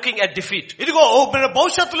I am looking at defeat. ఇదిగో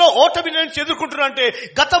భవిష్యత్తులో ఓటమి నేను ఎదుర్కొంటున్నా అంటే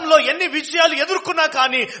గతంలో ఎన్ని విజయాలు ఎదుర్కొన్నా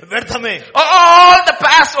కానీ వ్యర్థమే. All the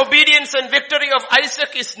past obedience and victory of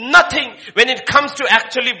Isaac is nothing when it comes to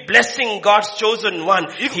actually blessing God's chosen one.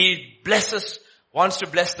 He wants to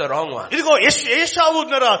bless the wrong one. ఇదిగో ఏశావు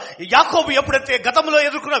యాకోబు ఎప్పుడైతే గతంలో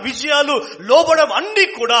ఎదుర్కొన్న విజయాలు లోబడం అన్ని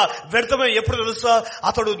కూడా వ్యర్థమే. ఎప్పుడు తెలుసా?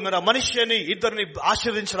 అతడు మనిషిని ఇద్దరిని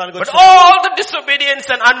ఆశీర్వదించడానికి. But all the disobedience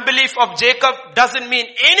and unbelief of Jacob doesn't mean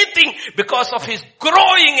anything because of his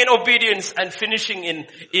growing in obedience and finishing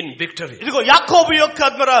in victory. ఇదిగో యాకోబు యొక్క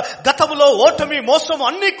గతంలో ఓటమి మోసం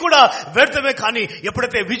అన్ని కూడా వ్యర్థమే. కానీ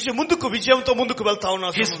ఎప్పుడైతే విజయంతో ముందుకు వెళ్తా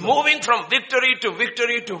ఉన్నాడు, he's moving from victory to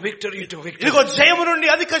victory to victory to victory. ఇదిగో జయము నుండి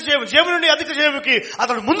అధిక జయముకి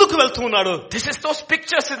అతడు ముందుకు వెళ్తూ ఉన్నాడు. This is those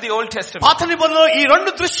pictures in the Old Testament. పాత నిబంధనలో ఈ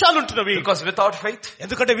రెండు దృశ్యాలు ఉంటున్నవి. Because without faith,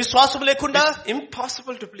 ఎందుకంటే విశ్వాసం లేకుండా it's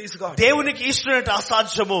impossible to please God. దేవునికి ఇష్టమైనట్టు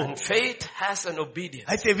అసాధ్యము. And faith has an obedience.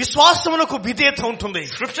 అయితే విశ్వాసమునకు విధేయత ఉంటుంది.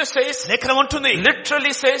 Scripture says, లేఖనం అంటుంది,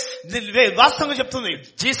 literally says, వాస్తవంగా చెప్తుంది,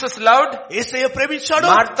 Jesus loved యేసయ్య ప్రేమించాడు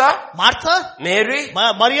Martha, Mary,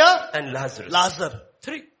 Mariya and Lazarus. Lazar.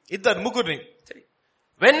 ముగ్గురిని.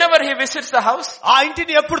 Whenever he visits the house, ఆ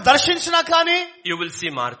ఇంటిని ఎప్పుడు దర్శించినా కానీ you will see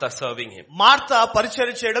Martha serving him. Martha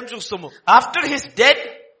పరిచర్య చేయడం చూస్తాము. After his death,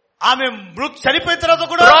 ఆమె చనిపోయిన తర్వాత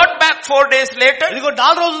కూడా brought back 4 days later, ఇదిగో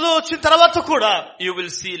 4 రోజులు వచ్చిన తర్వాత కూడా you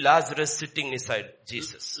will see Lazarus sitting beside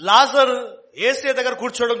Jesus. Lazar యేసయ్య దగ్గర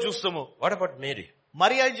కూర్చోవడం చూస్తాము. What about Mary?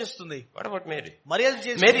 మరియా ఏం చేస్తుంది? What about Mary?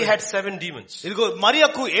 Mary had 7 demons. ఇదిగో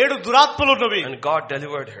మరియకు 7 దురాత్మలు ఉన్నవి. And God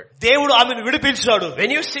delivered her. దేవుడు ఆమెను విడిపించాడు.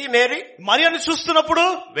 When you see Mary, మరియను చూస్తున్నప్పుడు,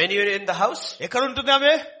 when you are in the house, ఎక్కడ ఉంటుంది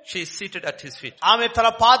ఆమె? she is seated at his feet. ఆమె తన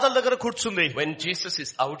పాదాల దగ్గర కూర్చుంది. When Jesus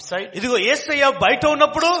is outside, ఇదిగో యేసయ్య బయట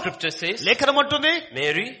ఉన్నప్పుడు, scripture says, లేఖనం అంటుంది,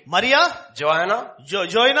 Mary, Mariya,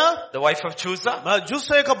 జోయనా, the wife of Chusa,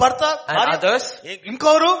 జూసా యొక్క భర్త, and others,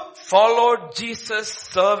 ఇంకొకరు followed Jesus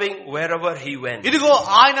serving wherever he went. ఇదిగో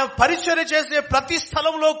ఆయన పరిచర్య చేసే ప్రతి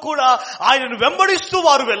స్థలంలో కూడా ఆయనను వెంబడిస్తూ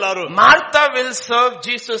వారు వెళ్లారు. Martha will serve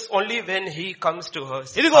Jesus only when he comes to her.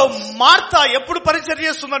 ఇదిగో మార్త ఎప్పుడు పరిచర్య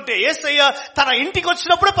చేస్తుందంటే యేసయ్య తన ఇంటికి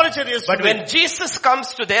వచ్చినప్పుడు పరిచర్య చేస్తుంది. But when Jesus comes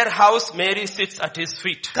to their house, Mary sits at his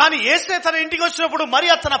feet. కానీ యేసయ్య తన ఇంటికి వచ్చినప్పుడు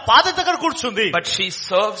మరియ తన పాద దగ్గర కూర్చుంది. But she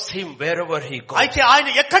serves him wherever he goes. అయితే ఆయన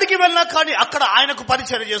ఎక్కడికి వెళ్ళినా కానీ అక్కడ ఆయనకు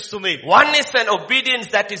పరిచర్య చేస్తుంది. One is an obedience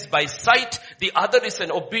that is by sight, the other is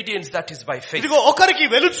an obedience that is by faith. ఇదిగో ఒకరికి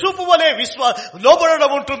వెలుచూపు వలె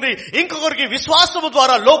లోబడడం ఉంటుంది, ఇంకొకరికి విశ్వాసము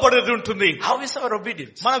ద్వారా లోబడేది ఉంటుంది. How is our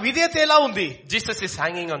obedience? మన విధేయత ఎలా ఉంది? Jesus is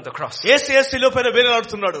hanging on the cross. యేసయ్య శిలువ పైన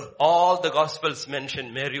వేలాడుతున్నాడు. All the gospels mention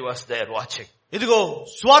Mary was there watching. ఇదిగో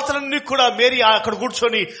స్వార్థలన్నీ కూడా మేరీ అక్కడ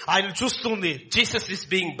కూర్చొని ఆయన చూస్తుంది. Jesus is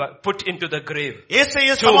being put into the grave.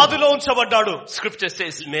 యేసయ్య సమాధిలో ఉంచబడ్డాడు. Scripture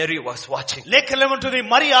says Mary was watching. లేఖనం ఏమంటుంది?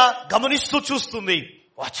 మరియా గమనిస్తూ చూస్తుంది.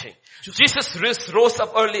 Watching. Jesus rose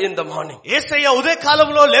up early in the morning. యేసయ్య ఉదయ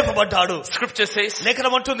కాలంలో లేపబడ్డాడు. Scripture says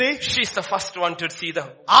లేఖనం అంటుంది she's the first one to see the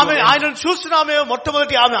ఆమె ఆయనను చూసిన ఆమె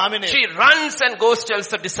మొట్టమొదటి ఆమెనే. She runs and goes tells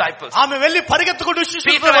the disciples. ఆమె వెళ్లి పరిగెత్తుకుంటూ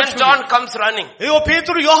Peter and John comes running. ఇదిగో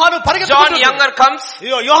పేతురు యోహాను John పరిగెత్తుకుంటూ younger comes.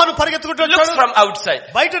 యోహాను పరిగెత్తుకుంటూ Looks from outside.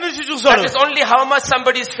 బయట నుంచి చూస్తాడు. That is only how much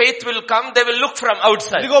somebody's faith will come. They will look from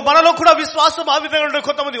outside. ఇదిగో మనలో కూడా విశ్వాసం ఆ విధంగా ఉంటుంది.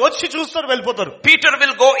 కొంతమంది వచ్చి చూస్తారు, వెళ్ళిపోతారు. Peter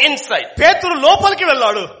will go inside. పేతురు లోపలికి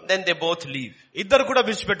వెళ్ళాడు. Then they both leave. ఇద్దరు కూడా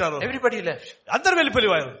విడిచిపెట్టారు. Everybody left. అందరు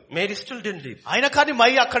వెళ్ళిపోయారు. Mary still didn't leave. అయినా కానీ మై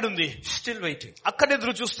అక్కడ ఉంది. Still waiting. అక్కడ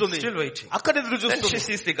ఎదురు చూస్తుంది. Still waiting. అక్కడ ఎదురు Then she చూస్తుంది.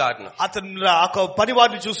 sees the gardener. అతను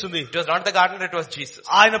పనివాడిని చూస్తుంది. It was not the gardener, it was Jesus.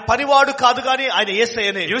 ఆయన పనివాడు కాదు కానీ ఆయన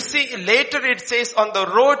యేసయ్యనే. You see, later it says on the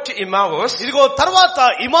road to Emmaus, ఇదిగో తర్వాత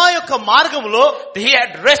ఇమా యొక్క మార్గంలో he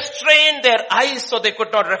had restrained their eyes so they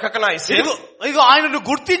could not recognize him. ఇదిగో ఆయనను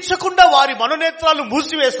గుర్తించకుండా వారి మనోనేత్రాలు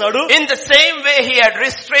మూసివేశాడు. In the same way he had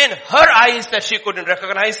restrained her eyes that she couldn't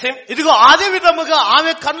recognize him. ఇదిగో అదే విధముగా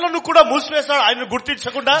ఆమె కళ్ళను కూడా మూసివేశాడు ఆయనను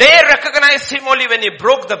గుర్తించకుండా. They recognized him only when he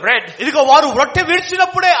broke the bread. ఇదిగో వారు రొట్టె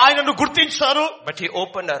విడిచినప్పుడే ఆయనను గుర్తించారు. But he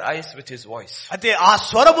opened her eyes with his voice. అయితే ఆ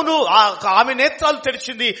స్వరమును ఆమె నేత్రాలు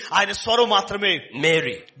తెరిచింది ఆయన స్వరం మాత్రమే.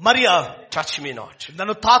 Mary, Mariya, touch me not.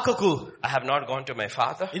 నన్ను తాకకు. I have not gone to my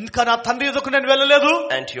father ఇంకా నా తండ్రి ఎదుకు నేను వెళ్ళలేదు.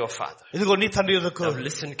 and to your father. ఇదిగో నీ తండ్రి ఎదుకు. Now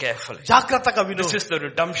listen carefully. జాగ్రత్తగా విను. This is the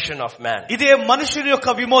redemption of man. ఇదే మనుషుని యొక్క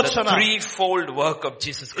విమోచన. The threefold work of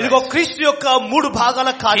Jesus Christ. ఇదిగో క్రీస్తు యొక్క 3 భాగాల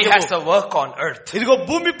He కార్యము. has a work on earth. ఇదిగో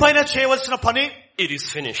భూమి పైన చేయవలసిన పని It is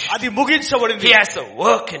finished. అది ముగించబడింది. He has a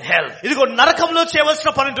work in hell. ఇదిగో నరకంలో చేయవలసిన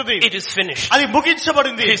పని ఉంటుంది. It is finished. అది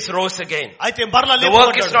ముగించబడింది. He rose again. అయితే మరలా The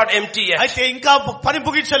work is not empty yet. అయితే ఇంకా పని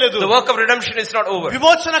ముగించలేదు. The work of redemption is not over.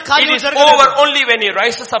 విమోచన It కార్యం is జరగలేదు. over only when he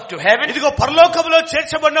rises up to heaven. ఇదిగో పరలోకములో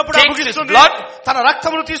చేర్చబడినప్పుడు Takes his ముగిస్తుంది. blood. తన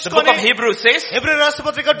రక్తమును The book తీసుకొని of Hebrews says, హెబ్రీ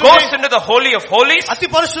రాష్ట్రపత్రిక goes into the holy of holies అతి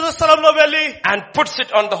పరిశుద్ధ స్థలంలో వెళ్ళి and puts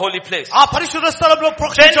it on the holy place. ఆ పరిశుద్ధ స్థలంలో Then only the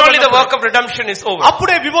ప్రోక్షించబడినప్పుడు work of redemption is over.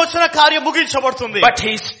 అప్పుడే విమోచన కార్యం ముగించబడుతుంది. But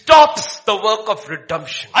he stops the work of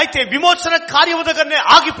redemption అయితే విమోచన కార్యము దగ్గరనే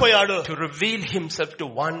ఆగిపోయాడు. to reveal himself to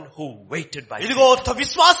one who waited by ఇదిగో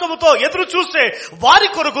విశ్వాసముతో ఎదురు చూస్తే వారి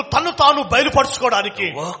కొరకు తన్ను తాను బయలుపరచుకోవడానికి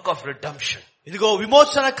the work of redemption ఇదిగో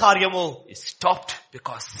విమోచన కార్యము is stopped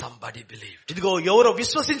because somebody believed. ఇదిగో ఎవరో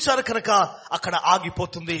విశ్వసించారు కనుక అక్కడ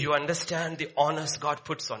ఆగిపోతుంది. You understand the honors God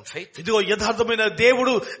puts on faith? ఇదిగో యథార్థమైన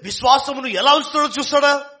దేవుడు విశ్వాసమును ఎలా ఉంచుతాడో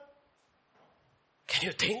చూస్తాడా? Can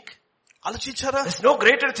you think? ఆలోచించారా? There's no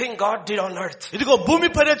greater thing God did on earth. ఇదిగో భూమి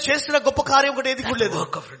పైన చేసిన గొప్ప కార్యం కూడా ఏది కూడా That లేదు.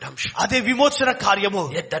 work of redemption. అదే విమోచన కార్యము.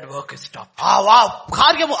 Yet that work is stopped. ఆ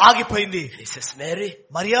కార్యము ఆగిపోయింది. He says, Mary,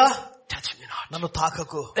 Mariya, touch me not. నన్ను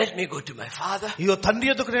తాకకు. Let me go to my father. ఇగో తండ్రి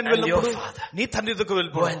ఎదుకు నేను And వెళ్ళినప్పుడు your father. నీ తండ్రి ఎదుకు Go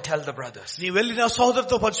వెళ్ళిపో. and tell the brothers, నీ వెళ్ళి నా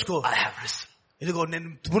సహోదరుతో పంచుకో. I have risen. ఇదిగో నేను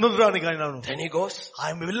పునరుద్ధానికి అయినాను. Then he goes.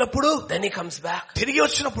 ఆయన వెళ్ళినప్పుడు Then he comes back. తిరిగి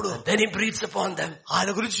వచ్చినప్పుడు Then he breathes upon them. ఆయన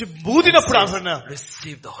గురించి బూదినప్పుడు ఆయన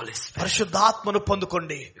Receive the Holy Spirit. పరిశుద్ధాత్మను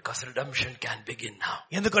పొందుకోండి. Because redemption can begin now.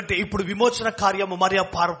 ఎందుకంటే ఇప్పుడు విమోచన కార్యము మరియా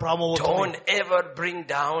ప్రారంభమవుతుంది. Don't ever bring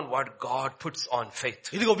down what God puts on faith.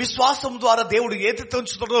 ఇదిగో విశ్వాసం ద్వారా దేవుడు ఏదైతే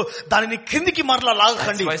ఉంచుతాడో దానిని కిందికి మరలా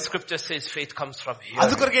లాగకండి. That's why scripture says faith comes from here.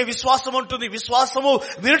 అందుకొరకే విశ్వాసం ఉంటుంది. విశ్వాసము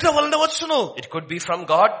వినటం వలన వచ్చును. It could be from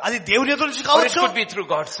God. అది దేవుని ఎదురు నుంచి Or it కావచ్చు, could be through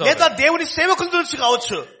God's లేదా servant. దేవుని సేవకుల నుంచి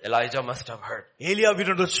కావచ్చు. Elijah must have heard. ఏలియా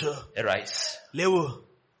వినొచ్చు. Arise. లేవు,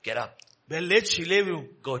 Get up. లేచి లేవు,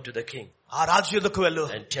 Go to the king. ఆ రాజు ఎదుకు వెళ్ళు,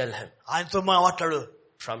 And tell him, ఆయనతో మాట్లాడు.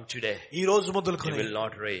 from today, ఈ రోజు you మొదలుకొని will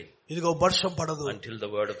not reign. ఇదిగో వర్షం పడదు until the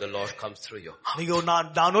word of the Lord comes through you. ఇదిగో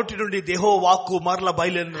నా నోటి నుండి దేహో వాక్కు మరల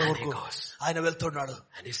బయలుదేరిన వరకు ఆయన వెళ్తున్నాడు.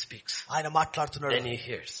 And he speaks. ఆయన మాట్లాడుతున్నాడు. Then he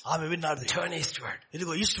hears. ఆమె విన్నాడు. Turn eastward.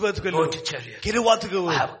 ఇదిగో ఈస్ట్ వైపుకు వెళ్ళు. Go to chariots. కిరువాతుకు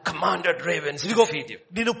I have commanded ravens ఇదిగో to feed you.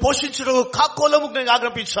 నిన్ను పోషించడం కాకోలము నేను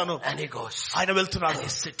ఆజ్ఞాపించాను. And he goes. ఆయన వెళ్తున్నాడు. And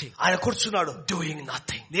he's sitting. ఆయన కూర్చున్నాడు. Doing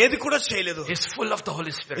nothing. ఏది కూడా చేయలేదు. He's full of the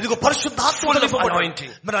Holy Spirit. ఇదిగో పరిశుద్ధాత్మతో Full of నింపబడ్డాడు.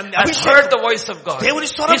 anointing. మరి Has heard the voice of God. దేవుని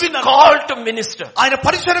స్వరం He's విన్నాడు. called to minister. ఆయన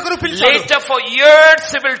పరిచర్యకు పిలిచాడు. Later for years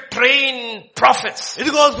he will train prophets.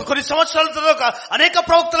 ఇదిగో కొన్ని సంవత్సరాల తర్వాత అనేక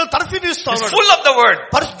ప్రవక్తలను తర్ఫీదిస్తాడు. He's full of the word.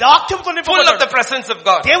 వాక్యంతో Full of the presence of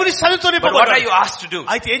God. దేవుని సన్నిధితో But what నింపబడ్డాడు. are you asked to do?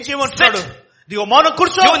 అయితే ఏం చేయమంటున్నాడు? ఇదిగో మౌనం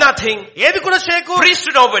కూర్చో. Do nothing. ఏది కూడా చేయకు. Preach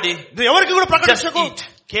to nobody. ఎవరికి కూడా ప్రకటించకు. Just eat.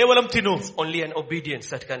 కేవలం తిను. Only an obedience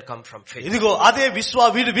that can come from faith. ఇదిగో అదే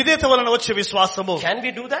విధేయత వలన వచ్చే విశ్వాసము. Can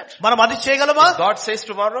we do that? మనం అది చేయగలమా? God says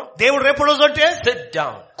tomorrow, దేవుడు రేపు రోజు అంటే sit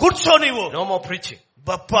down. కూర్చో నీవు. No more preaching.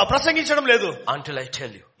 ప్రసంగించడం లేదు. Until I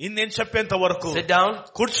tell you. ఇది నేను చెప్పేంత వరకు. Sit down.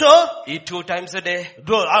 కూర్చో. Eat 2 times a day.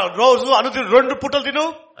 రోజు అనుదిన 2 పూటలు తిను.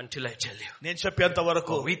 Until I tell you. నేను చెప్పేంత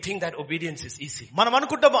వరకు. We think that obedience is easy. మనం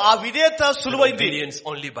అనుకుంటాం ఆ విధేయత సులువైంది. Obedience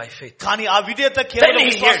only by faith. కానీ ఆ విధేయత కేవలం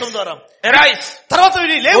విశ్వాసం ద్వారా. Arise. తర్వాత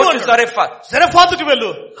లేవు. Go to Zarephath. జరఫాతుకు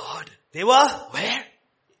వెళ్ళు. Lord. దేవా. Where?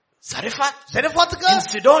 Zarephath? జరఫాతుకు. In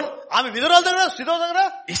Sidon? ఆమె విధురాల దగ్గర, సిదోన్ దగ్గర.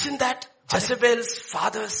 Isn't that Jezebel's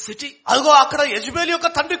father's city? అదిగో అక్కడ యెజబెల్ యొక్క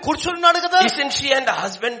తండ్రి కూర్చున్నాడు కదా. Isn't she and the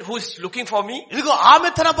husband who is looking for me? ఇదిగో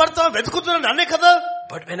ఆమె తన భర్త వెతుకుతున్నాడు అనే కదా.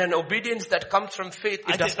 But when an obedience that comes from faith,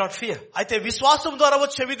 it does not fear. అయితే విశ్వాసం ద్వారా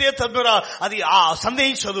వచ్చే విధేయత ద్వారా అది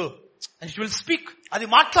సందేహించదు. And it will speak. అది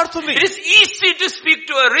మాట్లాడుతుంది. It is easy to speak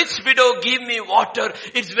to a rich widow, give me water.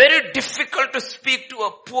 It's very difficult to speak to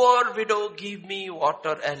a poor widow, give me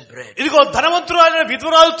water and bread. ఇదిగో ధనవంతురాలైన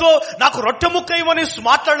విధవరాలతో నాకు రొట్టె ముక్క ఇవ్వని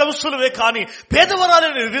మాట్లాడడం సులువే, కానీ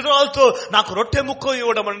పేదవరాలైన విధవరాలతో నాకు రొట్టె ముక్క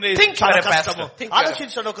ఇవ్వడం అనేది చాలా కష్టము.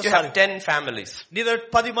 ఆలోచించండి ఒకసారి. You have 10 families. నీ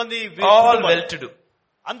 10 మంది all well to do.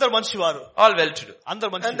 అందరు మంచివారు. All well to do. అందరు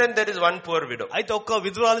మంచి. And then there is one poor widow. అయితే ఒక్క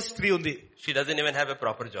విధవరాల స్త్రీ ఉంది. She doesn't even have a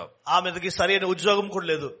proper job. ఆమెకి సరైన ఉద్యోగం కూడా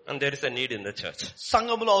లేదు. And there is a need in the church.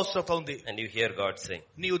 సంఘములో అవసరత ఉంది. And you hear God saying,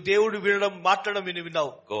 నీవు దేవుడు వినడం మాట్లాడడం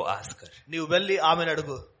విన్నావు. Go ask her. నీవు వెళ్ళి ఆమెను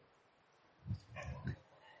అడుగు.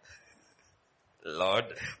 Lord,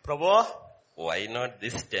 ప్రభువా, why not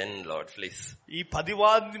this 10, Lord, please? ఈ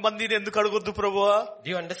 10 మందిని ఎందుకు అడగొద్దు ప్రభువా? Do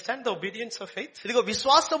you understand the obedience of faith? ఇదిగో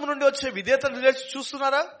విశ్వాసము నుండి వచ్చే విధేయతను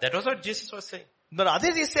చూస్తున్నారా? That was what Jesus was saying. మరి అదే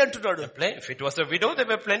చేస్తే అంటున్నాడు. If it was a widow, there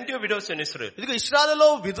were plenty of widows in Israel. ఇదిగో ఇశ్రాయేలులో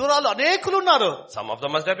విధవరాలు అనేకులు ఉన్నారు. Some of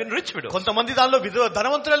them must have been rich widows. కొంతమంది దానిలో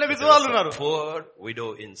ధనవంతులైన విధవరాలు ఉన్నారు. Poor widow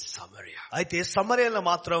in Samaria. అయితే సమరయలో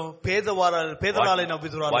మాత్రం పేదవారైన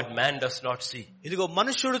విధవరాలు. What man does not see, ఇదిగో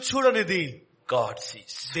మనుషుడు చూడనిది God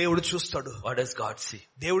sees. దేవుడు చూస్తాడు. What does God see?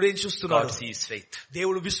 దేవుడు ఏం చూస్తున్నాడు? God sees faith.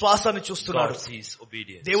 దేవుడు విశ్వాసాన్ని చూస్తున్నాడు. God sees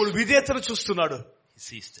obedience. దేవుడు విధేయతను చూస్తున్నాడు. He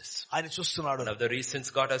sees this. ఆయన చూస్తున్నాడు. One of the reasons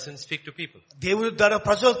God doesn't speak to people. దేవుడు తన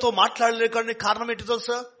ప్రజలతో మాట్లాడలేకనే కారణం ఏంటి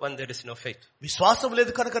తెలుసా? One, there is no faith. విశ్వాసం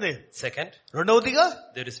లేదు కనుకనే. Second, రెండవదిగా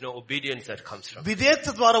there is no obedience that comes from. విధేయత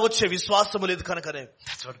ద్వారా వచ్చే విశ్వాసం లేదు కనుకనే.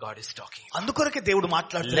 That's what God is talking. అందుకొరకే దేవుడు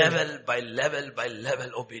మాట్లాడుతున్నాడు. Level by level by level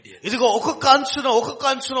obedience. ఇదిగో ఒక్కొక్క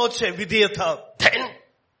అంచున వచ్చే విధేయత. Then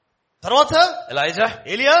తర్వాత Elijah,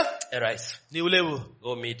 ఏలియా, arise. నీవు లేవు,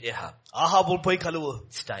 Go meet Ahab. ఆహాబు పోయి కలువు.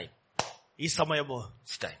 It's time. ఈ సమయము,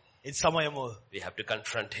 It's time. ఈ సమయము. We have to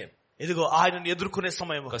confront him. ఇదిగో ఆయనను ఎదుర్కొనే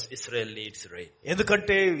సమయము. Because Israel needs rain.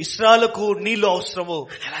 ఎందుకంటే ఇశ్రాయేలుకు నీళ్లు అవసరము.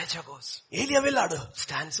 And Elijah goes. ఏలియా వెళ్ళాడు.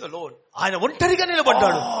 Stands alone. ఆయన ఒంటరిగా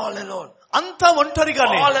నిలబడ్డాడు. All alone. అంతా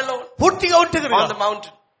ఒంటరిగానే. All alone. పూర్తిగా ఒంటరిగా. On the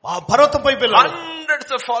mountain. ఆ పర్వతంపై వెళ్ళాడు. Hundreds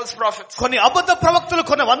of false prophets. కొన్ని అబద్ధ ప్రవక్తలు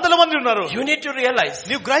కొన్ని వందల మంది ఉన్నారు. You need to realize.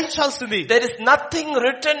 నీవు గ్రహించాల్సింది. There is nothing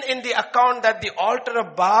written in the account that the altar of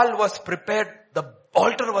Baal was prepared. The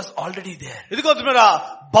altar was already there. ఇదిగో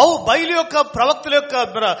బయలు యొక్క ప్రవక్తల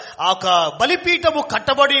యొక్క బలిపీఠము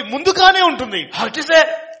కట్టబడి ముందుగానే ఉంటుంది. What is there?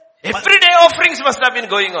 Every day offerings must have been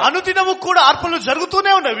going on. అనుదినము కూడా అర్పణలు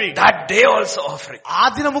జరుగుతూనే ఉన్నవి. That day also offering. ఆ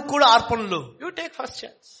దినము కూడా అర్పణలు. You take first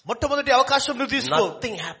chance. మొట్టమొదటి అవకాశం నువ్వు తీసుకో.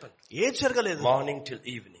 Nothing happened. ఏం జరగలేదు. Morning till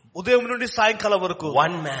evening. ఉదయం నుండి సాయంకాలం వరకు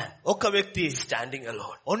One man. ఒక వ్యక్తి standing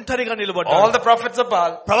alone. ఒంటరిగా నిలబడ్డాడు. All the prophets of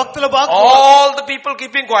Baal. ప్రవక్తల బాగు. All the people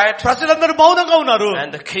keeping quiet. ప్రజలందరూ మౌనంగా ఉన్నారు.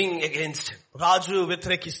 And the king against him. Raju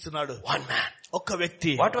వ్యతిరేకిస్తున్నాడు. One man. ఒక్క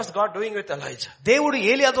వ్యక్తి. What was God doing with Elijah? దేవుడు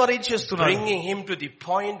ఏలియా ద్వారా ఏం చేస్తున్నాడు? Bringing him to the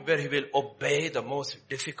point where he will obey the most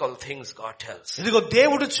difficult things God tells. ఇదిగో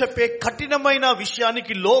దేవుడు చెప్పే కఠినమైన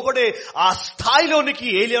విషయానికి లోబడే ఆ స్థాయిలోనికి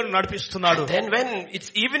ఏలియాను నడిపిస్తున్నాడు. Then when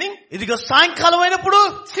it's evening, ఇదిగో సాయంకాలం అయినప్పుడు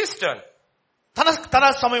his turn. తన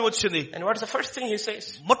సమయం వచ్చింది. And what is the first thing he says?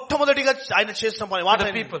 మొట్టమొదటిగా ఆయన చేసిన పని,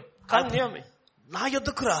 The people, come near me. నా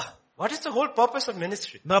యొద్దకు రా. What is the whole purpose of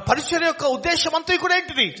ministry? మన పరిచర్య యొక్క ఉద్దేశం అంతా కూడా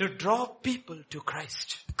ఏంటిది? To draw people to Christ.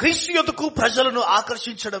 క్రీస్తు యొద్దకు ప్రజలను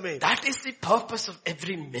ఆకర్షించడమే. That is the purpose of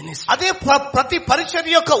every ministry. అదే ప్రతి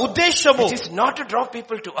పరిచర్య యొక్క ఉద్దేశము. It is not to draw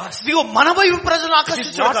people to us. ఇదిగో మన వైపు ప్రజలను It is not to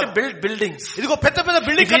ఆకర్షించడం. build buildings. ఇదిగో పెద్ద పెద్ద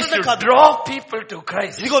బిల్డింగ్ It is కట్టడం to కాదు. draw people to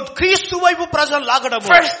Christ. ఇదిగో క్రీస్తు వైపు ప్రజలను లాగడము.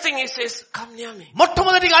 First thing he says, come near me.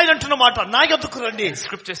 మొట్టమొదటిగా ఆయన అంటున్న మాట, నా యొద్దకు రండి. And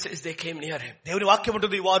scripture says they came near him. దేవుని వాక్యం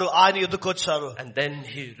ఉంటుంది, వారు ఆయన యొద్దకు వచ్చారు. And then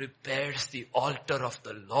he repairs the altar of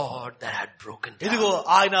the Lord that had broken down. ఇదిగో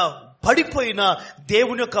ఆయన పడిపోయిన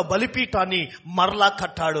దేవుని యొక్క బలిపీఠాన్ని మరలా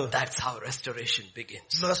కట్టాడు. That's how restoration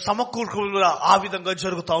begins. సమకూర్పులు ఆ విధంగా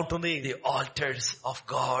జరుగుతూ ఉంటుంది. The altars of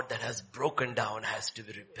God that has broken down has to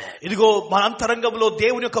be repaired. ఇదిగో మన అంతరంగంలో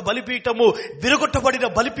దేవుని యొక్క బలిపీఠము, విరగొట్టబడిన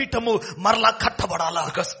బలిపీఠము మరలా కట్టబడాలా.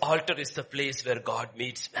 Because altar is the place where God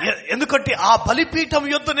meets man. ఎందుకంటే ఆ బలిపీఠం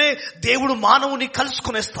యొద్దనే దేవుడు మానవుని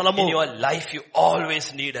కలుసుకునే స్థలము. In your life you always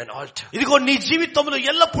need an altar. ఇదిగో నీ జీవితంలో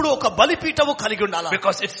ఎల్లప్పుడూ ఒక బలిపీఠము కలిగి ఉండాలి.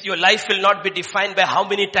 Because your life will not be defined by how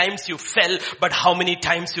many times you fell, but how many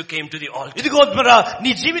times you came to the altar. ఇదిగో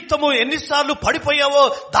నీ జీవితము ఎన్నిసార్లు పడిపోయావో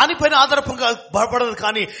దానిపైన ఆధారపడదు,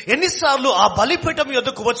 కానీ ఎన్నిసార్లు ఆ బలిపీఠం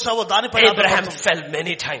యొద్దకు వచ్చావో దానిపైన. Abraham fell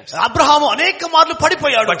many times. Abraham అనేక మార్లు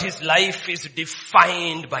పడిపోయాడు. But his life is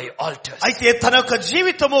defined by altars. అయితే తన యొక్క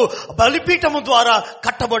జీవితము బలిపీఠము ద్వారా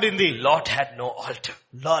కట్టబడింది. Lot had no altar.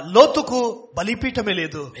 లోతుకు బలిపీఠమే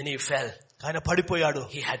లేదు. When he fell, ఆయన పడిపోయాడు.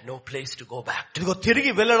 he had no place to go back to. ఇదిగో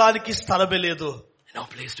తిరిగి వెళ్ళడానికి స్థలమే లేదు. No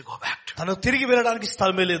place to go back to. తను తిరిగి వెళ్ళడానికి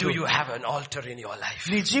స్థలమే లేదు. Do you have an altar in your life?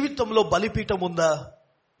 నీ జీవితంలో బలిపీఠం ఉందా?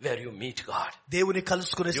 Where you meet God. దేవుని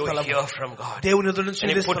కలుసుకునే You స్థలం. hear from God. దేవుని ఎదురు నుంచి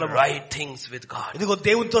And you put స్థలం. right things with God. ఇదిగో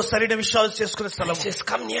దేవునితో సరైన విషయాలు చేసుకునే స్థలం. He says,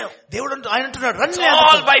 come near. దేవుడు ఆయన అంటున్నాడు, రండి.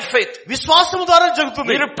 All by faith. విశ్వాసము ద్వారా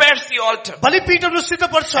జరుగుతుంది. He repairs the altar. బలిపీఠం And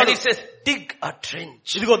సిద్ధపరచాడు. he says, dig a trench.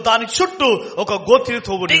 ఇదిగో దాని చుట్టూ ఒక గోతిని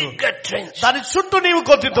తవ్వు. Dig a trench. దాని చుట్టూ నీవు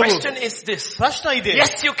గోతిని తవ్వు. Question is this. ప్రశ్న ఇదే.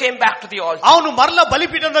 Yes, you came back to the altar. అవును, మరలా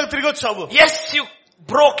బలిపీఠం దగ్గర తిరిగి వచ్చావు. Yes, you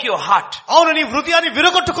broke your heart. అవును, నీ హృదయాన్ని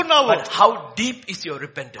విరగొట్టుకున్నావు. But how deep is your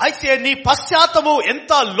repentance? అయితే నీ పశ్చాత్తము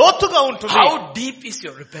ఎంత లోతుగా ఉంటుంది. How deep is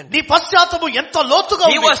your repentance? నీ పశ్చాత్తము ఎంత లోతుగా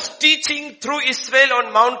He ఉంది. was teaching through Israel on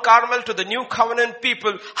Mount Carmel to the new covenant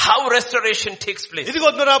people how restoration takes place. ఇదిగో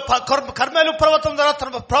కర్మేలు పర్వతం ద్వారా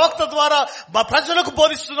తన ప్రవక్త ద్వారా ప్రజలకు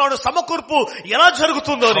బోధిస్తున్నాడు సమకూర్పు ఎలా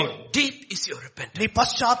జరుగుతుందో. How deep is your repentance? నీ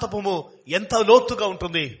పశ్చాత్తము ఎంత లోతుగా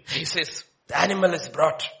ఉంటుంది. He says, the animal is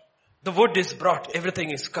brought. The wood is brought. Everything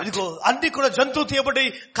is cut. ఇదిగో అన్ని కూడా జంతువు తీయబడ్డాయి,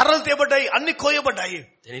 కర్రలు తీయబడ్డాయి, అన్ని కోయబడ్డాయి.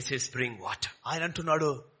 Then he says, bring water. ఆయన అంటున్నాడు,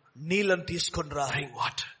 నీళ్ళని తీసుకొని రా. Bring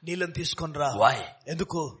water. నీళ్ళని తీసుకొని రా. Why?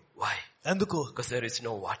 ఎందుకు? Why? ఎందుకు? Because there is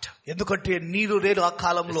no water. ఎందుకంటే నీరు లేదు ఆ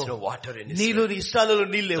కాలంలో. There's no water in నీరు Israel. ఇస్రాయేలులో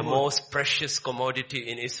నీళ్ళు The లేవు. most precious commodity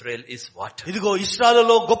in Israel is water. ఇదిగో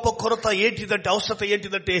ఇస్రాయేలులో గొప్ప కొరత ఏంటిదంటే, అవసరత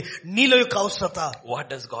ఏంటిదంటే నీళ్ళ యొక్క అవసరత. What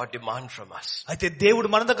does God demand from us? అయితే దేవుడు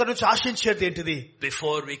మన దగ్గర నుంచి ఆశించేది ఏంటిది?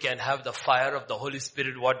 Before we can have the fire of the Holy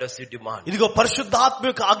Spirit, what does He demand? ఇదిగో పరిశుద్ధాత్మ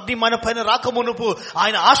యొక్క అగ్ని మన పైన రాకమునుపు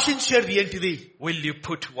ఆయన ఆశించేది ఏంటిది? Will you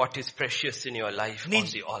put what is precious in your life on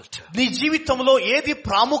the altar? నీ జీవితంలో ఏది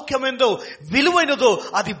ప్రాముఖ్యమైనదో, విలువైనదో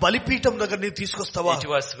అది బలిపీఠం దగ్గర నీవు తీసుకొస్తావా? It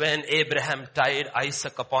was when Abraham tied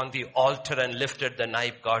Isaac upon the altar and lifted the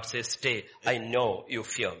knife, God says, stay, I know you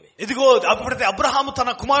fear me. ఇదిగో అప్పుడైతే అబ్రహాము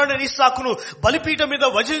తన కుమారుడైన ఇస్సాకును బలిపీఠం మీద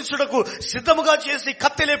వధించుటకు సిద్ధముగా చేసి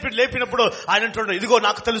కత్తె లేపినప్పుడు ఆయన అంటున్నాడు, ఇదిగో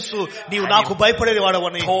నాకు తెలుసు నీవు నాకు భయపడేది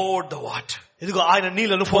వాడవని. Poured the water. ఇదిగో ఆయన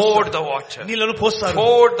నీళ్లను Poured the water. నీళ్లను పోస్తారు.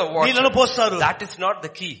 Poured the water. నీళ్లను పోస్తారు. That is not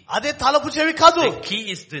the key. అదే తాళపు చెవి కాదు. The key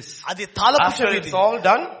is this. అది తాళపు After చెవి. it's all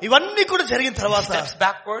done, ఇవన్నీ కూడా జరిగిన తర్వాత steps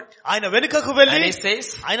backward. ఆయన వెనుకకు వెళ్ళి And he says,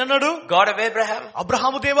 ఆయన అన్నాడు, God of Abraham,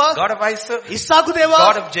 అబ్రహాము దేవా, God of Isaac, ఇస్సాకు దేవా,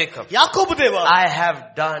 God of Jacob, యాకోబు దేవా, I have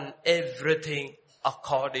done everything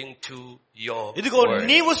according to your ఇదిగో word.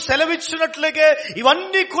 నీవు సెలవిచ్చినట్లుగే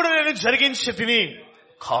ఇవన్నీ కూడా నేను జరిగించి తిని.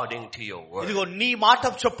 According to your word. ఇదిగో నీ మాట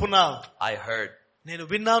చొప్పున I heard. నేను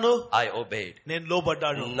విన్నాను, I obeyed. నేను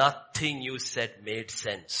లోబడ్డాను. Nothing you said made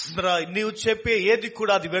sense. నీవు చెప్పే ఏది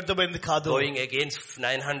కూడా అది వ్యర్థమైంది కాదు. Going against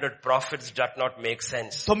 900 prophets does not make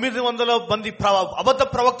sense. 900 మంది అబద్ధ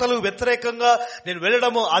ప్రవక్తలు వ్యతిరేకంగా నేను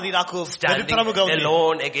వెళ్ళడము అది నాకు వ్యతిరేకముగా ఉంది. Standing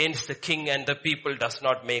alone against the king and the people does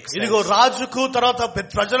not make sense. ఇదిగో రాజుకు తర్వాత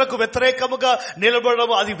ప్రజలకు వ్యతిరేకముగా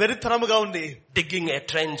నిలబడము అది వెరితనముగా ఉంది. Digging a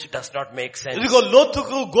trench does not make sense. ఇదిగో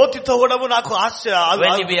లోతుకు గోతి తవ్వడము నాకు ఆశ.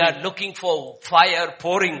 When we are looking for fire fire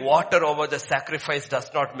pouring water over the sacrifice does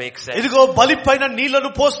not make sense. ఇదిగో బలిపైన నీళ్లను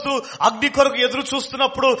పోస్తూ అగ్ని కొరకు ఎదురు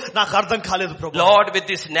చూస్తున్నప్పుడు నాకు అర్థం కాలేదు ప్రభు. Lord, with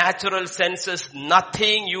these natural senses,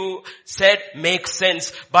 nothing you said makes sense,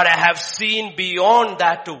 but I have seen beyond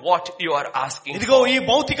that to what you are asking. ఇదిగో ఈ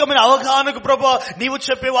భౌతికమైన అవగాహనకు ప్రభు నీవు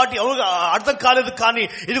చెప్పే వాటి అర్థం కాలేదు, కానీ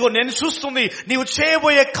ఇదిగో నేను చూస్తుంది నీవు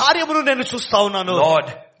చేయబోయే కార్యమును నేను చూస్తా ఉన్నాను. Lord,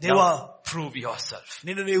 దేవా, prove yourself.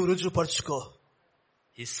 నిన్ను నీవు రుజువుపరచుకో.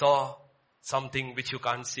 He saw something which you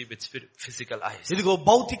can't see with physical eyes. ఇదిగో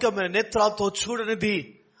భౌతికమైన నేత్రాలతో చూడనిది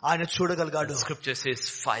ఆయన చూడగలిగాడు. Scripture says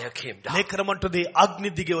fire came down. లేఖనం అంటుంది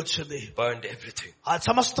అగ్ని దిగి వచ్చింది, burned everything. ఆ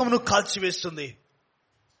సమస్తమును కాల్చివేస్తుంది.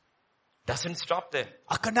 Doesn't stop there.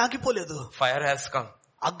 అక్కడ ఆగిపోలేదు. Fire has come.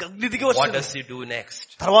 అగ్ని దిగి What వచ్చింది. does he do next?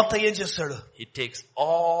 తర్వాత ఏం చేస్తాడు? He takes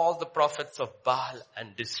all the prophets of Baal and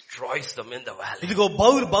destroys them in the valley. ఇదిగో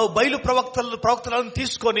బయలు ప్రవక్తలను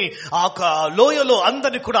తీసుకొని ఆ లోయలో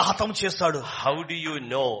అందరిని కూడా హతం చేస్తాడు. How do you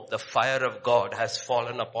know the fire of God has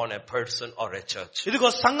fallen upon a person or a church?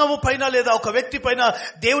 ఇదిగో సంఘము పైన లేదా ఒక వ్యక్తి పైన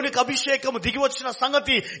దేవునికి అభిషేకం దిగి వచ్చిన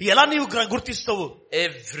సంగతి ఎలా నీవు గుర్తిస్తావు?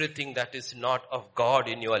 Everything that is not of God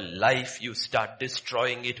in your life, you start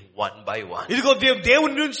destroying it one by one. ఇదిగో దేవుని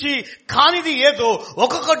నుంచి కానిది ఏదో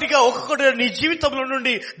ఒక్కొక్కటిగా నీ జీవితంలో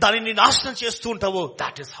నుండి దానిని నాశనం చేస్తూ ఉంటావు.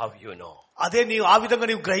 That is how you know. అదే నీవు ఆ విధంగా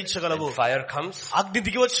నీవు గ్రహించగలవు. When fire comes, అగ్ని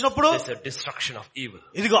దిగి వచ్చినప్పుడు there's a destruction of evil.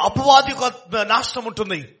 ఇదిగో అపవాది యొక్క నాశనం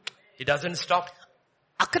ఉంటుంది. He doesn't stop.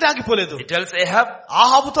 అక్కడ ఆగిపోలేదు. He tells Ahab,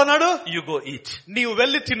 ఆహాబుతో అన్నాడు, you go eat. నీవు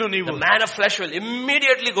వెళ్ళి తిను. నీవు The man of flesh will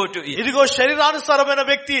immediately go to eat. ఇదిగో శరీరానుసారమైన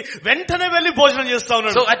వ్యక్తి వెంటనే వెళ్లి భోజనం చేస్తా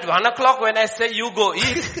ఉన్నాడు. So at 1 o'clock when I say you go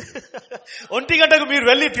eat, 1 గంటకు మీరు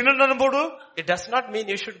వెళ్ళి తినండి అన్నప్పుడు it does not mean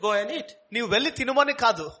you should go and eat. నీవు వెళ్ళి తినమని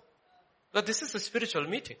కాదు. But this is a spiritual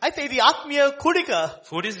meeting. అయితే ఇది ఆత్మీయ కూడిక.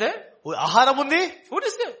 Food is there. ఆహారం ఉంది, Food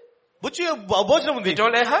is there. భోజనం ఉంది. He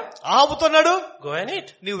told Ahab, ఆహాబుతో అన్నాడు, go and eat.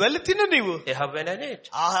 నీవు వెళ్ళి తిను. నీవు Ahab went and ate.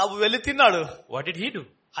 ఆహాబు వెళ్ళి తిన్నాడు. What did he do?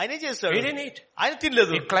 ఆయనే చేస్తాడు. He didn't eat. ఆయన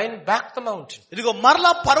తినలేదు. He climbed back the mountain. ఇదిగో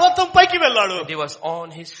మరలా పర్వతం పైకి వెళ్ళాడు. He was on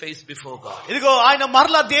his face before God. ఇదిగో ఆయన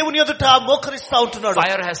మరలా దేవుని ఎదుట మోకరిస్తా ఉంటున్నాడు.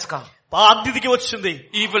 Fire has come. అగ్ని దిగి వచ్చింది.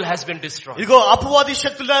 Evil has been destroyed. ఇదిగో అపవాది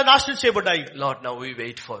శక్తులు నాశనం చేయబడ్డాయి. Lord, now we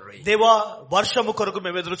wait for rain. దేవా, వర్షము కొరకు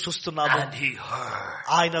మేము ఎదురు చూస్తున్నాము. And he heard.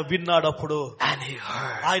 ఆయన విన్నాడప్పుడు. And he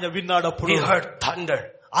heard. ఆయన విన్నాడప్పుడు. He heard thunder.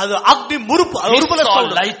 అది అగ్ని He saw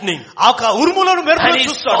lightning. ఆ ఉరుములను And మెరుపులను he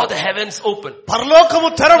saw చూస్తాడు. the heavens open. పరలోకము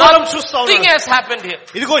తెరవడం చూస్తా Nothing ఉన్నాడు. has happened here.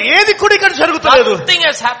 ఇదిగో ఏది కూడా ఇక్కడ జరుగుతలేదు. Nothing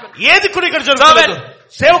has happened. ఏది కూడా ఇక్కడ జరుగుతలేదు.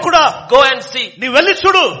 సేవకుడా, Go and see. నీవు వెళ్ళి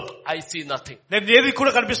చూడు. I see nothing. నేను ఏది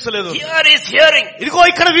కూడా కనిపిస్తలేదు. Here is hearing. ఇదిగో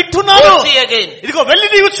ఇక్కడ వింటున్నాను. Go see again. ఇదిగో వెళ్ళి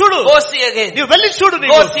నీవు చూడు. Go see again. నీవు వెళ్ళి చూడు.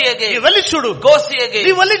 Go see again. నీవు వెళ్ళి చూడు. Go see again.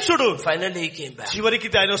 నీవు వెళ్ళి చూడు. Finally he came back. చివరికి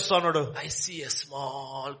ఆయన వస్తున్నాడు. I see a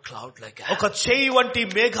small cloud like ఒక that. చేయి వంటి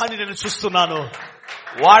మేఘాన్ని నేను చూస్తున్నాను.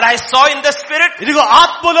 What I saw in the spirit ఇదిగో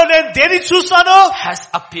ఆత్మలో నేను దేని చూసానో has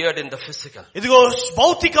appeared in the physical. ఇదిగో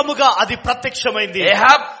భౌతికముగా అది ప్రత్యక్షమైంది.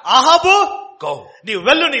 Ahab, ఆహాబు, go. నీవు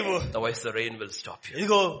వెళ్ళు. నీవు Otherwise the rain will stop you.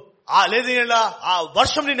 ఇదిగో లేదు ఆ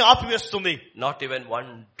వర్షం నిన్ను ఆపివేస్తుంది. Not even one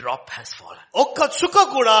drop has fallen. ఒక్క చుక్క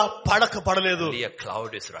కూడా పడలేదు. Only a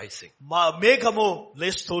cloud is rising. మా మేఘము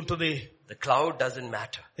లేస్తూ ఉంటుంది. The cloud doesn't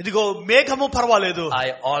matter. ఇదిగో మేఘము పర్వాలేదు.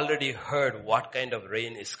 I already heard what kind of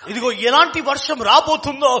rain is coming. ఇదిగో ఎలాంటి వర్షం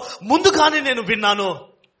రాబోతుందో ముందుగానే నేను విన్నాను.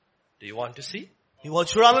 Do you want to see? నువ్వు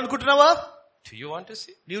చూడాలనుకుంటున్నావా? Do you want to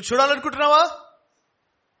see? నీవు చూడాలనుకుంటున్నావా?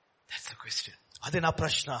 That's the question. అదే నా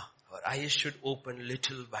ప్రశ్న. Our eyes should open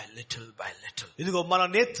little by little by little. ఇదిగో మన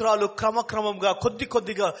నేత్రాలు క్రమక్రమంగా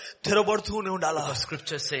కొద్దిగా తెరబడుతూనే ఉండాలి. The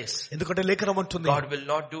scripture says, ఎందుకంటే లేఖనం అంటుంది, God will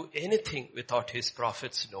not do anything without his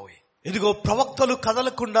prophets knowing. ఇదిగో ప్రవక్తలు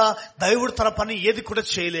కదలకుండా దేవుడు తన పని ఏది కూడా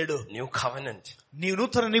చేయలేడు. New covenant, నీ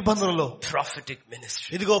నూతన నిబంధనలో prophetic ministry,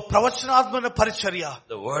 ఇదిగో ప్రవచనాత్మక పరిచర్య,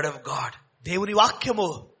 the word of God, దేవుని వాక్యము,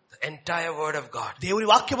 the entire word of God దేవుని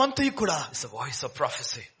వాక్యం అంతయు కూడా is the voice of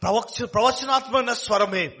prophecy. ప్రవచనాత్మక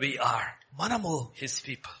స్వరమే. We are మనము his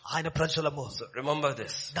people. ఆయన ప్రజలము. So remember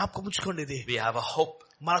this. జ్ఞాపకం ఉంచుకోండి, ఇది We have a hope.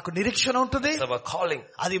 మనకు నిరీక్షణ ఉంటుంది. It's our calling.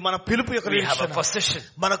 అది మన పిలుపు యొక్క We have a నిరీక్షణ. position.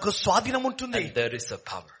 మనకు స్వాధీనం ఉంటుంది. And there is a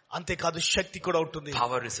power. అంతేకాదు శక్తి కూడా ఉంటుంది.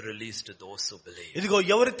 Power is released to those who believe. ఇదిగో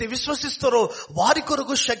ఎవరైతే విశ్వసిస్తారో వారి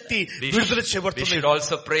కొరకు శక్తి విడుదల We చేయబడుతుంది. should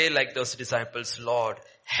also pray like those disciples, Lord,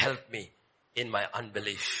 help me in my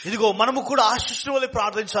unbelief. ఇదిగో మనము కూడా ఆ శిష్యుని వలె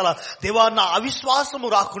ప్రార్థించాలా, దేవా నా అవిశ్వాసము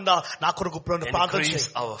రాకుండా నా కొరకు ప్రార్థన చేయి. Increase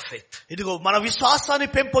our faith. ఇదిగో మన విశ్వాసాన్ని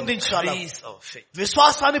పెంపొందించాలి, Increase our faith.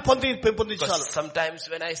 విశ్వాసాన్ని పెంపొందించాలి. Because sometimes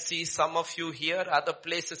when I see some of you here, other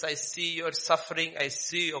places I see your suffering, I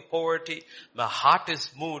see your poverty, my heart is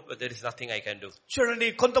moved, but there is nothing I can do. చూడండి,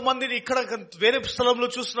 కొంతమందిని ఇక్కడ వేరే స్థలంలో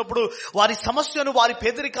చూసినప్పుడు వారి సమస్యను, వారి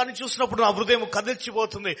పేదరికాన్ని చూసినప్పుడు నా హృదయం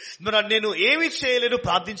కదిలిచిపోతుంది. నేను ఏమీ చేయలేను,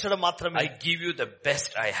 ప్రార్థించడం మాత్రమే. I give you the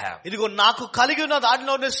best I have. ఇదిగో నాకు కలిగి ఉన్న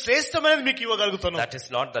దానిలోనే శ్రేష్టమైనది మీకు ఇవ్వగలుగుతాను. That is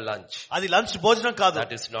not the lunch. అది లంచ్ భోజనం కాదు,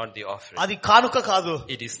 That is not the offering. అది కానుక కాదు,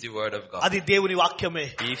 It is the word of God. అది దేవుని వాక్యమే.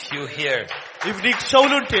 If you hear, నీకు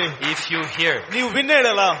చెవులుంటే, if you hear, నీవు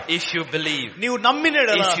వినేడలా, if you believe, నీవు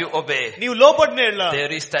నమ్మినేడలా, if you obey, నీవు లోబడినేడలా,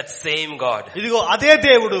 there is that same God ఇదిగో అదే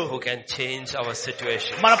దేవుడు who can change our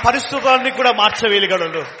situation. మన పరిస్థితులన్నీ కూడా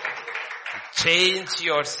మార్చవేయగలడు. Change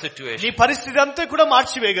your situation. నీ పరిస్థితి అంతా కూడా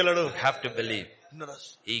మార్చివేయగలడు. You have to believe.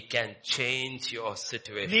 He can change your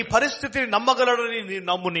situation. నీ పరిస్థితిని నమ్మగలడని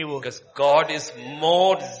నమ్ము నీవు. Because God is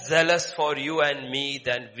more zealous for you and me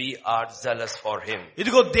than we are zealous for Him.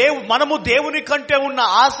 ఇదిగో మనము దేవుని కంటే ఉన్న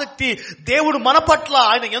ఆసక్తి, దేవుడు మన పట్ల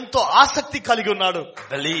ఆయన ఎంతో ఆసక్తి కలిగి ఉన్నాడు.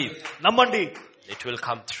 Believe. నమ్మండి, it will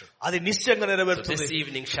come true. అది నిశ్చయంగా So నెరవేరుతుంది. this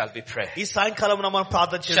evening shall be prayer. ఈ సాయంకాలం మనం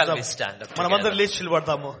ప్రార్థన Shall చేద్దాం. we stand up మనమందరం together? లేచి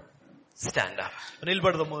నిలబడదాము. Stand up.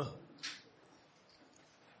 నిలబడదాము.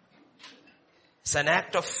 It's an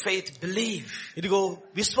act of faith. Believe. ఇదిగో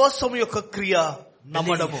విశ్వాసం యొక్క క్రియ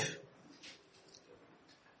నమ్మడము.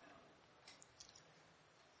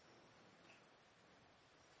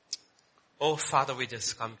 Oh Father, we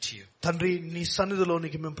just come to you. తండ్రి, నీ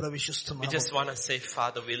సన్నిధిలోనికి మేము ప్రవేశిస్తున్నాము. We just want to say,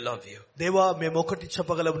 Father, we love you. దేవా, మేము ఒకటి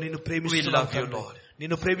చెప్పగలము, నిన్ను We ప్రేమిస్తున్నాం. love you, Lord.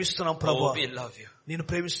 నిన్ను ప్రేమిస్తున్నాం ప్రభా. Oh, we love you. నిన్ను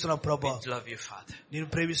ప్రేమిస్తున్నాం ప్రభా. We love you, Father. నిన్ను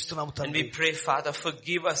ప్రేమిస్తున్నాం And తండ్రి. we pray, Father,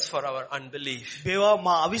 forgive us for our unbelief. దేవా,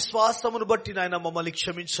 మా అవిశ్వాసమును బట్టి నాయన మమ్మల్ని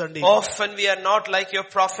క్షమించండి. Often we are not like your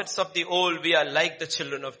prophets of the old. We are like the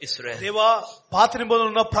children of Israel. దేవా, పాత నిబంధనలో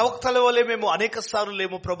ఉన్న ప్రవక్తల వలె మేము అనేక సార్లు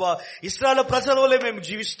లేము ప్రభా. ఇశ్రాయేలు ప్రజల వలె మేము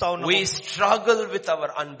జీవిస్తా ఉన్నాము. We struggle with our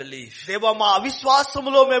unbelief. దేవా, మా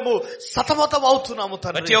అవిశ్వాసములో మేము సతమతం అవుతున్నాము But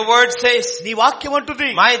తండ్రి. your word says, నీ వాక్యం అంటుంది,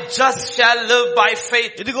 my just shall live by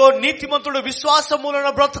faith. ఇదిగో నీతిమంతుడు విశ్వాసములన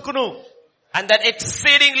బ్రతుకును. And that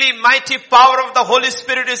exceedingly mighty power of the Holy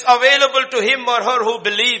Spirit is available to him or her who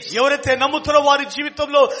believes. ఎవరైతే నమ్ముతారో వారి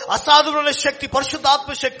జీవితంలో అసాధారణమైన శక్తి, పరిశుద్ధాత్మ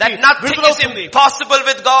శక్తి That nothing is విడుదలవుతుంది. impossible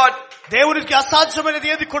with God. దేవునికి అసాధ్యమైనది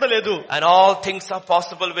ఏది కూడా లేదు. And all things are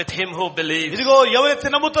possible with him who believes. ఇదిగో ఎవరైతే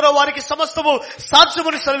నమ్ముతారో వారికి సమస్తము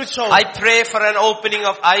సాధ్యమని సెలవిచ్చావు. I pray for an opening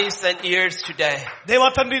of eyes and ears today. దేవా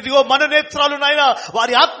తండ్రి, ఇదిగో మన నేత్రాలు నాయన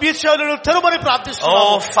వారి ఆత్మీయ చెవులను తెరవని ప్రార్థిస్తున్నాము.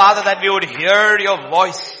 Oh Father, that we would hear your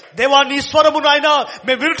voice దేవా, నీ స్వరము నాయన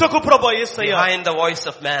మేము వినుటకు ప్రభా యేసయ్యా. behind the voice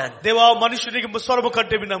of man. దేవా, మనుషునికి స్వరము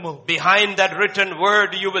కంటే వినము. Behind that written word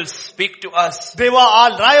you will speak to us. దేవా, ఆ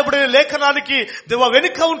రాయబడిన లేఖనానికి దేవా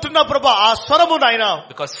వెనుక ఉంటున్న ప్రభా ఆ స్వరము నాయన.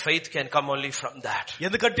 Because faith can come only from that.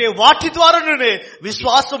 ఎందుకంటే వాటి ద్వారానే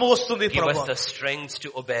విశ్వాసము వస్తుంది Give us ప్రభా. the strength to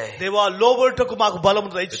obey. దేవా, లోబడుటకు మాకు బలము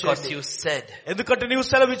Because దయచేయండి. you said, ఎందుకంటే నీవు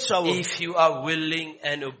సెలవిచ్చావు, if you are willing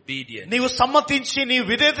and obedient, నీవు సమ్మతించి నీ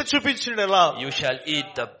విధేయత చూపించినలా you shall eat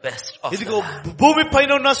the best of ఇదిగో the land. భూమి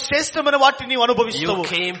పైన ఉన్న శ్రేష్టమైన వాటిని నీవు You అనుభవిస్తావు.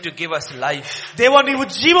 came to give us life. దేవా, నీవు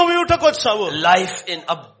జీవం ఇవ్వటకు వచ్చావు. Life in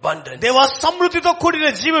abundance. దేవా, సమృద్ధితో కూడిన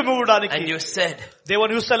జీవం ఇవ్వడానికి. And you said, దేవా,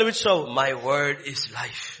 నీవు సెలవిచ్చావు, my word is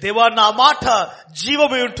life. దేవా నా మాట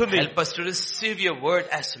జీవమై ఉంటుంది. Help us to receive your word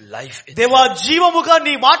as life itself. దేవా, జీవముగా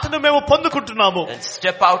నీ మాటను మేము పొందుకుంటున్నాము. And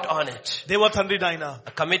step out on it. దేవా తండ్రి నాయన,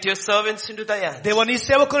 Commit your servants into thy hands. దేవా నీ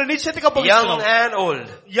సేవకులు నీ చేతికి Young అప్పగిస్తున్నాము. and old.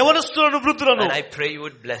 యవనస్తులను వృద్ధులను And I pray you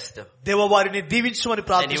would bless them. దేవా వారిని దీవించమని And you would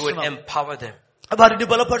ప్రార్థిస్తున్నాము. empower them. వారిని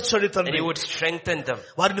బలపరచండి And తండ్రి. you would strengthen them.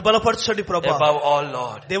 వారిని బలపరచండి ప్రభా. Above all,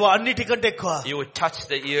 Lord. దేవా, అన్నిటికంటే ఎక్కువ You would touch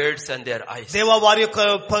their ears and their eyes. దేవా వారి యొక్క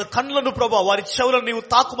కన్నులను ప్రభా, వారి చెవులను నీవు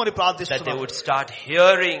తాకుమని That they ప్రార్థిస్తున్నావు. would start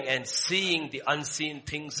hearing and seeing the unseen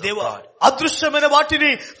things of దేవా, God. అదృశ్యమైన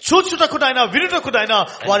వాటిని చూచుటకు నాయన, వినుటకు నాయన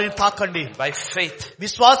వారిని తాకండి. By faith,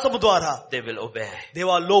 విశ్వాసము ద్వారా they will obey.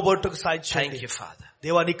 దేవా లోబట్టుకు సాయం Thank చేయండి. you, Father.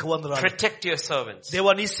 దేవా నీకు వందనాలు. Protect your servants.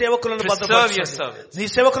 దేవా నీ సేవకులను Preserve your భద్రపరచండి. servants. నీ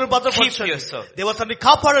సేవకులను Keep భద్రపరచండి. your servants. దేవా తండ్రి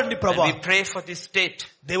కాపాడండి And ప్రభా. we pray for this state.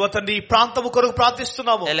 దేవా తండ్రి ఈ ప్రాంతము కొరకు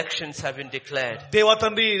ప్రార్థిస్తున్నాము. Elections have been declared. దేవా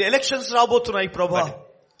తండ్రి ఎలక్షన్స్ రాబోతున్నాయి ప్రభా. But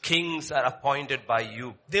kings are appointed by you.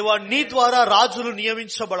 దేవా నీ ద్వారా రాజులు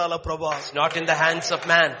నియమించబడాలా ప్రభా. It's not in the hands of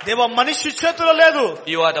man. దేవా మనిషి చేతిలో లేదు.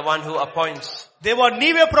 You are the one who appoints. దేవా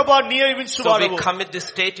నీవే ప్రభా So we నియమించువాడవు. commit this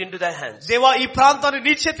state into thy hands. దేవా ఈ ప్రాంతాన్ని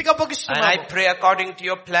నీ చేతికి And I అప్పగిస్తున్నాము. pray according to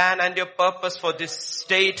your plan and your purpose for this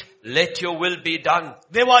state, let your will be done.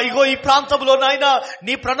 దేవా ఇగో ఈ ప్రాంతంలో నాయన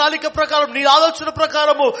నీ ప్రణాళిక ప్రకారం నీ ఆలోచన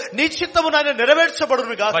ప్రకారము నీ చిత్తము నాయన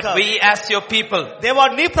నెరవేర్చబడును గాక. But we as your people, దేవా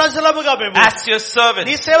నీ ప్రజలముగా మేము as your నీ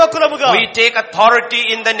servants, సేవకులముగా we take authority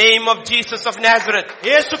in the name of Jesus of Nazareth.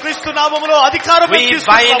 యేసుక్రీస్తు నామములో అధికారం We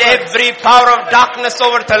bind every power of darkness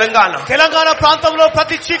over Telangana. Telangana ప్రాంతంలో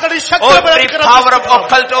ప్రతి చీకటి Every power of Shakti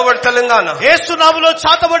occult over Telangana. యేసు నామములో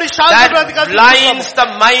చాతబడి That blinds the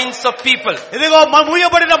minds of people ఇదిగో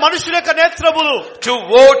మూయబడిన మనుషుల యొక్క నేత్రములు to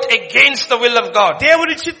vote against the will of God.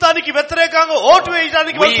 దేవుని చిత్తానికి వ్యతిరేకంగా ఓటు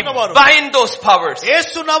వేయడానికి We వచ్చిన వారు bind those powers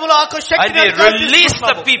యేసు నామములో ఆ and శక్తిని we release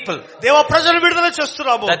the people దేవ ప్రజలు విడుదల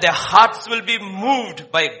చేస్తున్నాము. that their hearts will be moved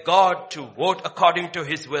by God to vote according to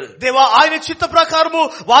His will. దేవా ఆయన చిత్త ప్రకారము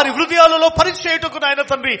వారి హృదయాలలో పనిచేయుటకు నాయన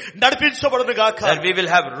తండ్రి నడిపించబడును గాక. That we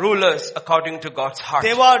will have rulers according to God's heart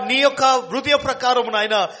దేవా నీ యొక్క హృదయ ప్రకారము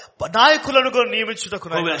నాయన నాయకులను నియమించుటకు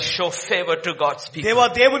who will show favor to God's people. దేవా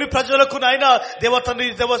దేవుని ప్రజలకు నాయన దేవ తండ్రి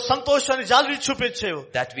దేవ సంతోషాన్ని జాలిని చూపించేవు.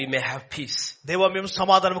 That we may have peace దేవా మేము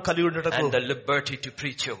సమాధానం కలిగి ఉండటకు and the liberty to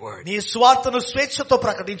preach your word. నీ స్వార్థను స్వేచ్ఛతో That's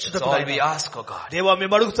ప్రకటించుటకు all నాయనా. we ask, oh God. దేవా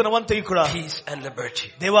మేము అడుగుతున్నామంతే కూడా Peace and liberty.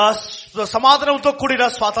 దేవా సమాధానంతో కూడిన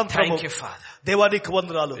స్వాతంత్రము. Thank you, Father. దేవా నీకు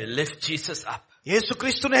వందనాలు. We lift Jesus up.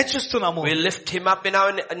 యేసుక్రీస్తుని హెచ్చిస్తున్నాము. We lift Him up in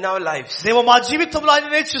our lives, దేవ మా జీవితంలో ఆయన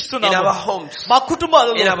in హెచ్చిస్తున్నాము. our homes, మా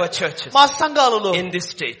కుటుంబాలలో, in our churches, మా సంఘాలలో, in this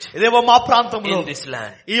state, దేవ మా ప్రాంతంలో, in this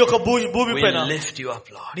land. ఈ యొక్క భూమి We పైన lift you up,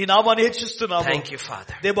 Lord. నీ నామాన్ని హెచ్చిస్తున్నాము. Thank you,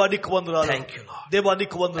 Father. దేవా నీకు వందనాలు. Thank you, Lord. దేవా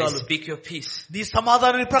నీకు I వందనాలు. speak your peace నీ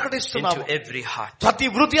సమాధానాన్ని into ప్రకటిస్తున్నాము. every heart, ప్రతి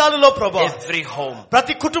హృదయాలలో ప్రభా, every home,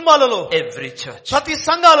 ప్రతి కుటుంబాలలో, every church. ప్రతి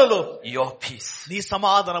సంఘాలలో Your peace, నీ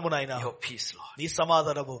సమాధానము నాయన, your peace, Lord. నీ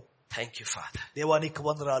సమాధానము. Thank you, Father. దేవా నీకు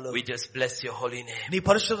వందనాలు. We just bless your holy name. నీ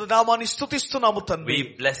పరిశుద్ధ నామాన్ని స్తుతిస్తున్నాము తండ్రి. We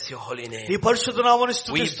bless your holy నీ name. పరిశుద్ధ నామాన్ని We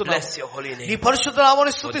స్తుతిస్తున్నాము. bless your holy నీ name. పరిశుద్ధ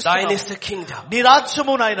నామాన్ని For thine స్తుతిస్తున్నాము. is the kingdom, నీ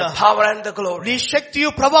రాజ్యము నాయన, the power and the నీ glory శక్తియు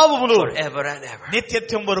ప్రభావములు forever and ever.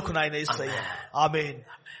 నిత్యత్వం వరకు నాయన యేసయ్య. Amen. Amen.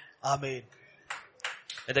 Amen.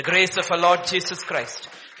 May the grace of our Lord Jesus Christ,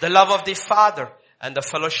 the love of the Father, and the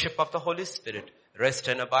fellowship of the Holy Spirit rest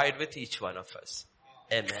and abide with each one of us.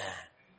 Amen.